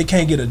out here, they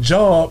can't get a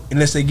job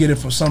unless they get it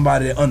from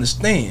somebody that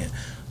understand.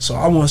 So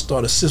I want to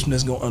start a system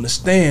that's gonna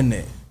understand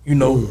that, you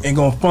know, and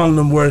gonna funnel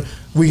them where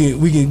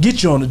we can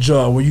get you on the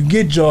job, where you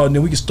get job, and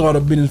then we can start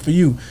a business for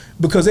you.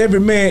 Because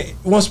every man,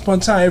 once upon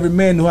a time, every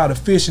man knew how to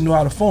fish and knew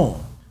how to farm.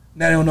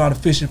 Now they don't know how to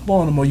fish and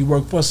farm no more. You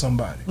work for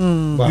somebody.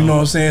 Wow. You know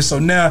what I'm saying? So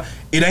now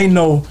it ain't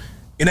no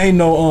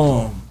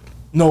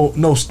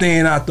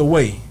staying out the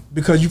way.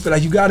 Because you feel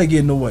like you gotta get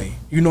in the way.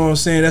 You know what I'm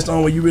saying? That's the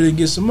only way you really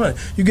get some money.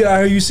 You get out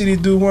here, you see these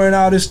dudes wearing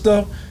all this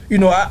stuff. You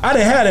know, I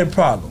didn't have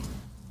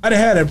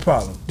that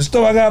problem. The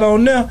stuff I got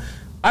on now,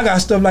 I got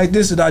stuff like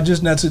this that I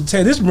just now took.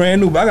 This is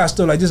brand new, but I got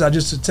stuff like this I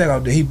just took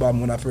out that he bought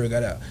me when I first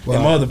got out. Wow.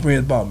 And my other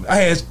friends bought me. I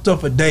had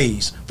stuff for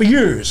days, for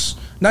years.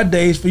 Not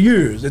days, for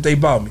years that they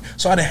bought me.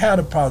 So I didn't have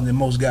the problem that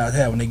most guys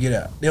have when they get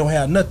out. They don't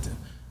have nothing.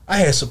 I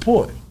had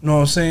support. You know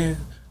what I'm saying?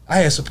 I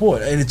had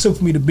support, and it took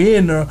for me to be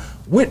in there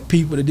with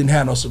people that didn't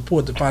have no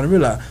support to finally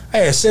realize. I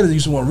had said that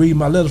used to want to read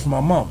my letters from my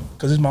mama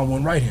because his mom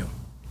wouldn't write him.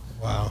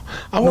 Wow.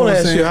 I want to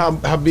ask you,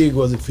 how big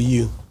was it for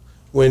you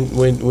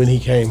when he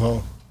came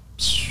home?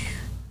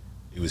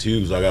 It was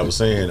huge. Like I was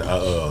saying,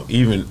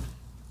 even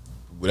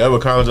whatever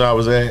college I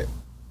was at,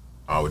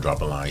 I would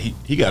drop a line.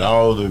 He got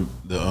all the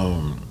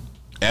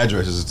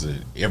addresses to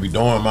every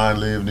dorm I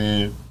lived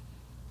in.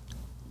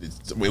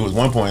 It was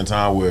one point in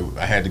time where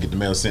I had to get the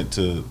mail sent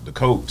to the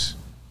coach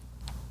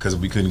because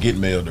we couldn't get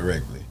mail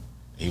directly.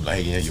 And he was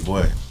like, hey, yeah, your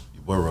boy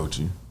wrote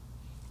you.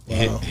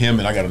 Wow. Him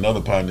and I got another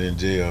partner in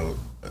jail,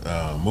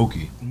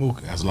 Mookie.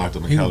 I was locked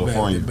up in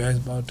California. He was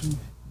basketball too.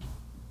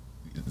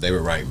 They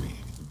would write me,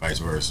 vice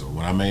versa.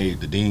 When I made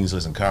the dean's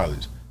list in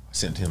college, I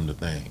sent him the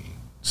thing.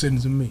 Sent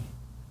it to me.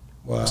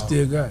 Wow. I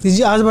still got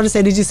it. I was about to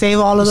say, did you save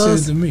all of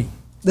those? Sent it to me.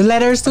 The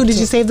letters too? Did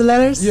you save the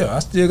letters? Yeah, I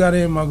still got it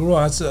in my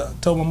garage. I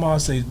told my mom, I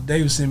said,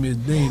 David sent me his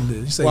dean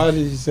list. He said, why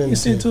did you send it? He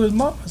sent it to his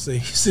mom. I said,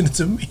 he sent it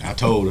to me. I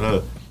told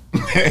her.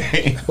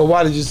 But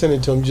why did you send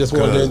it to him? You just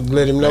wanted to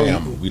let him know?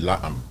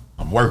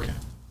 I'm working.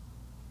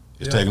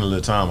 It's taking a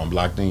little time. I'm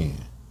locked in.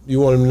 You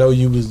want him to know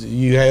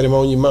you had him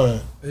on your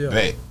mind. Yeah.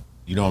 Bet.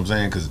 You know what I'm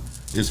saying?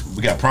 Because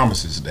we got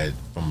promises that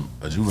from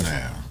a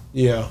juvenile.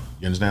 Yeah.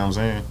 You understand what I'm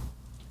saying?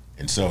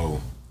 And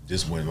so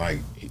just went like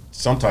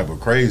some type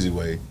of crazy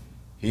way.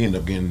 He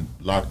ended up getting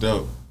locked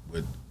up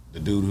with the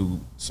dude who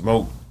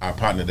smoked our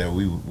partner that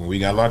when we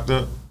got locked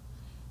up.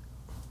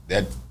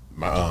 That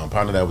my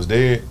partner that was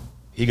dead,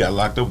 he got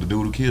locked up with the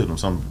dude who killed him,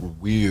 some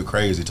weird,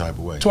 crazy type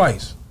of way.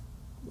 Twice.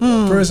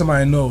 First time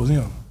I know it was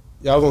him.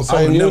 Y'all was on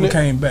the same unit? I would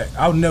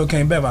never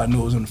came back if I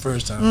knew it was him the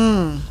first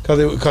time.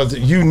 Because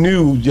you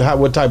knew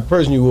what type of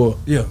person you were.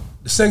 Yeah.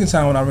 The second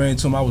time when I ran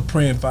into him, I was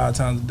praying 5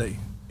 times a day.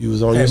 You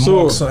was on your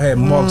sword. Had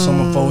marks on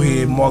my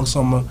forehead, marks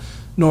on my, you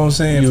know what I'm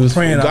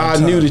saying?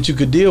 God knew that you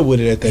could deal with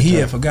it at that time. He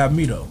had forgot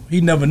me though.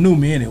 He never knew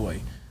me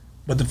anyway.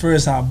 But the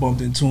first time I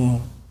bumped into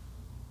him,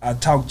 I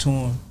talked to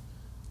him.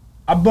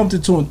 I bumped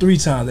into him 3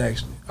 times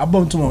actually. I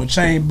bumped into him on a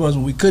chain bus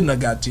when we couldn't have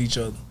got to each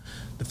other.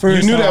 The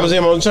first you knew time, that was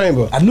him on the chain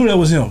bus? I knew that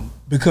was him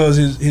because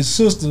his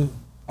sister,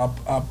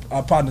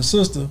 our partner's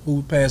sister,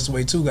 who passed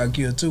away too, got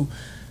killed too.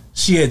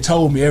 She had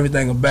told me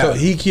everything about it. So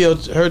he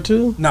killed her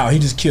too? No, he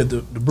just killed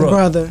the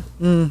brother.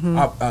 Mm-hmm.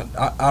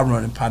 I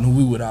run a partner who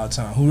we with all the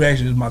time, who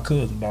actually is my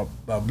cousin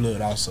by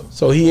blood also.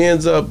 So he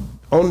ends up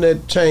on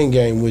that chain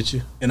gang with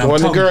you. And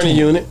going to Gurney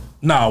unit.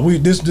 No,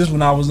 this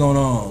when I was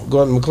on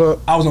Gordon McClure.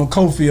 I was on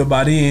Cofield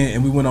by then,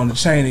 and we went on the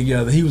chain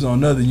together. He was on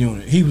another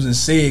unit. He was in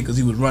SED because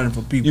he was running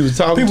for people. You was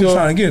talking people to him?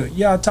 Trying to get it.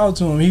 Yeah, I talked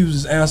to him. He was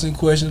just answering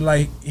questions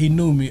like he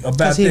knew me about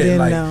that. He didn't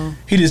like know.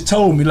 He just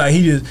told me like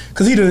he done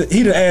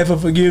asked for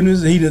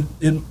forgiveness.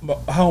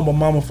 How my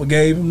mama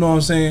forgave him. You know what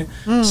I'm saying?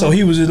 So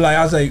he was just like,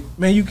 I was like,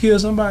 man, you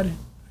killed somebody?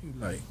 He was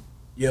like,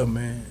 yeah,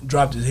 man.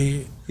 Dropped his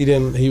head.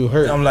 He was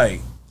hurt. I'm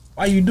like,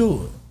 why you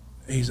do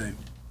it? He said,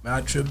 Man,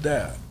 I tripped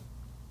out.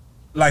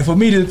 Like for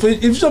me,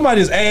 if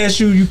somebody just asks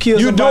you kill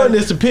somebody. You doing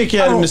this to pick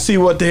at him to see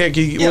what the heck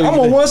he. Yeah, I'm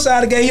on one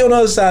side of the gate, he on the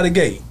other side of the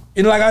gate.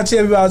 And like I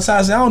tell people all the time,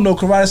 I say, I don't know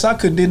karate, so I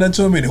couldn't do nothing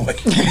to him anyway.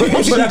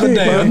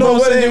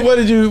 What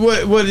did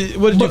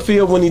you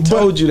feel when he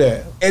told you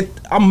that?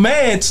 I'm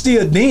mad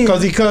still then.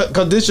 Cause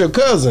this your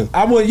cousin.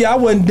 I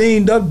wasn't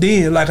deemed up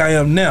then like I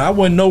am now. I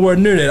wasn't nowhere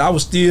near that.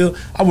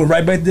 I went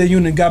right back to that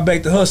unit and got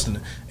back to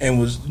hustling and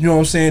was, you know what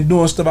I'm saying,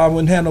 doing stuff I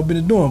wouldn't have no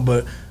business doing.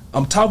 But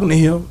I'm talking to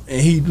him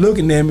and he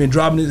looking at me and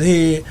dropping his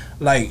head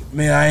like,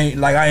 man,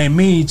 I ain't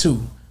mean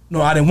to.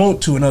 No, I didn't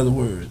want to, in other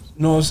words.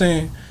 You know what I'm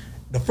saying?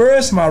 The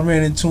first time I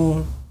ran into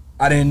him,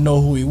 I didn't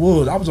know who he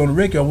was. I was on the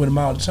record with him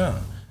all the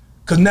time.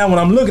 Cause now when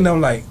I'm looking,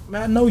 I'm like,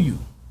 man, I know you. You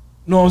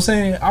know what I'm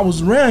saying? I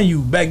was around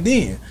you back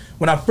then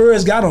when I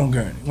first got on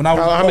Gurney.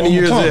 How many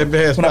years had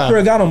passed by? When I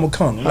first got on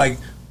McConnell, like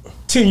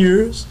 10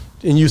 years.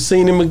 And you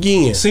seen him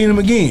again? Seen him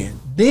again.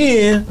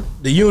 Then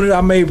the unit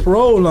I made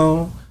parole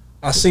on,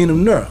 I seen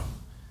him there.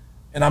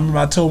 And I remember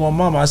I told my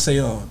mama, I say,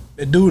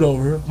 that dude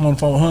over here, I'm on the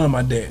phone with her and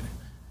my daddy.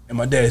 And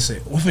my daddy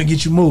said, we finna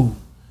get you moved.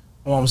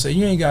 My mama said,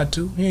 you ain't got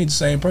to. He ain't the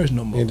same person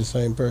no more. He ain't the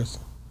same person.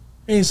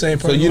 He ain't the same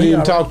person. So you didn't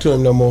even talk to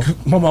him no more?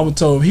 My mama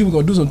told him he was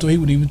going to do something to him. He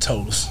wouldn't even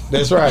told us.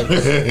 That's right.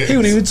 He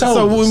wouldn't even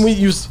told us. So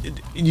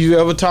when you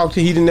ever talked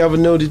to him, he didn't ever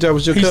know that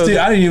was your cousin?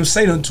 I didn't even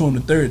say nothing to him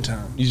the third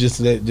time. You just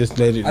let it I just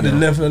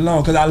left it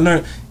alone because I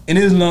learned, and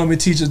his me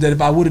teachers that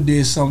if I would have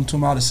did something to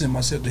him, I would have sent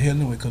myself to hell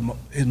anyway because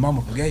his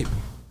mama forgave him.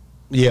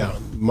 Yeah,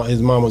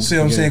 his mama. See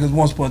what I'm saying? Because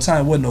once upon a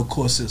time, it wasn't no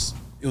court system.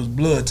 It was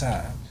blood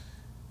time.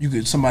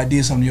 Somebody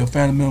did something to your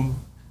family member,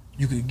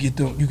 you could get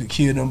them, you could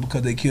kill them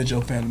because they killed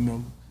your family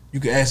member. You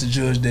could ask the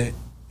judge that.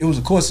 It was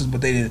a court system,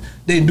 but they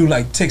didn't do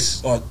like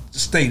Texas or the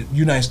state,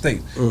 United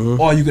States.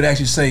 Mm-hmm. Or you could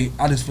actually say,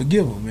 I just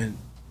forgive them and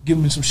give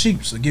me some sheep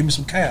or give me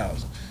some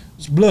cows.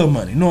 It's blood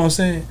money, you know what I'm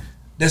saying?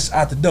 That's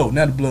out the door,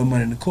 not the blood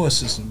money in the court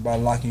system by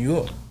locking you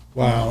up.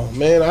 Wow,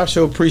 man, I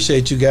sure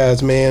appreciate you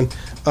guys, man.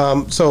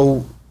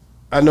 So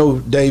I know,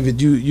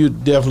 David, you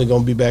definitely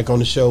gonna be back on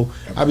the show.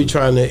 I'll be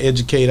trying to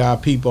educate our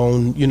people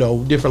on,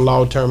 different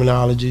law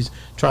terminologies,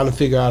 trying to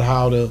figure out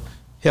how to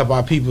help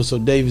our people. So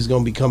David's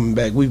gonna be coming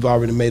back. We've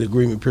already made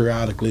agreement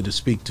periodically to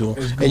speak to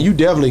him, and you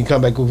definitely can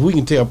come back if we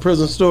can tell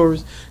prison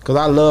stories. Because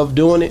I love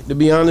doing it. To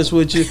be honest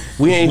with you,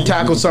 we ain't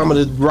tackled some of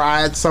the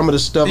riots, some of the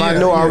stuff. I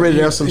know already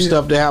there's some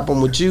stuff that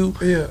happened with you.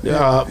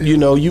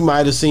 You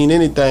might have seen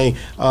anything.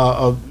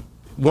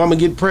 Woman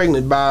get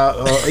pregnant by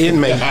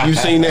inmate. You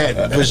seen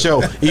that for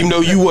sure. Even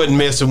though you wasn't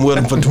messing with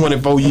him for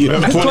 24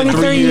 years,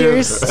 23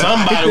 years.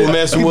 Somebody was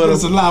messing with him.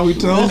 That's a lie we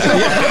told.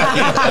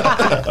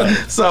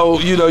 So,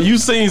 you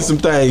seen some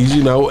things,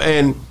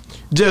 and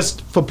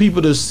just for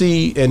people to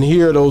see and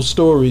hear those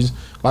stories,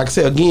 like I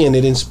said, again,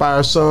 it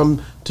inspires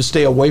some to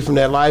stay away from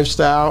that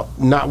lifestyle,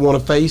 not want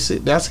to face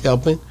it. That's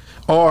helping.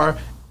 Or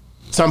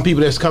some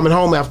people that's coming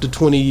home after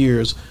 20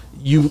 years,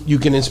 you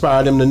can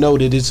inspire them to know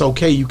that it's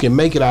okay. You can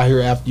make it out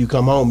here after you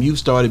come home. You've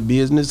started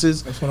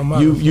businesses. That's what I'm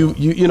about.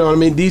 You know what I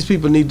mean? These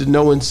people need to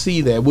know and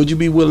see that. Would you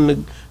be willing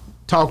to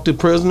talk to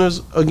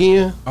prisoners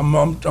again?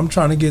 I'm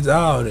trying to get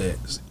out of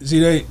that.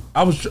 See,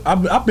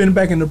 I've been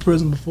back in the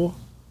prison before.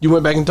 You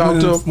went back and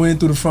talked to them?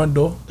 Went through the front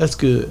door. That's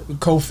good.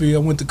 Cofield, I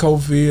went to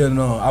Cofield,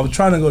 and I was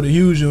trying to go to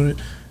Hughes unit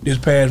this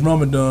past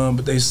Ramadan,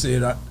 but they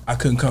said I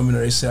couldn't come in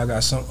there. They said I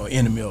got an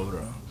enemy over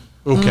there.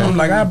 Okay. I'm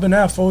like, I've been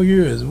out 4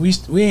 years.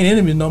 We ain't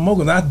enemies no more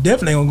because I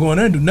definitely ain't gonna go in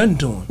there and do nothing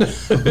to him.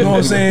 You know what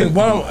I'm saying?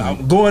 Well,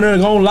 I'm going there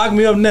and gonna lock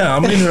me up now.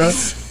 I'm in there.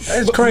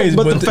 That's crazy.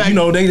 But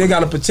they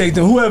gotta protect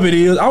him. Whoever it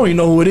is, I don't even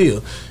know who it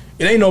is.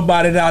 It ain't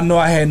nobody that I know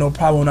I had no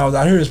problem when I was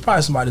out here. It's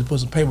probably somebody that put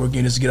some paperwork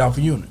in just to get off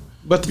a unit.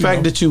 But the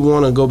fact that you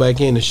want to go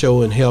back in the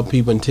show and help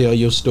people and tell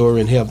your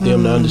story and help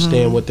them to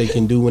understand what they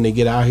can do when they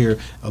get out here,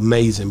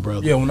 amazing,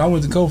 brother. Yeah, when I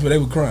went to Cofield, they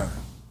were crying.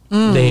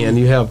 Dan,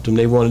 you helped them.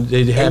 They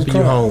happy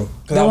you home.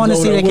 They want to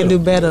see they can do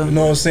better. You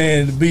know what I'm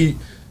saying? To be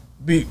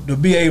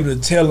able to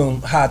tell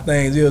them how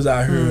things is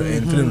out here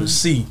and for them to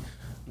see,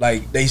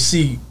 like they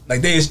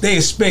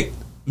expect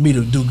me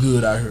to do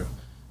good out here.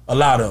 A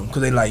lot of them,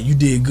 because they like, you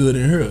did good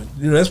in here.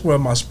 That's where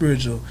my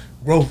spiritual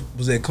growth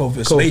was at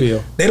Cofield. So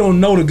they don't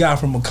know the guy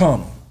from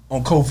McConnell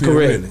on Cofield.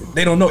 Correct. Really.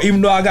 They don't know,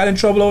 even though I got in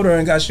trouble over there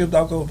and got shipped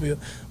out Cofield.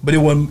 But it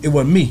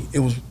wasn't me. It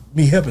was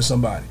me helping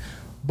somebody.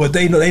 But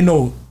they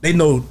know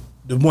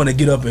the one that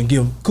get up and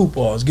give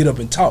coupons, get up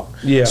and talk.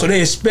 Yeah. So they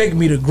expect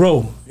me to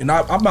grow, and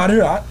I'm out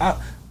here.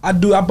 I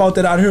brought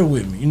that out here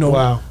with me.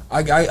 Wow.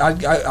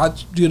 I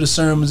do the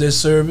sermons at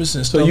service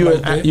and stuff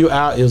like that. You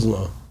out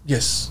Islam?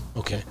 Yes.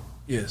 Okay.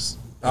 Yes.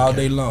 All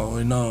day long,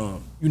 and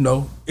I'm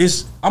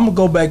gonna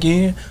go back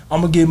in.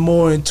 I'm gonna get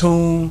more in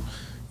tune.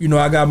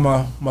 I got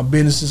my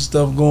business and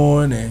stuff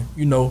going, and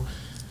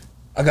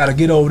I gotta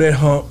get over that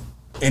hump,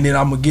 and then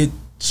I'm gonna get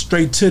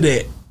straight to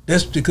that.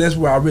 That's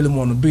where I really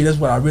want to be. That's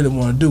what I really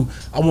want to do.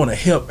 I want to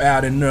help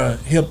out in there,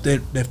 help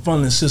that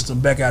funneling system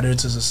back out there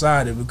to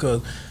society,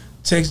 because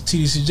Texas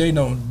TDCJ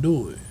don't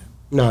do it.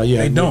 No,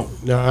 yeah, They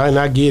don't. No, and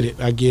I get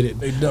it. I get it.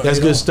 They don't. That's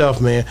They good don't. stuff,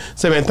 man.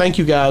 So, man, thank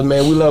you guys,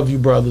 man. We love you,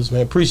 brothers,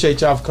 man.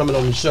 Appreciate y'all for coming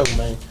on the show,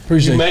 man.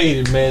 Appreciate you made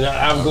it, man.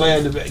 I'm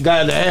glad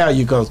to have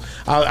you because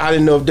I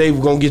didn't know if Dave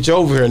was gonna get you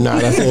over here or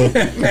not. I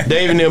said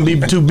Dave and them be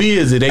too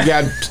busy. They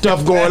got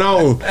stuff going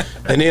on,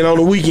 and then on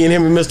the weekend,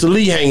 him and Mr.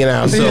 Lee hanging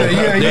out, so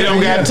they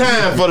don't got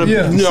time for the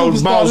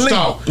Superstar boss Lee.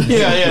 talk. They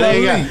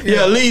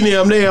got Lee and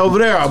them. They over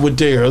there with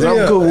theirs. I'm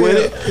Yeah, cool with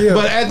it. yeah.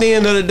 But at the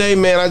end of the day,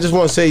 man, I just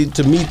want to say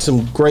to meet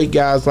some great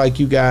guys like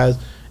you guys.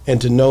 And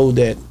to know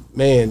that,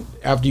 man,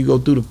 after you go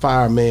through the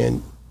fire,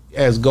 man,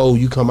 as gold,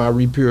 you come out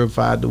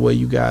repurified the way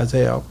you guys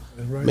have.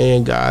 Right.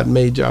 Man, God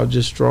made y'all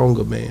just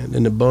stronger, man.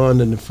 And the bond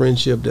and the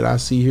friendship that I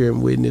see here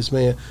and witness,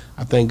 man,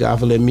 I thank God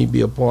for letting me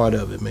be a part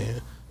of it,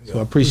 man. So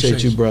I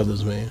appreciate you,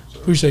 brothers, man.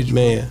 Appreciate you,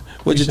 man.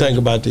 What you think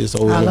about this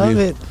whole interview? I love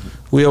it.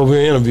 We over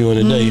here interviewing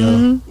today,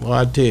 huh? Well,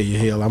 I tell you,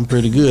 hell, I'm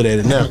pretty good at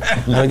it now.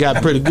 I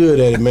got pretty good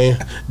at it, man.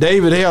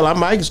 David, hell, I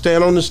might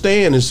stand on the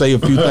stand and say a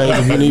few things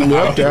if you need me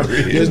up there.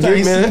 Just give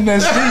me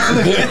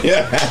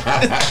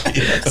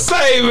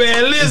Say,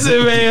 man,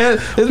 listen, man.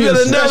 It's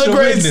been another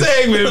great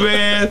segment,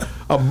 man.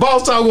 A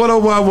Boss Talk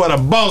 101, what a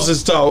boss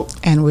is talk.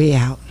 And we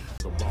out.